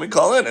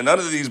call in. And none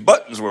of these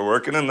buttons were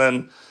working. And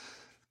then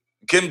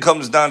Kim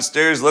comes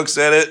downstairs, looks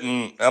at it,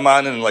 and I'm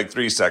on in like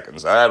 3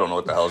 seconds. I don't know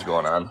what the hell's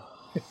going on.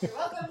 You're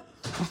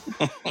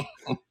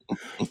welcome.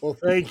 Well,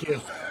 thank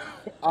you.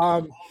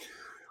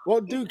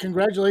 Well, dude,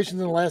 congratulations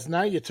on the last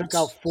night. You took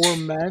out 4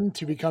 men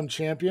to become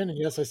champion. And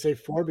yes, I say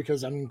 4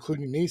 because I'm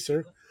including me,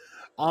 sir.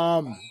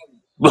 Yeah,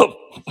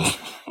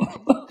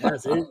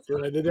 see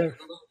what I did there?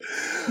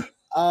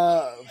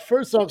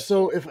 First off,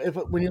 so if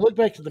when you look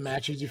back to the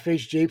matches, you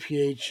faced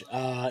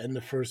JPH in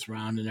the first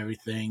round and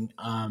everything,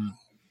 and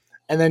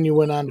then you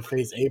went on to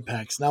face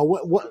Apex. Now,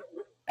 what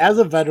as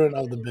a veteran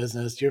of the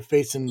business, you're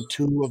facing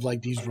 2 of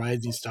like these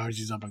rising stars,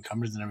 these up and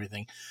comers and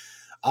everything.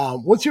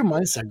 What's your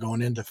mindset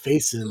going into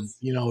facing,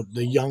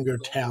 the younger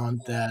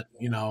talent that,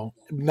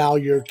 now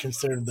you're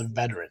considered the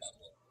veteran?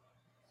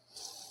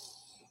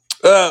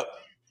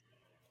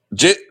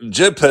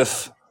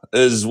 JPIF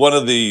is one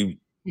of the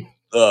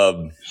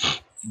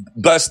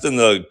best in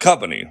the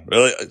company.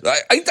 Really,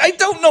 I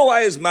don't know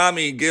why his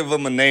mommy gave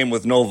him a name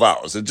with no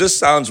vowels. It just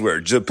sounds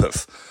weird,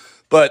 JPIF.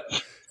 But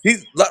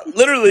he's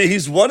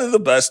one of the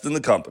best in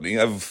the company.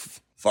 I've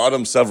fought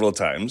him several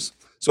times.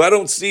 So I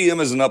don't see him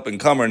as an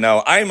up-and-comer.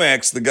 Now,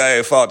 IMAX, the guy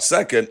I fought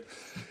second,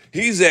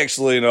 he's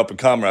actually an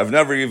up-and-comer. I've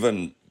never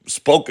even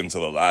spoken to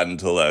the lad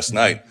until last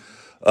night.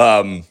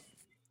 And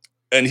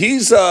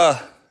he's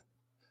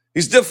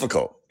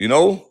difficult,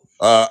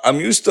 I'm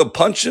used to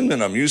punching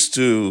and I'm used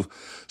to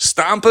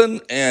stomping,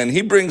 and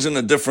he brings in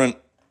a different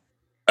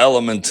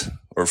element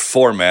or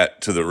format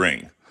to the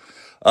ring.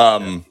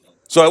 So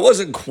I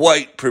wasn't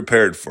quite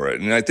prepared for it.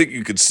 And I think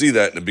you could see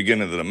that in the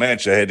beginning of the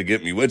match. I had to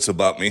get me wits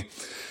about me.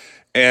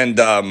 And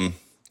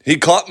he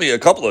caught me a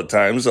couple of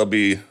times. I'll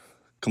be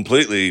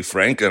completely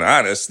frank and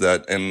honest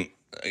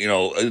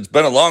it's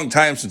been a long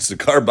time since the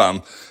car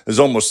bomb has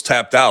almost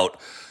tapped out.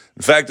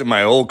 In fact, in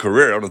my whole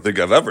career, I don't think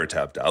I've ever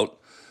tapped out.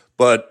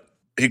 But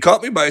he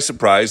caught me by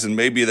surprise, and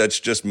maybe that's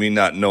just me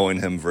not knowing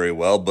him very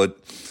well. But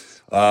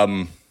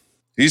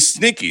he's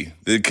sneaky.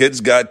 The kid's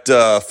got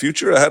a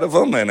future ahead of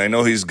him, and I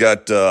know he's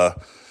got a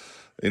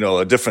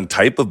different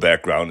type of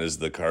background as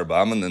the car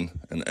bomb,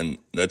 and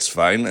that's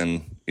fine.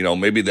 And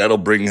maybe that'll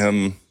bring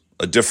him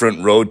a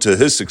different road to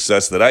his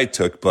success that I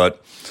took.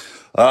 But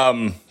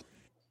I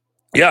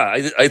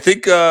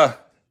think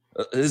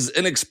his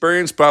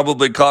inexperience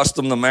probably cost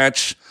him the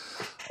match.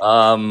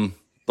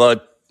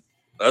 But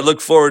I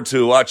look forward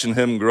to watching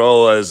him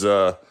grow as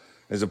a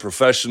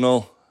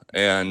professional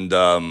and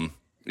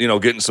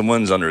getting some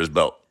wins under his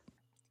belt.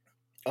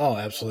 Oh,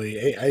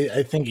 absolutely.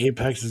 I think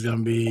Apex is going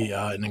to be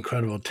an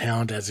incredible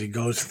talent as he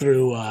goes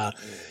through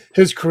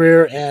his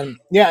career. And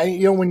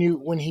when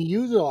he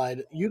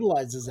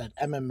utilizes that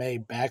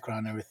MMA background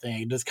and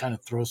everything, it does kind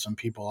of throw some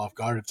people off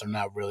guard if they're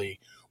not really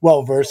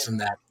well versed in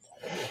that.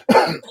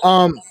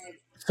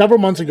 Several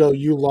months ago,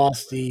 you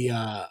lost the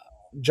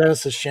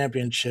Genesis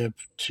Championship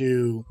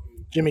to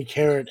Jimmy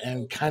Carrot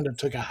and kind of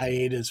took a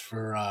hiatus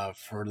for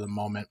the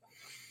moment.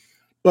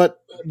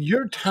 But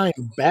your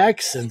time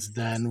back since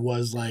then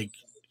was like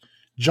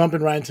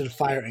jumping right into the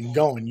fire and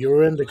going. You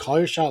were in the Call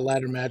Your Shot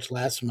ladder match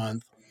last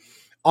month,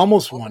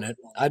 almost won it.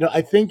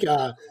 I think.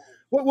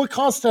 What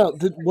caused out?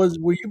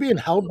 Were you being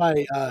held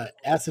by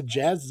Acid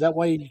Jazz? Is that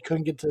why you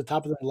couldn't get to the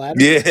top of the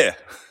ladder? Yeah,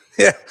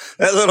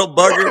 that little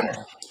bugger.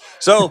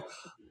 So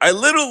I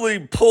literally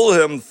pull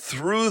him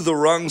through the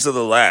rungs of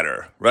the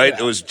ladder. Right,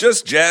 Yeah. It was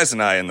just Jazz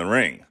and I in the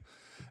ring,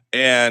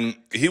 and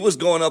he was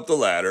going up the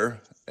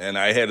ladder, and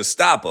I had to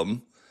stop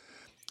him.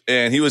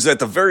 And he was at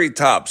the very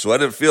top, so I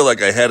didn't feel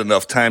like I had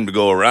enough time to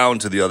go around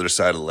to the other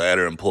side of the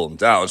ladder and pull him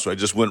down. So I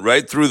just went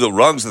right through the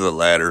rungs of the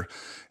ladder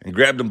and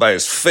grabbed him by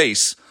his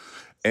face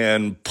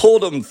and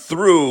pulled him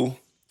through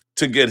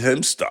to get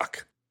him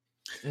stuck.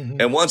 Mhm.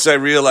 And once I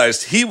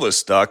realized he was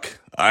stuck,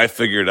 I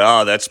figured,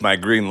 that's my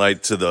green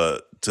light to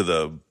the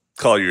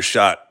Call Your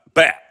Shot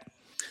bat.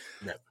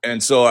 Yeah.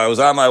 And so I was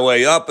on my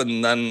way up,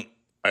 and then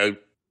I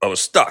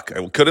was stuck.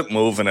 I couldn't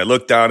move, and I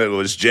looked down, and it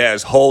was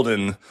Jazz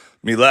holding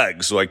me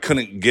legs, so I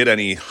couldn't get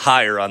any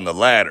higher on the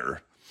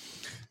ladder.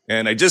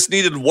 And I just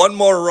needed one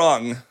more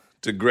rung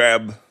to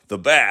grab the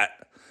bat,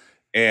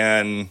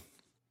 and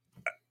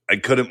I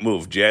couldn't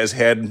move. Jazz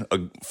had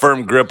a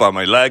firm grip on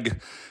my leg.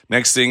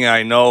 Next thing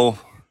I know,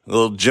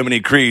 little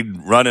Jiminy Creed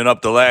running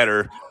up the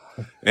ladder,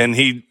 and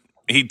he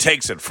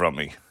takes it from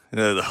me.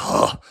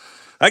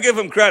 I give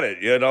him credit,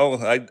 I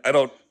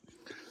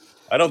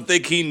don't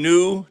think he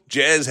knew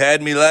Jazz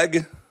had me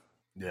leg,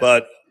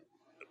 but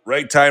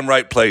right time,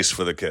 right place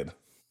for the kid.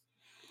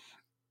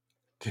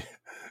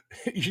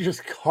 You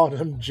just called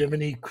him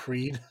Jiminy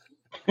Creed.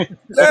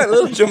 Yeah,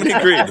 little Jiminy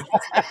Creed.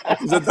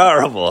 He's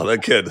adorable,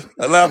 that kid.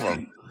 I love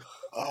him.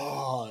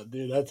 Oh,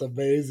 dude, that's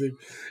amazing.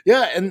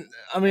 Yeah, and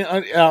I mean,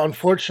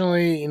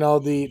 unfortunately,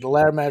 the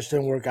ladder match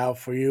didn't work out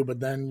for you,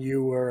 but then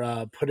you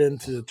were put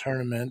into the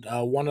tournament.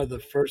 One of the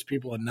first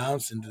people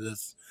announced into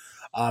this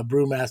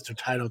Brewmaster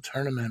title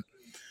tournament.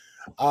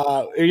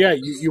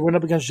 You went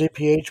up against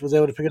JPH, was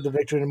able to pick up the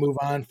victory to move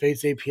on,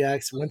 face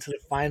APX, went to the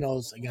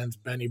finals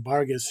against Benny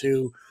Vargas,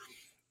 who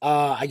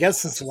I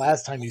guess since the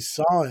last time you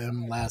saw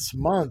him last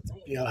month,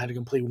 had a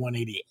complete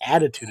 180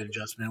 attitude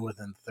adjustment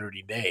within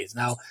 30 days.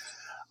 Now,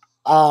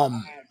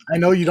 I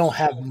know you don't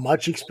have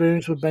much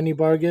experience with Benny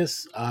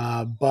Vargas,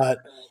 but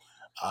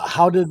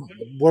how did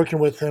working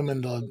with him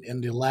in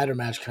the ladder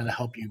match kind of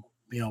help you,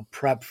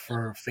 prep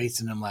for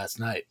facing him last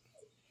night?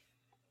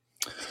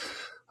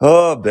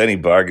 Oh, Benny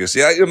Vargas.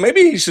 Yeah,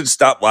 maybe he should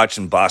stop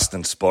watching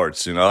Boston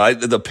sports.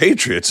 The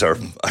Patriots are,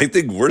 I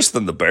think, worse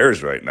than the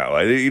Bears right now.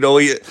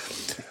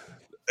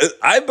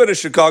 I've been a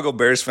Chicago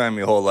Bears fan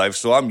my whole life,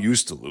 so I'm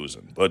used to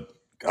losing. But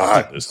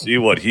God, to see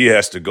what he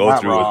has to go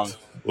Not through wrong.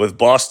 with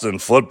Boston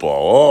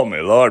football, oh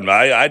my Lord,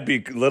 I'd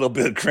be a little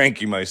bit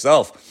cranky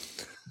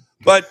myself.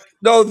 But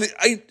no,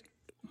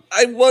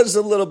 I was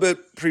a little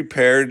bit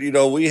prepared.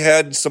 We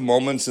had some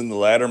moments in the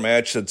ladder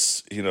match.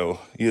 It's you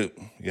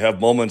have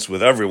moments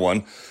with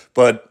everyone,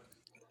 but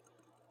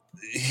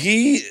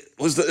it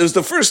was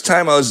the first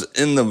time I was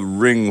in the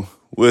ring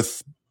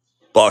with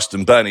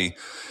Boston Benny,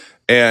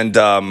 and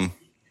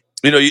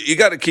you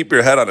got to keep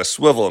your head on a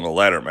swivel in a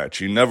ladder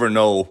match. You never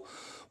know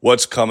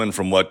what's coming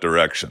from what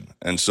direction,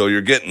 and so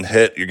you're getting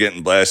hit, you're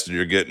getting blasted,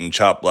 you're getting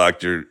chop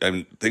blocked,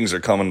 and things are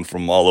coming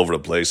from all over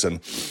the place. And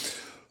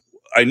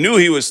I knew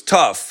he was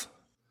tough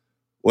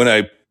when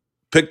I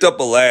picked up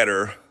a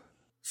ladder,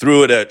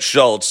 threw it at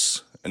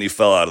Schultz, and he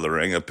fell out of the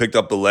ring. I picked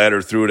up the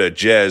ladder, threw it at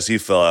Jazz, he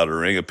fell out of the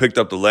ring. I picked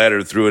up the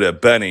ladder, threw it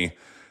at Benny,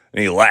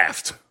 and he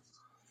laughed.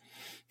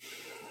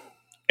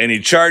 And he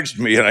charged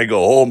me, and I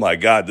go, oh, my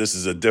God, this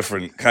is a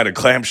different kind of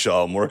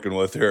clamshell I'm working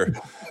with here.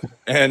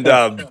 And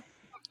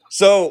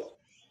so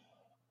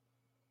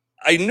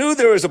I knew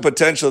there was a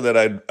potential that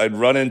I'd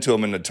run into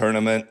him in the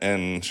tournament.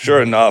 And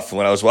sure enough,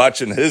 when I was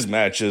watching his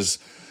matches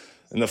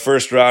in the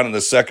first round and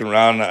the second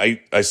round,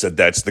 I said,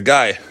 that's the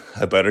guy.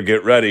 I better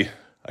get ready.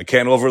 I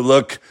can't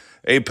overlook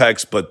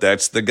Apex, but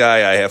that's the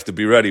guy I have to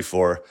be ready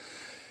for.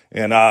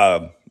 And,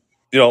 I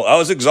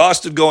was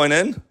exhausted going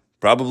in.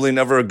 Probably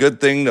never a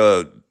good thing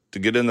to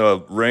get in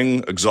the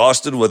ring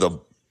exhausted with a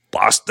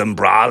Boston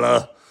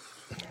brawler.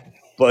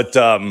 But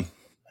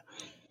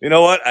you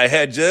know what? I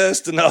had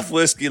just enough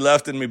whiskey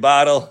left in my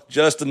bottle,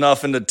 just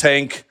enough in the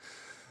tank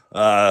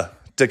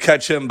to to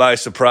catch him by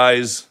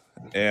surprise,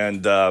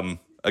 and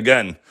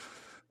again,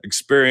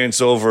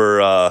 experience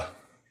over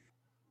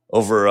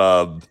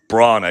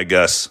Braun, I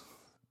guess,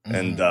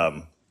 and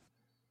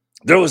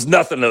there was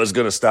nothing that was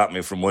going to stop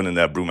me from winning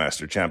that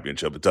Brewmaster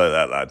Championship. I'll tell you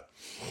that, lad.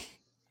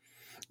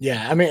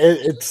 Yeah, I mean,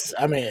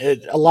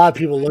 a lot of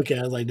people look at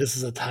it like this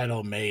is a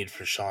title made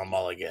for Sean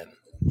Mulligan.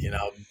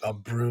 A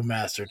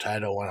Brewmaster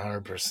title,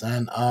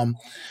 100%.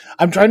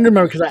 I'm trying to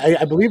remember because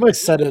I believe I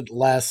said it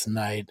last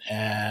night,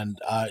 and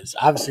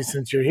obviously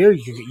since you're here,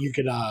 you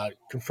could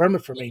confirm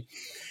it for me.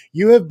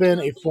 You have been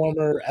a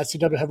former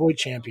SCW heavyweight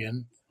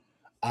champion,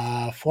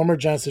 former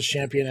Genesis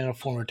champion, and a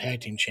former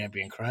tag team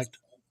champion, correct?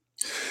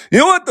 You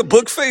know what the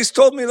book face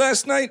told me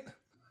last night?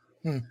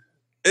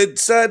 It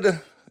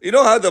said, you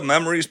know how the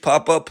memories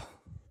pop up?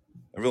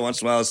 Every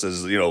once in a while it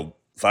says,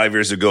 5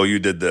 years ago you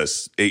did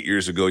this. 8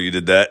 years ago you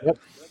did that. Yep.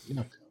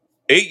 Yeah.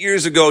 8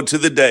 years ago to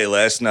the day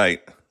last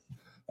night,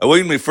 I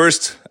won my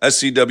first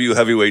SCW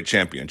heavyweight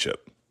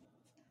championship.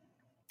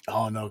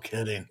 Oh, no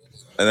kidding.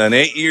 And then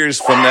 8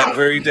 years from that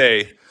very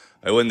day,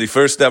 I win the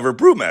first ever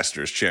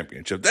Brewmasters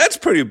championship. That's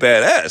pretty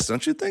badass,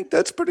 don't you think?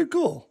 That's pretty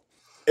cool.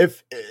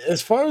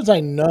 As far as I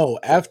know,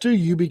 after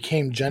you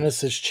became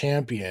Genesis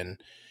champion,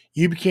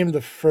 you became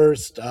the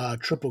first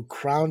Triple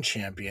Crown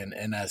champion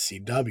in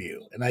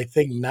SCW. And I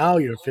think now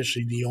you're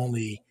officially the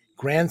only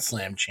Grand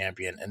Slam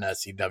champion in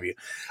SCW.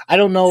 I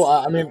don't know.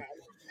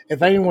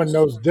 If anyone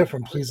knows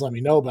different, please let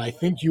me know. But I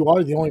think you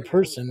are the only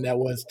person that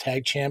was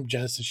tag champ,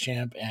 Genesis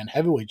champ, and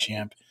heavyweight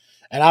champ.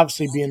 And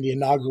obviously being the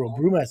inaugural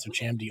Brewmaster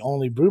champ, the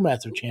only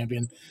Brewmaster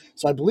champion.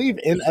 So I believe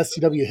in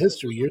SCW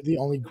history, you're the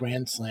only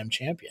Grand Slam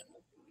champion.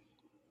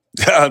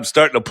 I'm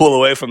starting to pull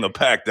away from the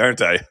pack,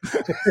 aren't I?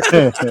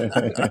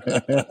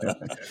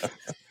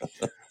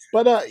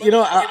 But I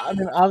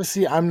mean,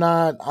 obviously, I'm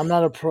not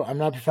a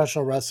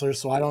professional wrestler,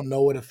 so I don't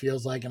know what it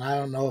feels like, and I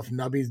don't know if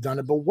Nubby's done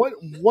it. But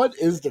what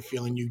is the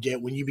feeling you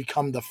get when you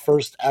become the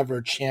first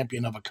ever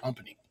champion of a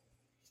company?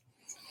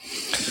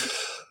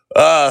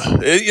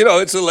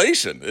 It's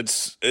elation.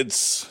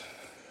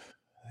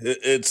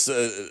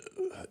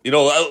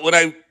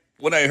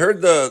 When I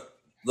heard the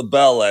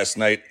bell last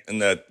night in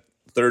that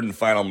third and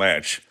final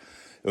match,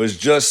 it was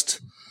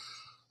just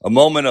a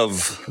moment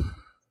of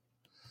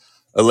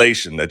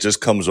elation that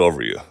just comes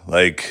over you.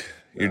 Like,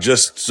 you're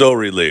just so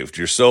relieved.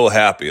 You're so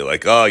happy.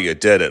 Like, oh, you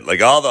did it.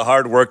 Like, all the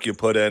hard work you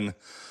put in,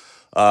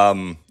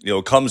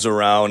 comes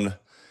around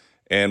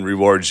and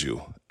rewards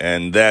you.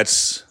 And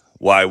that's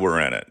why we're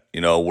in it.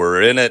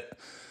 We're in it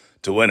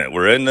to win it.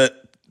 We're in it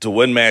to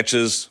win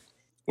matches.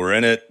 We're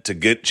in it to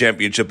get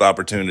championship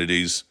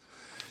opportunities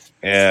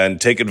and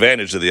take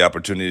advantage of the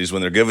opportunities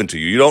when they're given to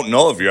you. You don't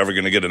know if you're ever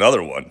going to get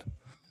another one.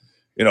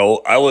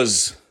 I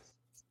was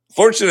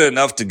fortunate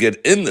enough to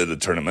get into the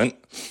tournament,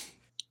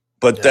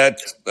 but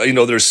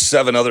there's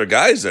 7 other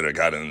guys that have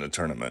got into the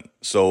tournament.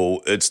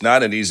 So it's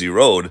not an easy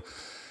road.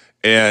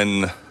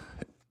 And,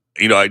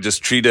 I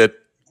just treat it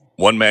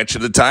one match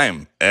at a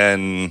time.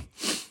 And,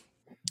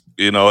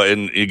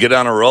 and you get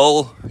on a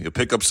roll, you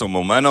pick up some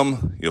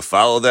momentum, you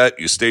follow that,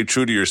 you stay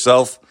true to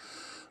yourself.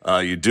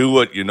 You do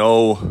what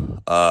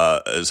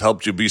has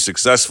helped you be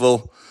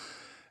successful.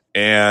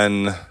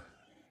 And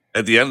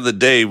at the end of the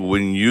day,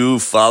 when you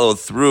follow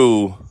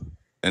through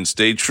and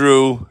stay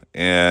true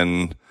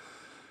and,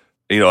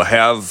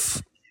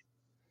 have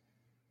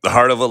the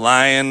heart of a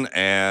lion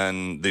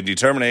and the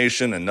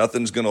determination and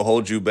nothing's going to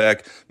hold you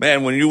back,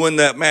 man, when you win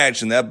that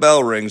match and that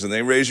bell rings and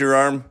they raise your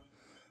arm,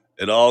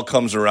 it all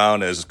comes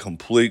around as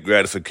complete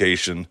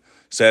gratification,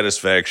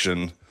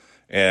 satisfaction,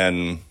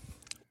 and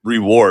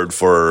reward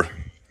for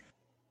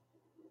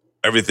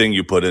everything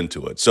you put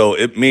into it. So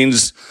it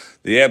means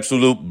the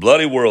absolute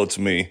bloody world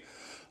to me,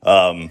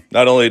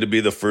 not only to be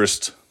the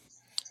first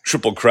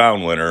Triple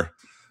Crown winner,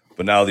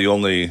 but now the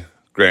only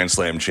Grand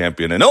Slam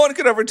champion. And no one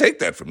could ever take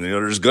that from me.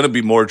 There's going to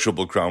be more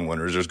Triple Crown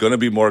winners. There's going to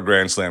be more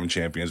Grand Slam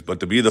champions.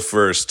 But to be the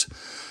first,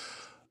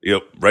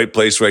 right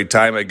place, right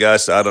time, I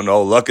guess. I don't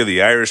know. Luck of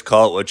the Irish,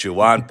 call it what you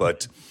want.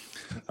 But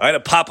I had to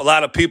pop a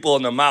lot of people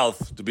in the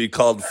mouth to be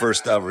called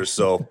first ever.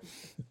 So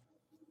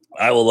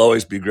I will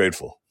always be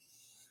grateful.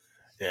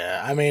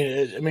 Yeah,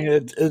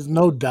 it's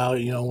no doubt.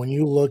 When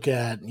you look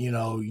at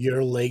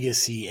your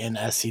legacy in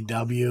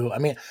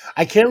SCW,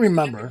 I can't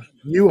remember.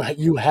 You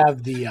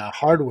have the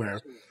hardware,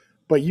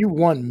 but you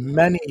won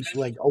many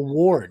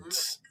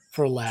awards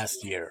for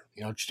last year.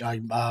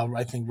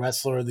 I think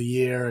Wrestler of the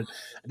Year.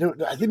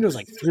 I think there was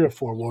 3 or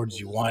 4 awards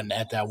you won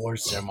at that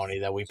award ceremony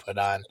that we put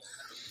on.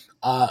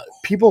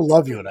 People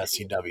love you at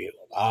SCW.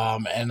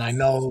 And I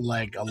know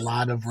a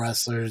lot of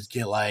wrestlers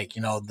get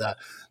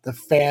the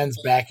fans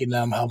backing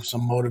them helps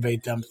them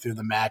motivate them through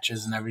the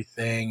matches and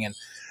everything. And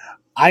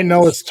I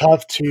know it's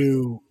tough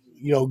to,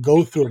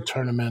 go through a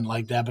tournament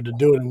like that, but to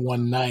do it in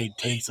one night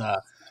takes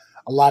a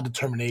lot of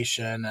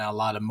determination and a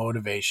lot of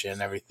motivation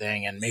and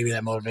everything. And maybe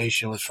that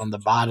motivation was from the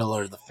bottle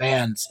or the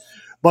fans,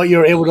 but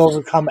you're able to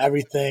overcome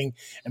everything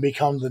and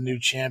become the new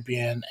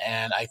champion.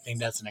 And I think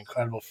that's an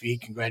incredible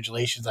feat.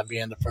 Congratulations on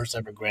being the first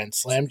ever Grand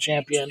Slam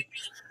champion.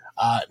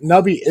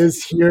 Nubby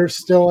is here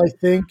still, I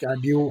think. Do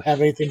you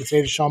have anything to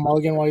say to Sean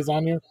Mulligan while he's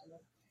on here?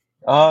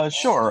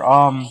 Sure.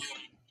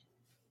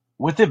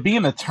 With it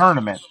being a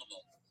tournament,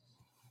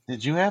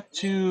 did you have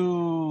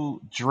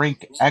to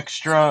drink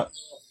extra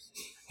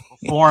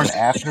before and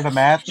after the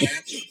match?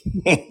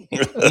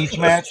 Each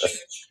match?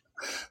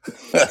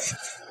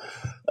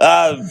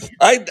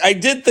 I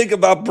did think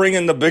about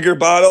bringing the bigger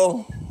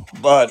bottle,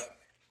 but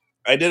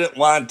I didn't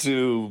want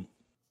to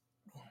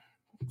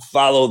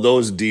follow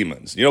those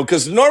demons,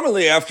 because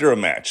normally after a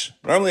match,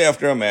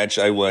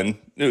 I win.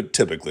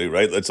 Typically,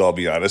 right? Let's all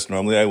be honest.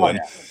 Normally I win,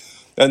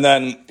 and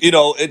then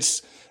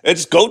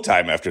it's go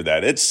time after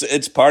that.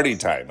 It's party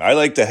time. I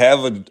like to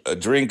have a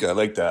drink. I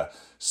like to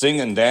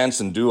sing and dance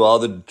and do all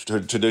the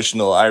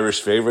traditional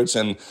Irish favorites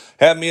and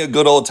have me a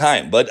good old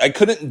time. But I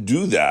couldn't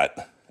do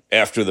that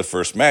after the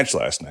first match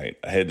last night.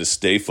 I had to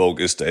stay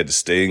focused. I had to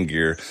stay in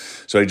gear.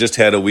 So I just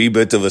had a wee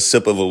bit of a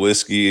sip of a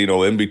whiskey,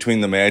 in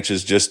between the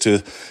matches just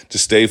to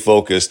stay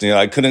focused.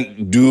 I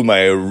couldn't do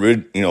my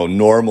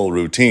normal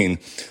routine.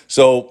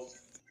 So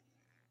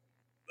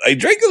I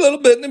drank a little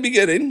bit in the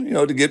beginning,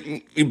 to get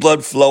my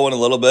blood flowing a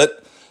little bit,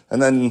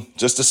 and then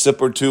just a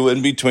sip or two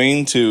in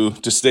between to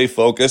stay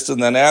focused.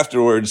 And then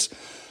afterwards,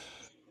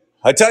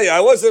 I tell you,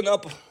 I wasn't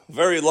up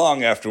very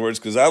long afterwards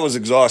because I was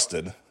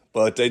exhausted.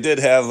 But I did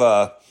have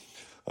a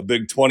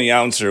big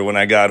 20-ouncer when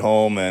I got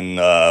home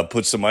and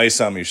put some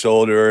ice on my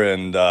shoulder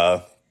and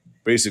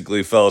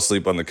basically fell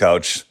asleep on the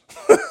couch.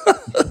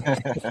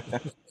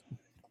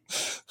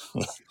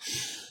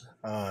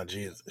 Oh,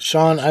 jeez.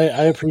 Sean,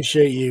 I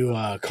appreciate you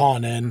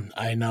calling in.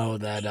 I know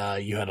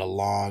that you had a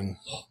long,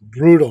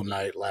 brutal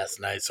night last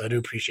night, so I do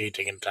appreciate you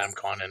taking time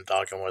calling in and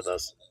talking with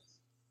us.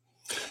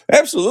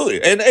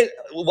 Absolutely. And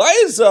why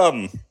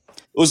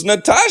was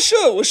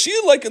Natasha, was she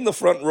like in the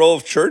front row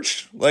of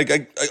church? Like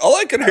all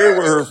I could hear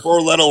were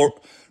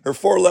her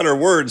four-letter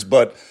words,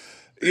 but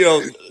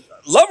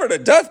love her to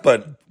death,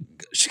 but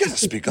she got to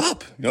speak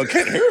up. I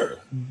can't hear her.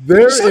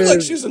 There She sounds like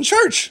is, she's in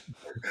church.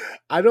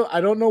 I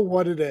don't know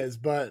what it is,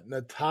 but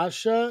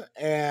Natasha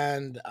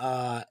and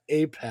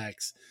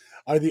Apex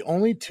are the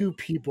only two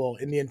people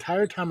in the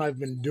entire time I've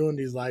been doing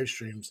these live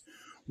streams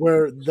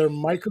where their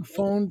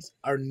microphones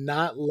are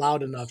not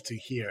loud enough to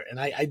hear. And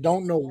I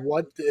don't know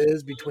what it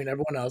is between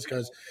everyone else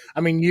because,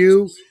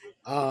 you,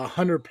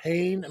 Hunter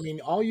Payne,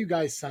 all you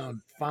guys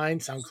sound fine,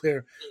 sound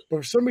clear. But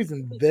for some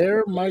reason,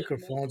 their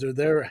microphones or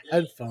their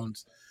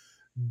headphones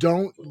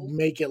don't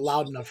make it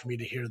loud enough for me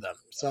to hear them.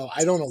 So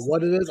I don't know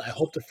what it is. I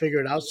hope to figure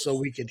it out so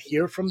we could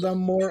hear from them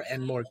more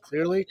and more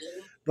clearly.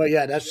 But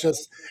yeah,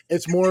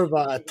 it's more of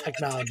a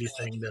technology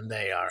thing than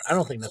they are. I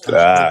don't think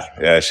Natasha.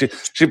 Yeah,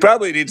 she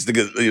probably needs to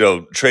get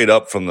trade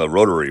up from the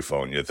rotary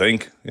phone. You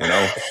think?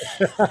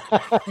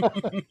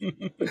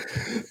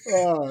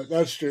 Oh,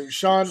 that's true.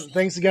 Sean,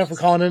 thanks again for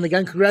calling in.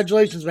 Again,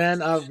 congratulations,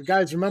 man.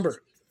 Guys,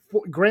 remember,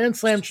 Grand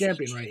Slam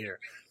champion right here.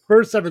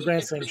 First ever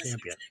Grand Slam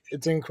champion.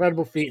 It's an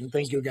incredible feat, and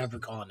thank you again for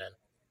calling in.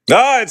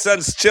 No, it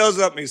sends chills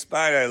up my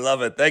spine. I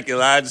love it. Thank you,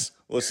 lads.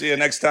 We'll see you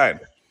next time.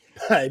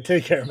 All right,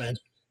 take care, man.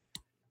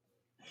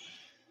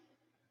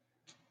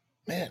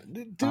 Man,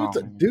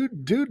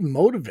 dude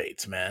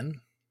motivates,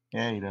 man.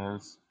 Yeah, he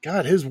does.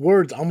 God, his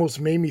words almost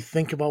made me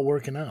think about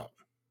working out.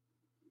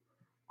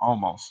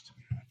 Almost.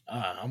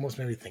 Almost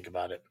made me think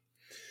about it.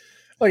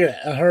 Look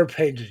at that. Her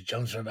page just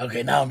jumps from.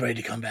 Okay, now I'm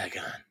ready to come back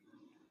on.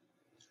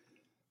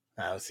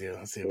 Let's see if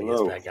he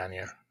gets back on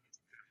here.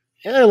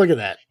 Yeah, look at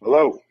that.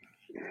 Hello.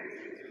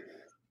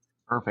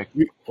 Perfect.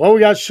 We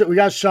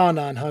got Sean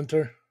on,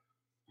 Hunter.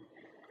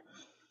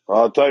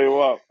 I'll tell you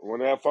what.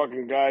 When that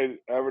fucking guy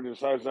ever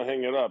decides to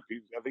hang it up,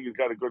 I think he's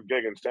got a good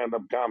gig in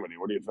stand-up comedy.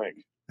 What do you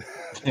think?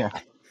 Yeah.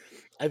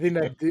 I think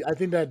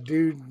that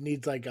dude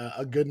needs like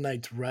a good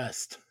night's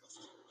rest.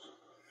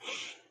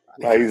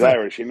 He's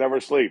Irish. He never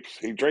sleeps.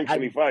 He drinks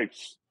and he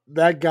fights.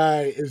 That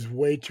guy is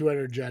way too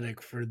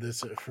energetic for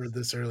this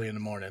early in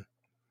the morning.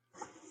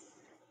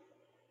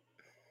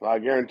 I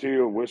guarantee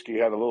you, whiskey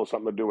had a little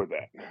something to do with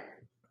that.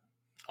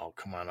 Oh,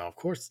 come on! Of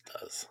course it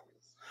does.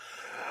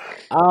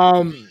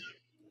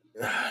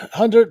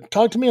 Hunter,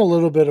 talk to me a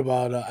little bit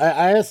about.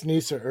 I asked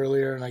Nisa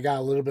earlier, and I got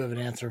a little bit of an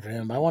answer for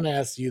him. I want to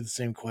ask you the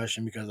same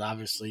question because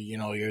obviously,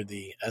 you're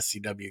the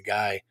SCW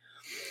guy.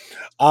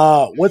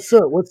 What's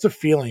the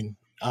feeling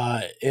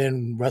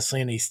in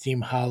wrestling a Steam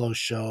Hollow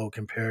show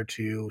compared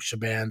to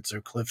Shabant's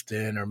or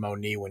Clifton or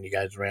Moni when you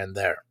guys ran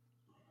there?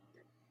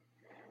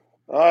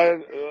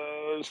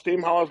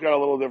 Steam Hollow's got a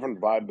little different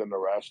vibe than the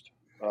rest.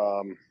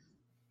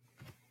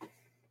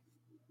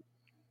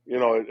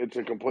 It's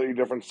a completely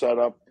different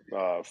setup.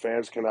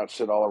 Fans cannot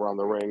sit all around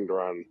the ring. They're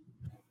on,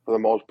 for the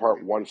most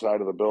part, one side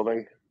of the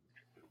building.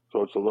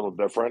 So it's a little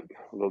different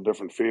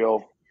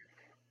feel.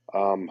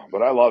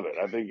 But I love it.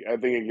 I think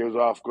it gives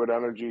off good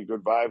energy,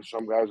 good vibes.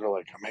 Some guys are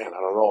like, man,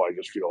 I don't know. I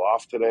just feel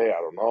off today.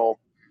 I don't know.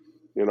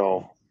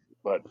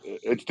 But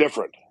it's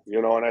different,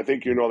 and I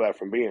think that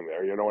from being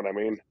there. You know what I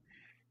mean?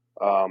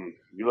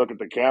 You look at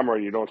the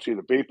camera, you don't see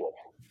the people.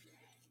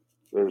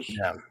 There's,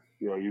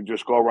 you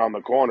just go around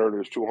the corner,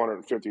 there's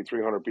 250,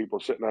 300 people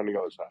sitting on the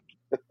other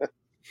side.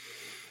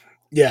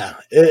 Yeah,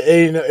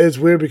 it's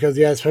weird because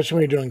especially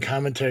when you're doing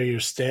commentary, you're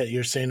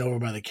staying over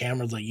by the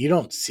cameras, like you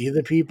don't see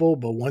the people,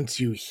 but once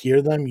you hear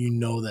them, you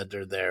know that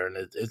they're there, and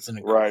it's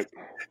Right.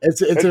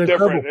 it's It's an different.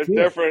 incredible It's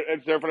feeling. different.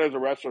 It's different as a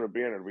wrestler to be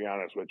in it, to be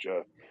honest with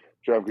you,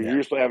 Jeff, because Yeah. you're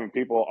used to having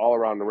people all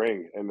around the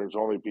ring, and there's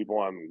only people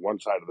on one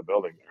side of the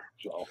building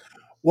there. So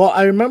Well,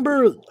 I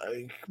remember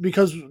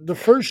because the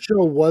first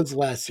show was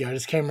last year. I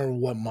just can't remember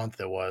what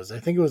month it was. I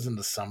think it was in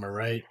the summer,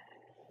 right?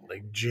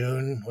 Like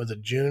June. Was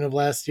it June of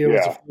last year? Was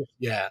the yeah, first?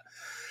 Yeah.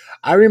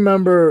 I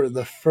remember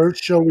the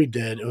first show we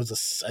did. I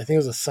think it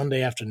was a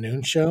Sunday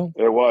afternoon show,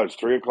 it was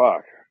 3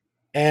 o'clock.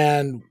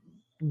 and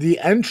the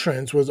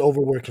entrance was over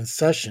where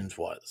concessions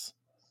was.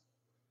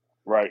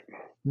 Right.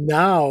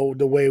 Now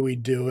the way we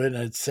do it,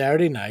 it's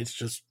Saturday nights,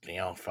 just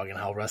fucking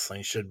how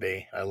wrestling should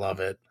be. I love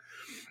it.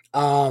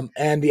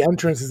 And the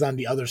entrance is on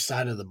the other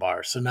side of the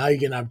bar, so now you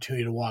get an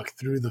opportunity to walk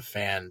through the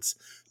fans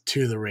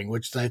to the ring,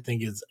 which I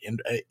think is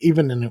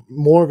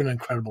more of an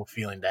incredible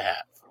feeling to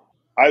have.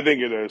 I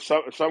think it is.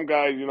 Some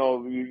guys, you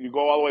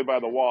go all the way by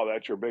the wall.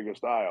 That's your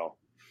biggest aisle.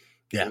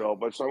 Yeah,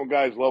 But some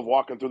guys love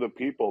walking through the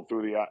people,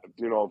 through the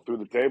through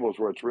the tables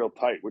where it's real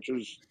tight, which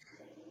is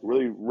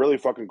really, really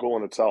fucking cool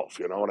in itself.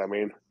 You know what I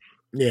mean?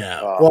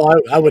 yeah. Well,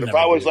 I would But if never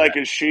I was do like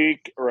that. a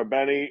Sheik or a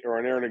Benny or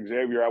an Aaron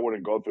Xavier, I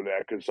wouldn't go through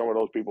that because some of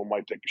those people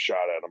might take a shot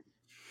at them.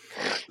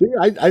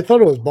 Dude, I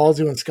thought it was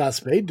ballsy when Scott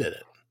Spade did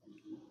it.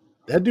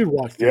 That dude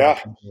walked through the Yeah,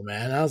 people,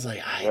 man. I was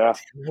like, yeah.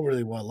 I'm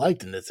really well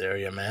liked in this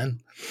area, man.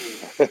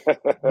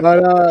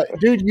 But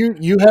dude,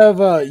 you have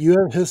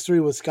history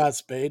with Scott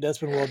Spade. That's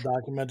been well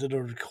documented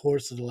over the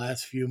course of the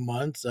last few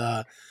months.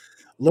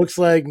 Looks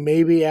like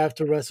maybe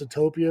after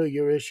WrestleTopia,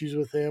 your issues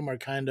with him are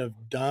kind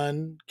of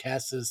done,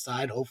 cast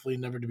aside, hopefully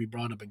never to be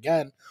brought up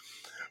again.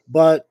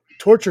 But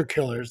torture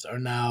killers are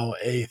now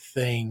a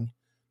thing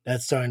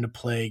that's starting to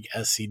plague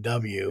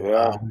SCW.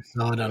 Yeah. We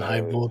saw it on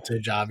High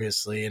Voltage,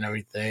 obviously, and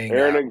everything.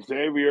 Aaron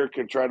Xavier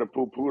can try to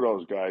poo-poo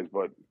those guys,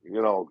 but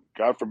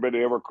God forbid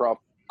they ever cross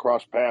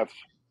paths.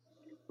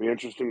 Be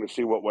interesting to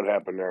see what would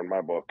happen there in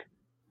my book.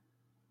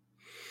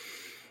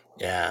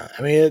 Yeah,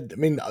 I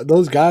mean,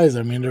 those guys.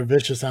 I mean, they're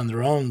vicious on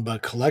their own,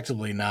 but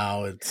collectively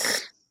now,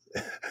 it's.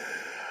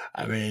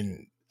 I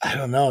mean, I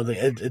don't know.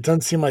 It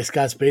doesn't seem like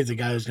Scott Spade's a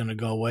guy who's going to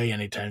go away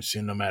anytime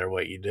soon, no matter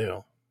what you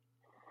do.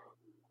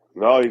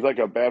 No, he's like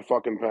a bad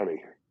fucking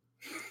penny.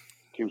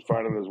 Keeps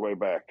finding his way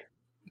back.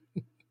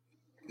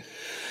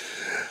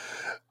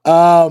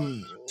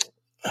 I'm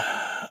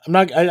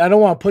not. I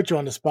don't want to put you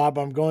on the spot,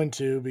 but I'm going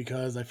to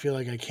because I feel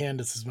like I can.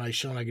 This is my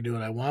show, and I can do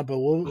what I want. But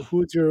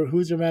who's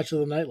your match of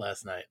the night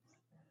last night?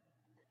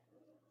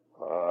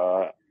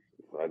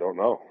 I don't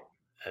know.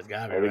 That's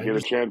got to I be didn't right.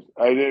 get a chance.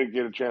 I didn't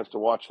get a chance to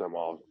watch them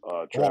all,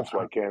 Trev. So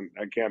I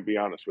can't be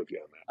honest with you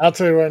on that. I'll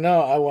tell you right now.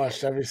 I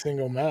watched every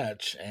single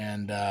match,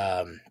 and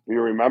Do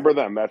you remember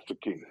them? That's the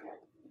key.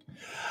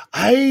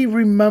 I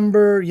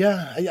remember.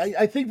 Yeah,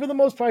 I think for the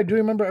most part, I do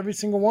remember every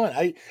single one.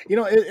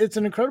 It's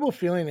an incredible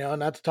feeling.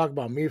 Not to talk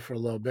about me for a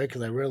little bit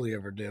because I rarely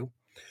ever do.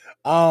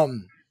 I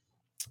don't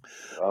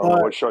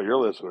know what show you're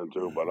listening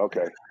to, but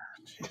okay.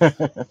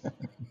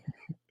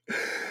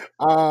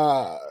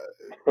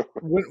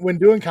 When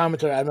doing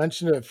commentary, I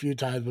mentioned it a few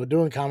times, but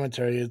doing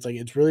commentary,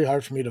 it's really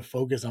hard for me to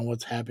focus on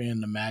what's happening in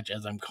the match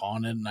as I'm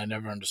calling it, and I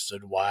never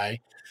understood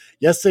why.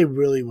 Yesterday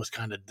really was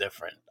kind of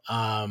different.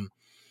 I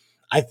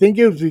think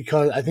it was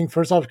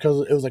first off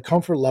because it was a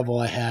comfort level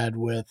I had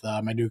with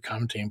my new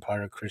commentating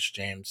partner, Chris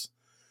James.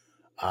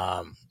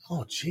 Oh,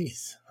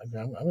 jeez, I'm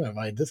going to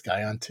invite this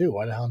guy on too.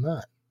 Why the hell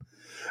not?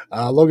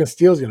 Logan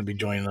Steele's going to be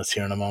joining us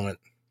here in a moment.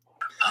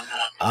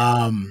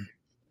 There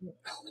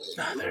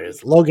he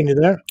is. Logan, you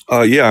there?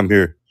 Yeah, I'm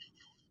here.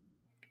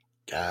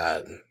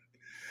 God.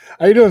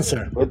 How you doing,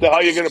 sir? What the hell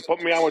are you going to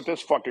put me on with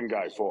this fucking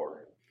guy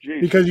for?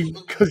 Jesus.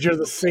 Because you're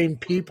the same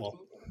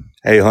people.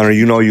 Hey, Hunter,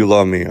 you know you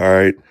love me, all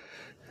right?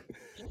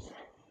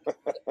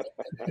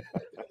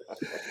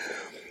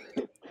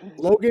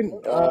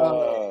 Logan,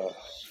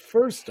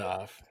 first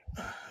off,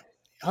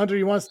 Hunter,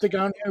 you want to stick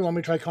on here? Or let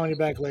me try calling you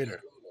back later.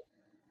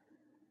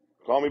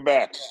 Call me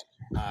back.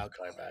 I'll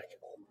call you back.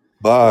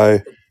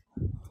 Bye.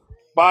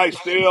 Bye,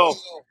 Steele.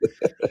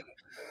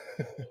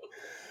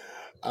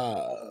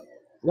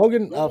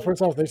 Logan,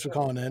 first off, thanks for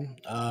calling in.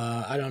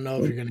 I don't know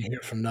if you're going to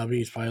hear from Nubby.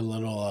 He's probably a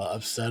little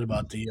upset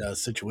about the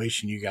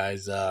situation you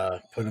guys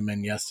put him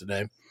in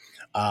yesterday.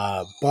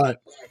 But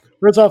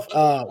first off,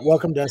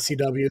 welcome to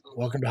SCW.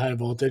 Welcome to High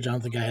Voltage. I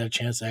don't think I had a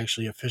chance to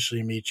actually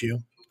officially meet you,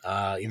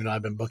 even though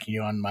I've been booking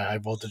you on my High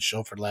Voltage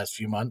show for the last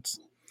few months.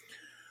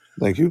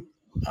 Thank you.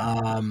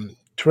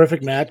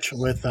 Terrific match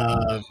with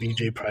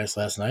BJ Price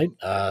last night.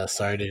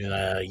 Sorry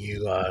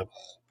you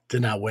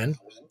did not win.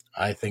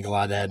 I think a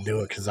lot of that had to do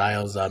with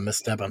Kaziel's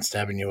misstep on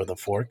stabbing you with a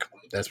fork.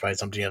 That's probably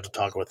something you have to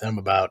talk with him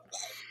about.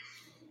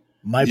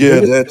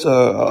 That's.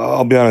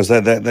 I'll be honest.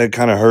 That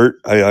kind of hurt.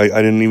 I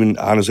didn't even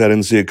honestly. I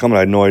didn't see it coming.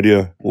 I had no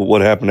idea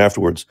what happened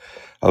afterwards.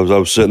 I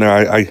was sitting there.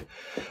 I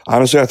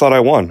honestly I thought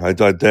I won. I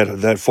thought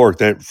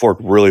that fork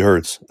really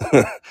hurts.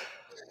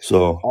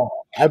 So.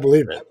 I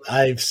believe it.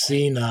 I've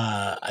seen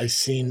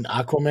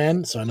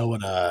Aquaman, so I know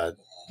what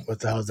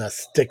the hell is that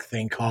stick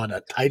thing called?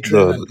 A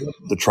titran?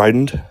 The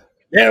Trident.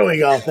 There we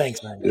go.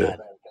 Thanks, man. Yeah,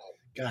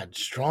 God,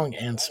 strong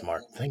and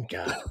smart. Thank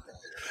God.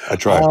 I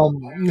try.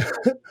 Um,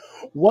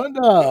 what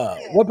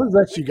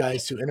possessed you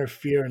guys to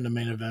interfere in the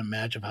main event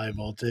match of High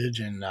Voltage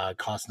and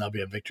cost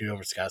Nubby a victory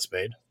over Scott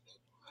Spade?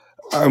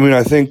 I mean,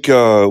 I think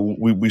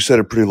we said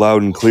it pretty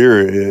loud and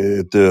clear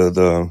at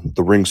the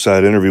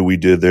ringside interview we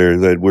did there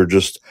that we're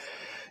just,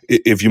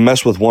 if you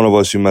mess with one of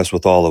us, you mess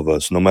with all of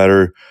us. No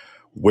matter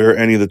where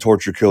any of the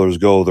torture killers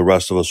go, the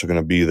rest of us are going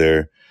to be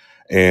there.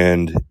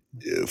 And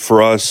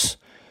for us,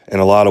 in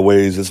a lot of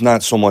ways, it's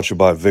not so much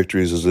about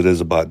victories as it is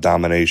about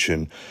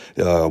domination.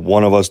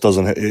 One of us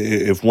doesn't.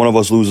 If one of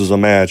us loses a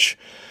match,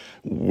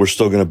 we're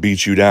still going to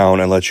beat you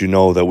down and let you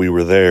know that we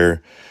were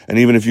there. And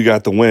even if you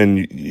got the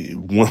win,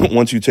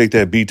 once you take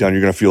that beat down,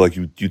 you're going to feel like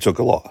you took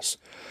a loss.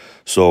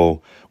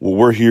 So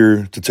we're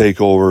here to take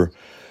over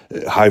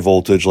High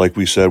Voltage. Like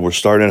we said, we're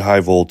starting at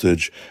High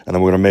Voltage, and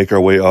then we're going to make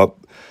our way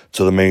up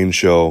to the main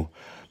show.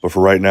 But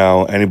for right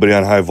now, anybody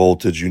on High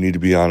Voltage, you need to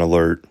be on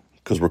alert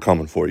because we're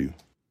coming for you.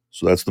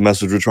 So that's the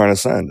message we're trying to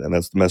send, and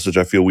that's the message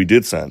I feel we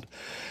did send.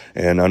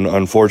 And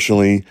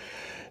unfortunately,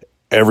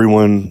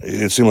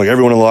 it seemed like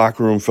everyone in the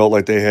locker room felt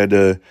like they had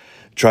to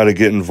try to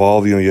get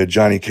involved. You had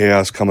Johnny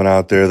Chaos coming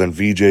out there, then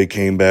VJ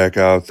came back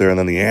out there, and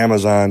then the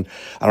Amazon.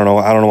 I don't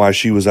know why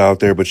she was out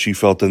there, but she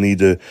felt the need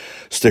to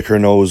stick her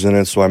nose in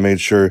it. So I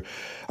made sure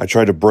I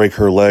tried to break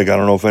her leg. I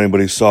don't know if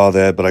anybody saw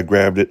that, but I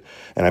grabbed it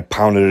and I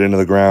pounded it into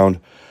the ground,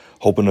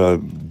 hoping to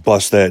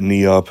bust that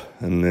knee up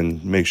and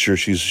then make sure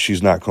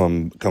she's not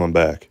coming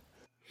back.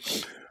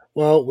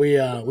 Well, we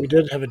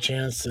did have a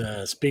chance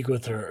to speak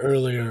with her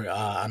earlier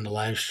on the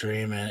live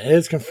stream, and it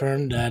is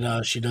confirmed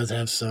that she does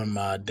have some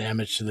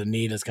damage to the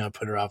knee that's going to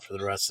put her out for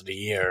the rest of the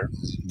year.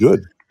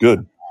 Good.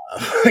 Good.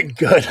 You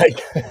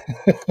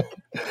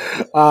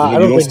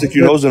don't stick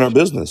your nose in our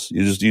business.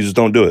 You just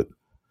don't do it.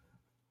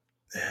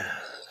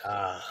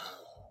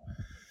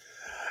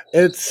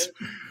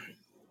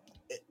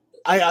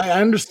 I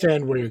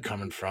understand where you're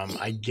coming from.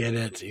 I get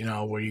it.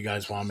 Where you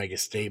guys want to make a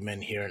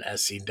statement here in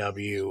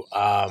SCW.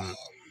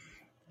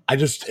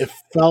 It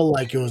felt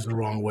like it was the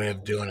wrong way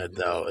of doing it,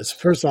 though. It's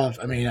first off,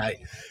 I mean,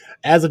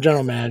 as a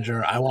general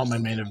manager, I want my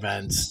main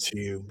events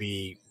to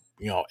be,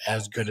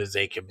 as good as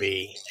they could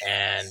be,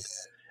 and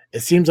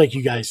it seems like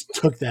you guys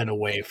took that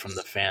away from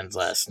the fans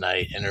last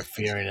night,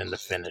 interfering in the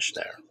finish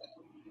there.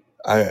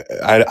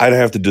 I'd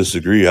have to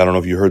disagree. I don't know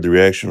if you heard the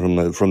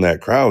reaction from that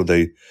crowd.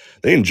 They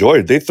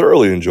enjoyed. They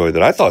thoroughly enjoyed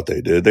it. I thought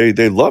they did.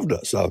 They loved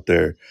us out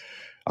there.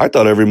 I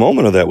thought every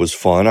moment of that was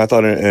fun. I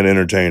thought and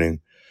entertaining.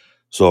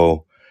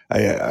 So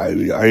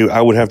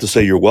I would have to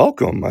say you're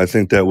welcome. I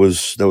think that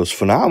was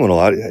phenomenal.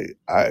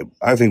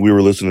 I think we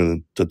were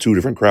listening to two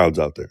different crowds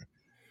out there.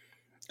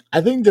 I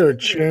think they were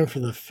cheering for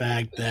the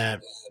fact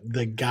that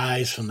the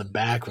guys from the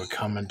back were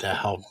coming to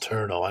help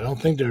Turtle. I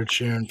don't think they were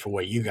cheering for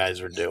what you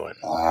guys were doing.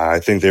 I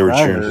think they were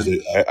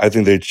cheering. I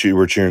think they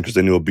were cheering because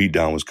they knew a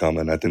beatdown was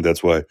coming. I think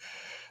that's why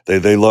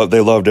they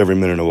loved every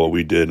minute of what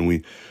we did, and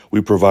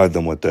we provide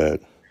them with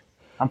that.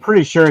 I'm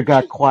pretty sure it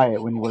got quiet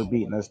when you were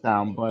beating us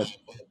down, but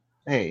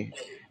hey,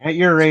 at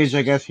your age,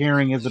 I guess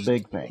hearing is a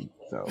big thing.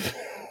 So.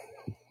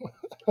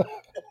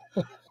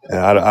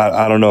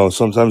 I don't know.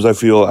 Sometimes I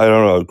feel I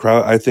don't know.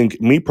 Crowd. I think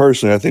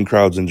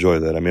crowds enjoy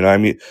that. I mean,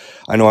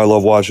 I know I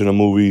love watching a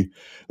movie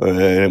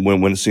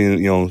when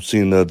seeing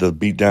the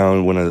beat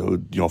down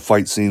when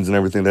fight scenes and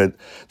everything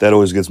that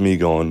always gets me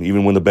going.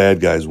 Even when the bad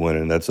guys win,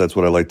 and that's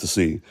what I like to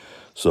see.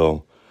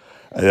 So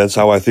that's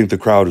how I think the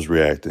crowd is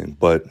reacting.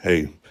 But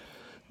hey,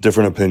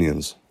 different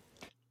opinions.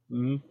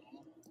 Mm-hmm.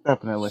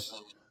 Definitely.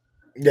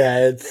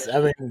 Yeah,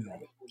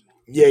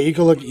 yeah, you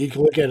can look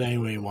at it any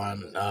way you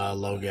want,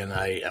 Logan.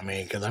 I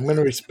mean, because I'm going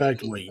to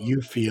respect what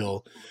you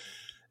feel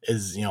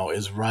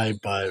is right,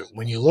 but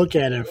when you look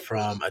at it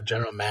from a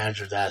general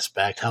manager's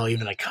aspect, hell,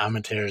 even a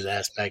commentator's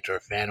aspect or a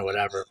fan or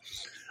whatever,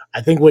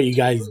 I think what you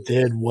guys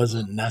did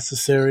wasn't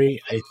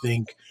necessary. I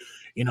think,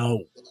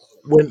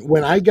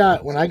 when I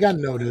got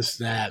noticed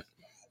that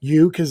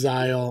you,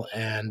 Kazile,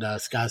 and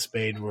Scott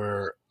Spade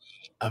were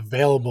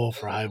available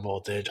for High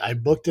Voltage, I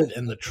booked it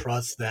in the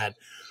trust that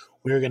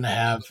we were going to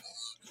have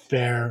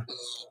fair,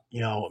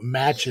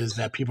 matches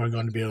that people are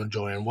going to be able to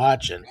enjoy and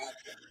watching.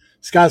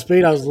 Scott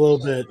Spade, I was a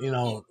little bit,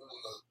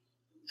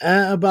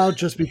 about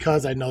just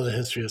because I know the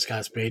history of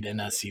Scott Spade in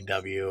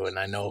SCW and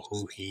I know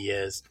who he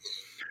is.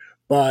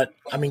 But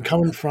I mean,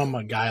 coming from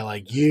a guy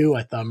like you,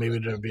 I thought maybe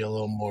there'd be a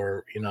little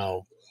more,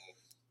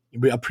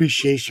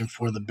 appreciation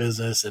for the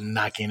business and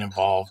not getting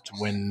involved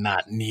when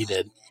not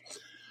needed.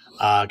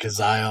 Because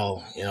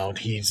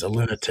he's a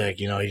lunatic.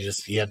 You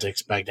have to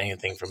expect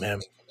anything from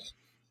him.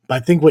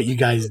 But I think what you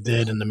guys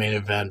did in the main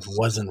event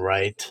wasn't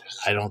right.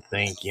 I don't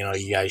think, you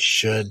guys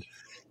should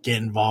get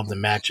involved in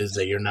matches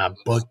that you're not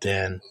booked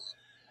in.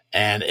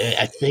 And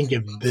I think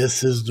if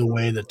this is the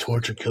way the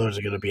torture killers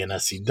are going to be in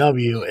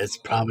SCW, it's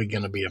probably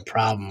going to be a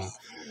problem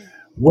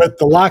with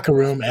the locker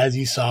room, as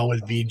you saw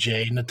with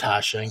VJ,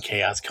 Natasha, and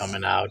Chaos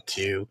coming out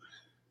to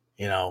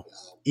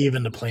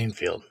even the playing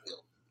field.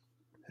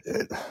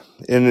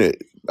 And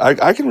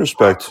I can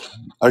respect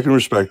that. I can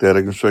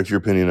respect your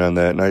opinion on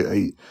that. And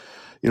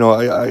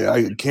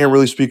I can't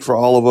really speak for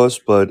all of us,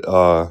 but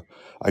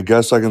I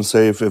guess I can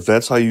say if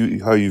that's how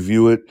you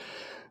view it,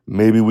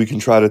 maybe we can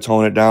try to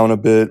tone it down a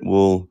bit.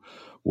 We'll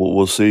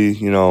see.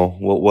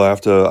 We'll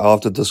have to. I'll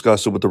have to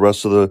discuss it with the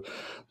rest of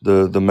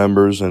the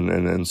members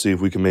and see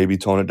if we can maybe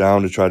tone it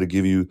down to try to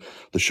give you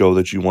the show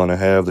that you want to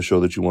have, the show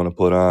that you want to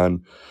put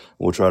on.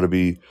 We'll try to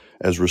be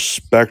as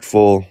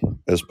respectful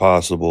as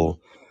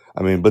possible.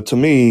 I mean, but to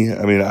me,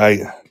 I mean,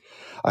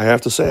 I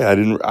have to say I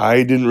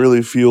didn't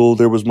really feel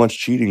there was much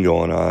cheating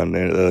going on,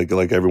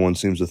 like everyone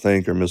seems to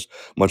think, or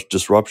much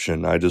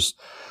disruption. I just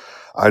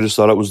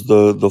thought it was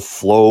the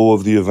flow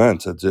of the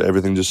event.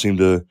 Everything just seemed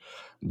to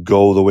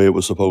go the way it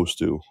was supposed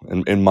to,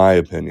 in my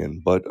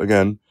opinion. But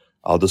again,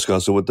 I'll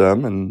discuss it with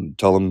them and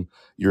tell them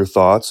your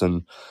thoughts,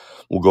 and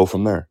we'll go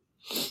from there.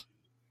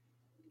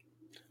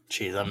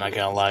 Jeez, I'm not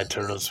gonna lie,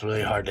 Turtle. It's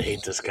really hard to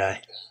hate this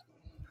guy.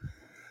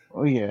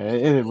 Oh yeah,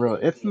 it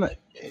really. It's not.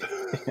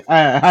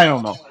 I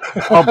don't know.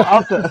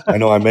 I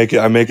know I make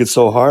it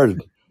so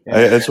hard.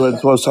 Yeah. That's what I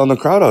was telling the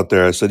crowd out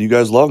there. I said, "You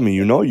guys love me.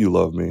 You know you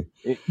love me."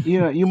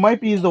 You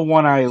might be the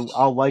one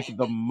I'll like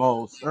the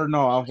most, or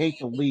no, I'll hate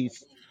the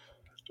least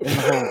in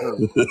the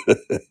whole group.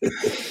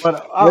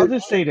 But I'll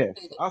just say this.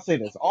 I'll say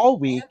this. All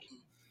week,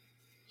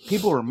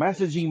 people were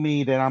messaging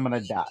me that I'm gonna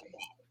die.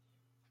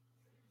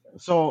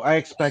 So I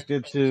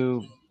expected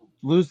to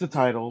lose the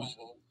title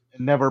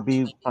and never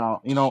be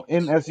found, in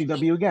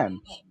SCW again.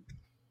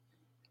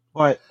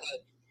 But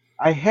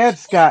I had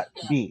Scott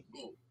beat.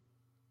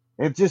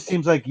 It just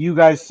seems like you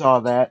guys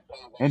saw that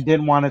and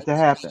didn't want it to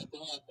happen.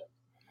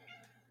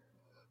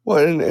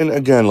 Well, and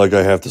again, like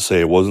I have to say,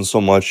 it wasn't so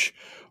much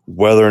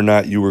whether or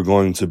not you were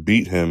going to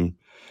beat him.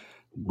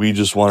 We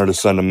just wanted to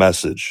send a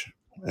message,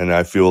 and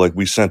I feel like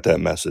we sent that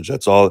message.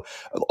 That's all.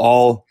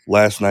 All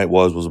last night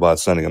was about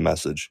sending a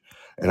message,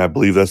 and I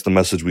believe that's the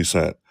message we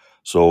sent.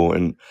 So,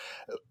 and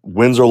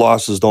wins or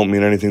losses don't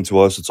mean anything to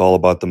us. It's all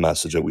about the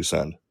message that we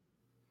send.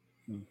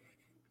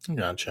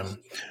 Gotcha.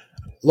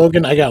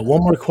 Logan, I got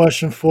one more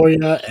question for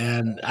you,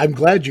 and I'm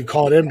glad you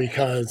called in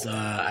because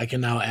I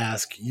can now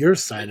ask your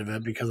side of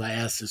it because I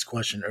asked this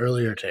question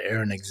earlier to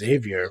Aaron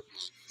Xavier.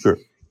 Sure.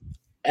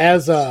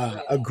 As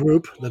a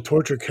group, the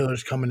Torture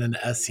Killers coming into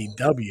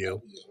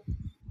SCW,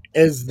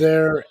 is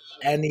there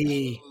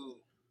any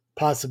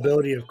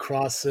possibility of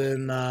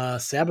crossing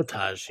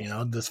Sabotage,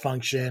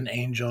 Dysfunction,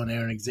 Angel, and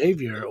Aaron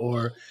Xavier,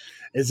 or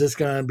is this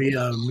going to be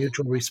a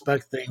mutual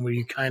respect thing where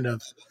you kind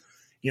of,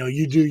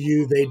 you do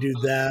you, they do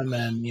them,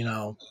 and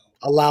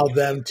allow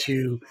them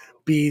to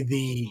be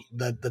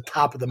the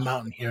top of the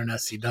mountain here in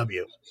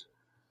SCW?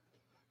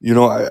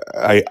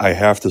 I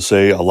have to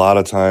say, a lot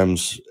of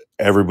times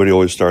everybody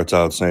always starts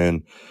out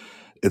saying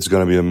it's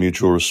going to be a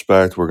mutual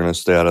respect. We're going to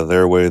stay out of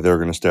their way. They're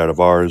going to stay out of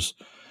ours.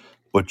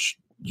 But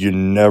you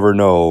never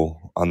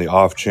know on the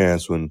off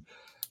chance when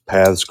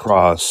paths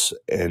cross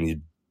and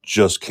you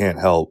just can't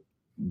help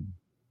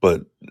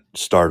but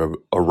start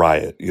a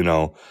riot,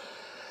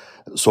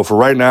 So for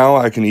right now,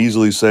 I can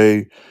easily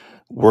say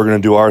we're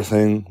going to do our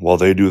thing while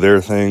they do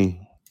their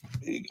thing.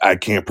 I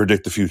can't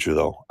predict the future,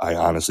 though. I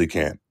honestly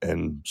can't.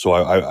 And so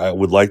I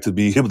would like to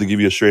be able to give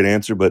you a straight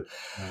answer, but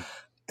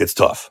it's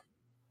tough.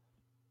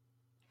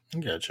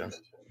 Gotcha.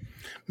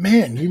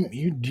 Man,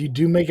 you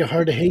do make it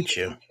hard to hate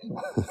you.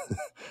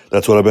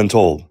 That's what I've been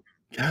told.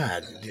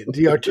 God,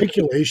 the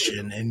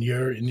articulation in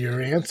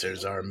your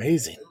answers are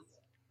amazing.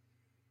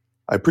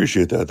 I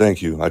appreciate that.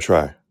 Thank you. I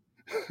try.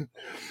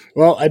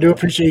 Well, I do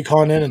appreciate you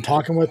calling in and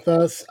talking with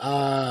us.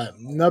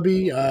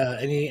 Nubby,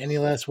 any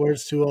last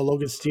words to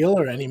Logan Steele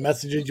or any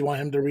messages you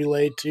want him to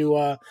relay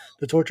to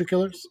the Torture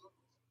Killers?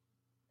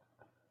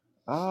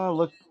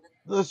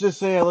 Let's just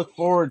say I look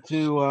forward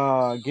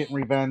to getting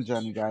revenge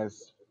on you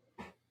guys.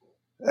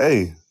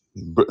 Hey,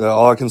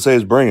 all I can say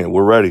is bring it.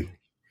 We're ready.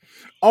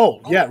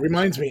 Oh, yeah,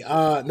 reminds me.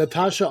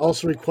 Natasha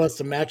also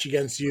requests a match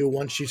against you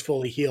once she's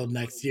fully healed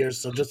next year,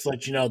 so just to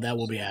let you know that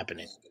will be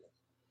happening.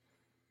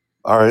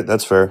 All right,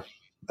 that's fair.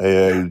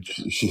 I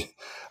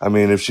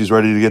mean, if she's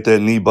ready to get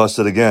that knee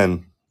busted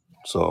again,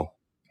 so.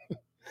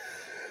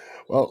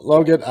 Well,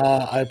 Logan,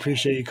 I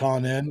appreciate you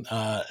calling in,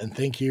 and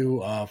thank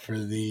you for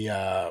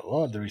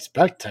the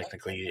respect.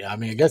 Technically, I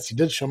mean, I guess you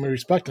did show me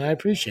respect, and I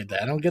appreciate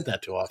that. I don't get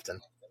that too often.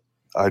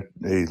 Like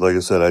I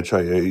said, I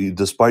try.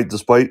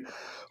 Despite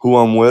who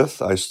I'm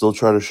with, I still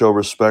try to show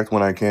respect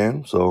when I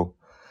can. So,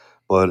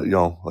 but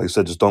like I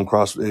said, just don't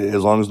cross.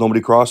 As long as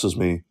nobody crosses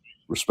me,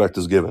 respect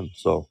is given.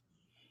 So,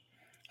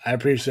 I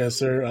appreciate it,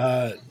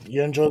 sir.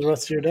 You enjoy the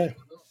rest of your day.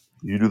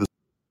 You do the.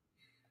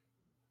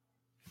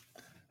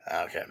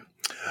 Okay.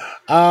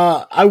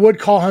 I would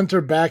call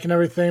Hunter back and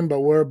everything, but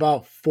we're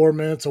about 4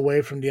 minutes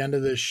away from the end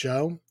of this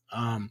show.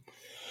 I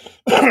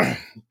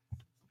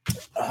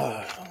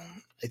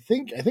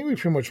think we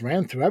pretty much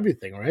ran through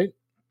everything, right?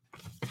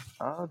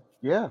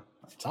 Yeah.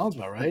 Sounds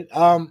about right.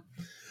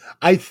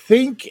 I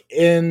think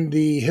in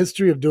the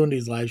history of doing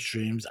these live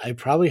streams, I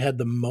probably had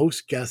the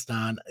most guests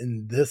on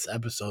in this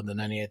episode than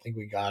any. I think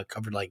we got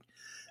covered like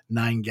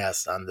 9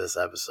 guests on this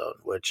episode,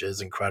 which is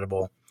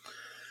incredible.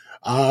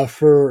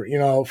 For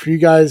you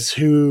guys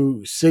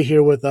who sit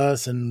here with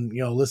us and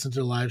listen to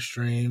the live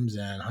streams,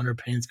 and Hunter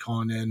Payne's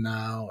calling in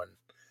now, and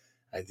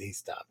I think he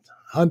stopped.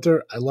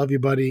 Hunter, I love you,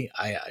 buddy.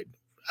 I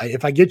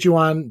if I get you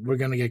on, we're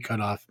gonna get cut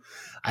off.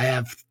 I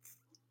have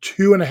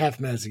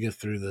 2.5 minutes to get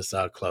through this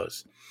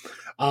close.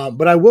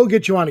 But I will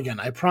get you on again.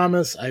 I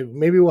promise.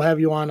 Maybe we'll have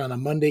you on a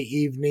Monday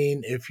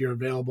evening if you're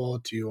available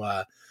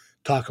to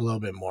talk a little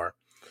bit more.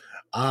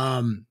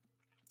 I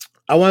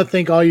want to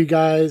thank all you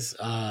guys.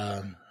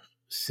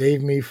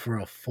 Save me for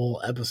a full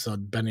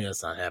episode. Benny,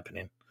 that's not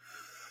happening.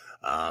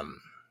 No,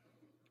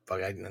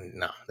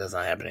 that's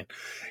not happening.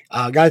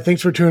 Guys,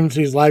 thanks for tuning into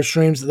these live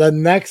streams. The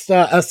next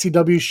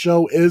SCW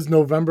show is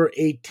November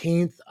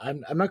 18th.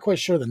 I'm not quite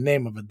sure the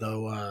name of it,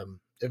 though.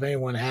 If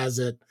anyone has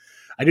it.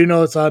 I do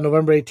know it's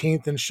November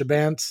 18th in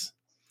Shabance.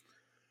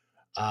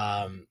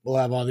 We'll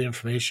have all the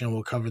information.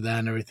 We'll cover that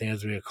and everything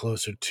as we get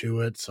closer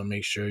to it. So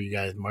make sure you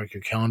guys mark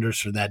your calendars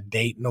for that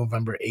date,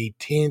 November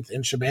 18th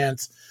in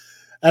Shabance.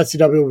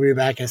 SCW will be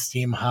back at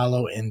Steam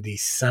Hollow in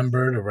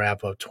December to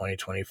wrap up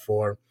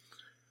 2024.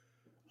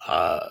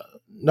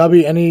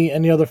 Nubby,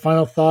 any other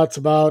final thoughts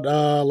about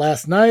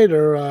last night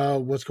or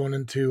what's going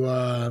into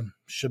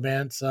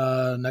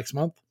Shabance next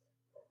month?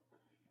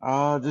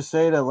 Just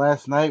say that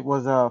last night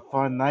was a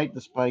fun night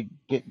despite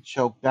getting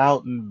choked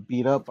out and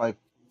beat up by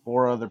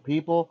 4 other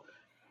people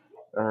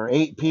or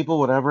 8 people,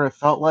 whatever it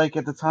felt like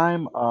at the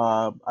time.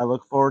 I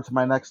look forward to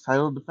my next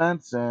title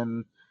defense,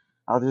 and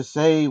I'll just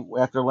say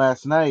after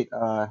last night,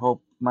 I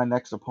hope my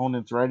next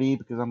opponent's ready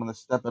because I'm going to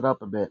step it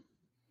up a bit.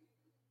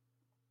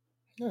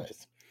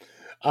 Nice.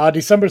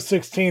 December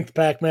 16th,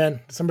 Pac-Man.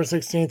 December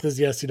 16th is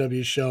the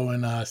SCW show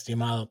in Steam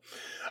Hollow.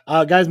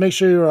 Guys, make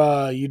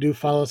sure you do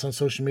follow us on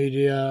social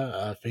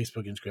media,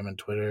 Facebook, Instagram, and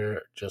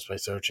Twitter, just by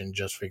searching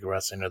Just Freak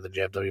Wrestling or the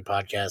JFW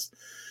podcast.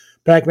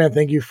 Pac-Man,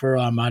 thank you for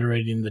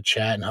moderating the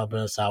chat and helping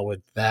us out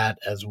with that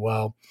as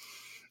well.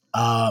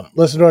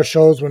 Listen to our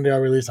shows when they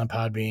are released on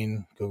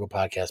Podbean, Google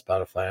Podcast,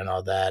 Spotify, and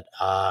all that.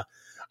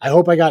 I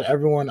hope I got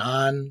everyone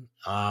on,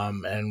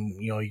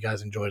 and you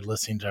guys enjoyed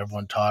listening to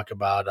everyone talk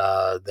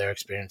about their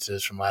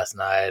experiences from last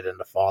night and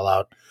the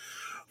fallout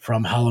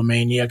from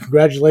Hallowmania.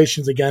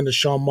 Congratulations again to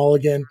Sean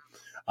Mulligan,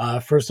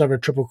 first ever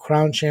Triple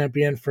Crown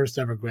champion, first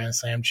ever Grand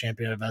Slam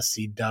champion of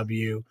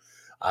SCW.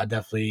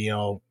 Definitely,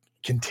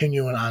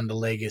 continuing on the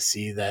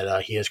legacy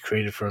that he has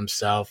created for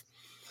himself.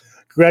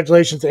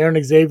 Congratulations to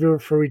Aaron Xavier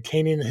for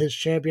retaining his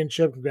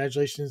championship.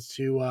 Congratulations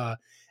to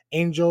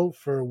Angel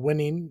for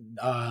winning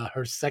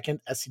her second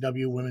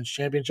SCW Women's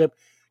Championship.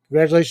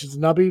 Congratulations to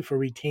Nubby for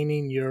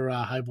retaining your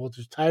high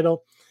voltage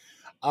title.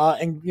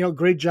 And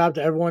great job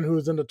to everyone who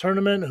was in the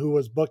tournament, who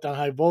was booked on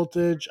high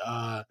voltage.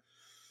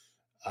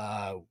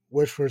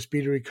 Wish for a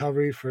speedy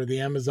recovery for the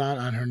Amazon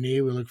on her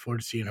knee. We look forward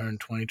to seeing her in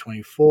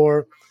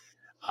 2024.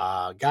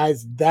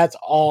 Guys, that's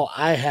all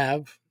I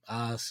have.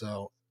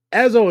 So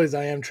as always,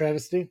 I am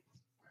Travesty.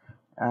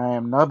 I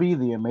am Nubby,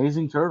 the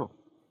Amazing Turtle.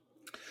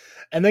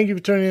 And thank you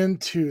for tuning in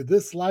to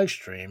this live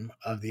stream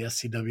of the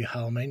SCW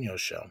Hallowmania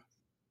show.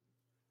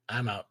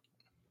 I'm out.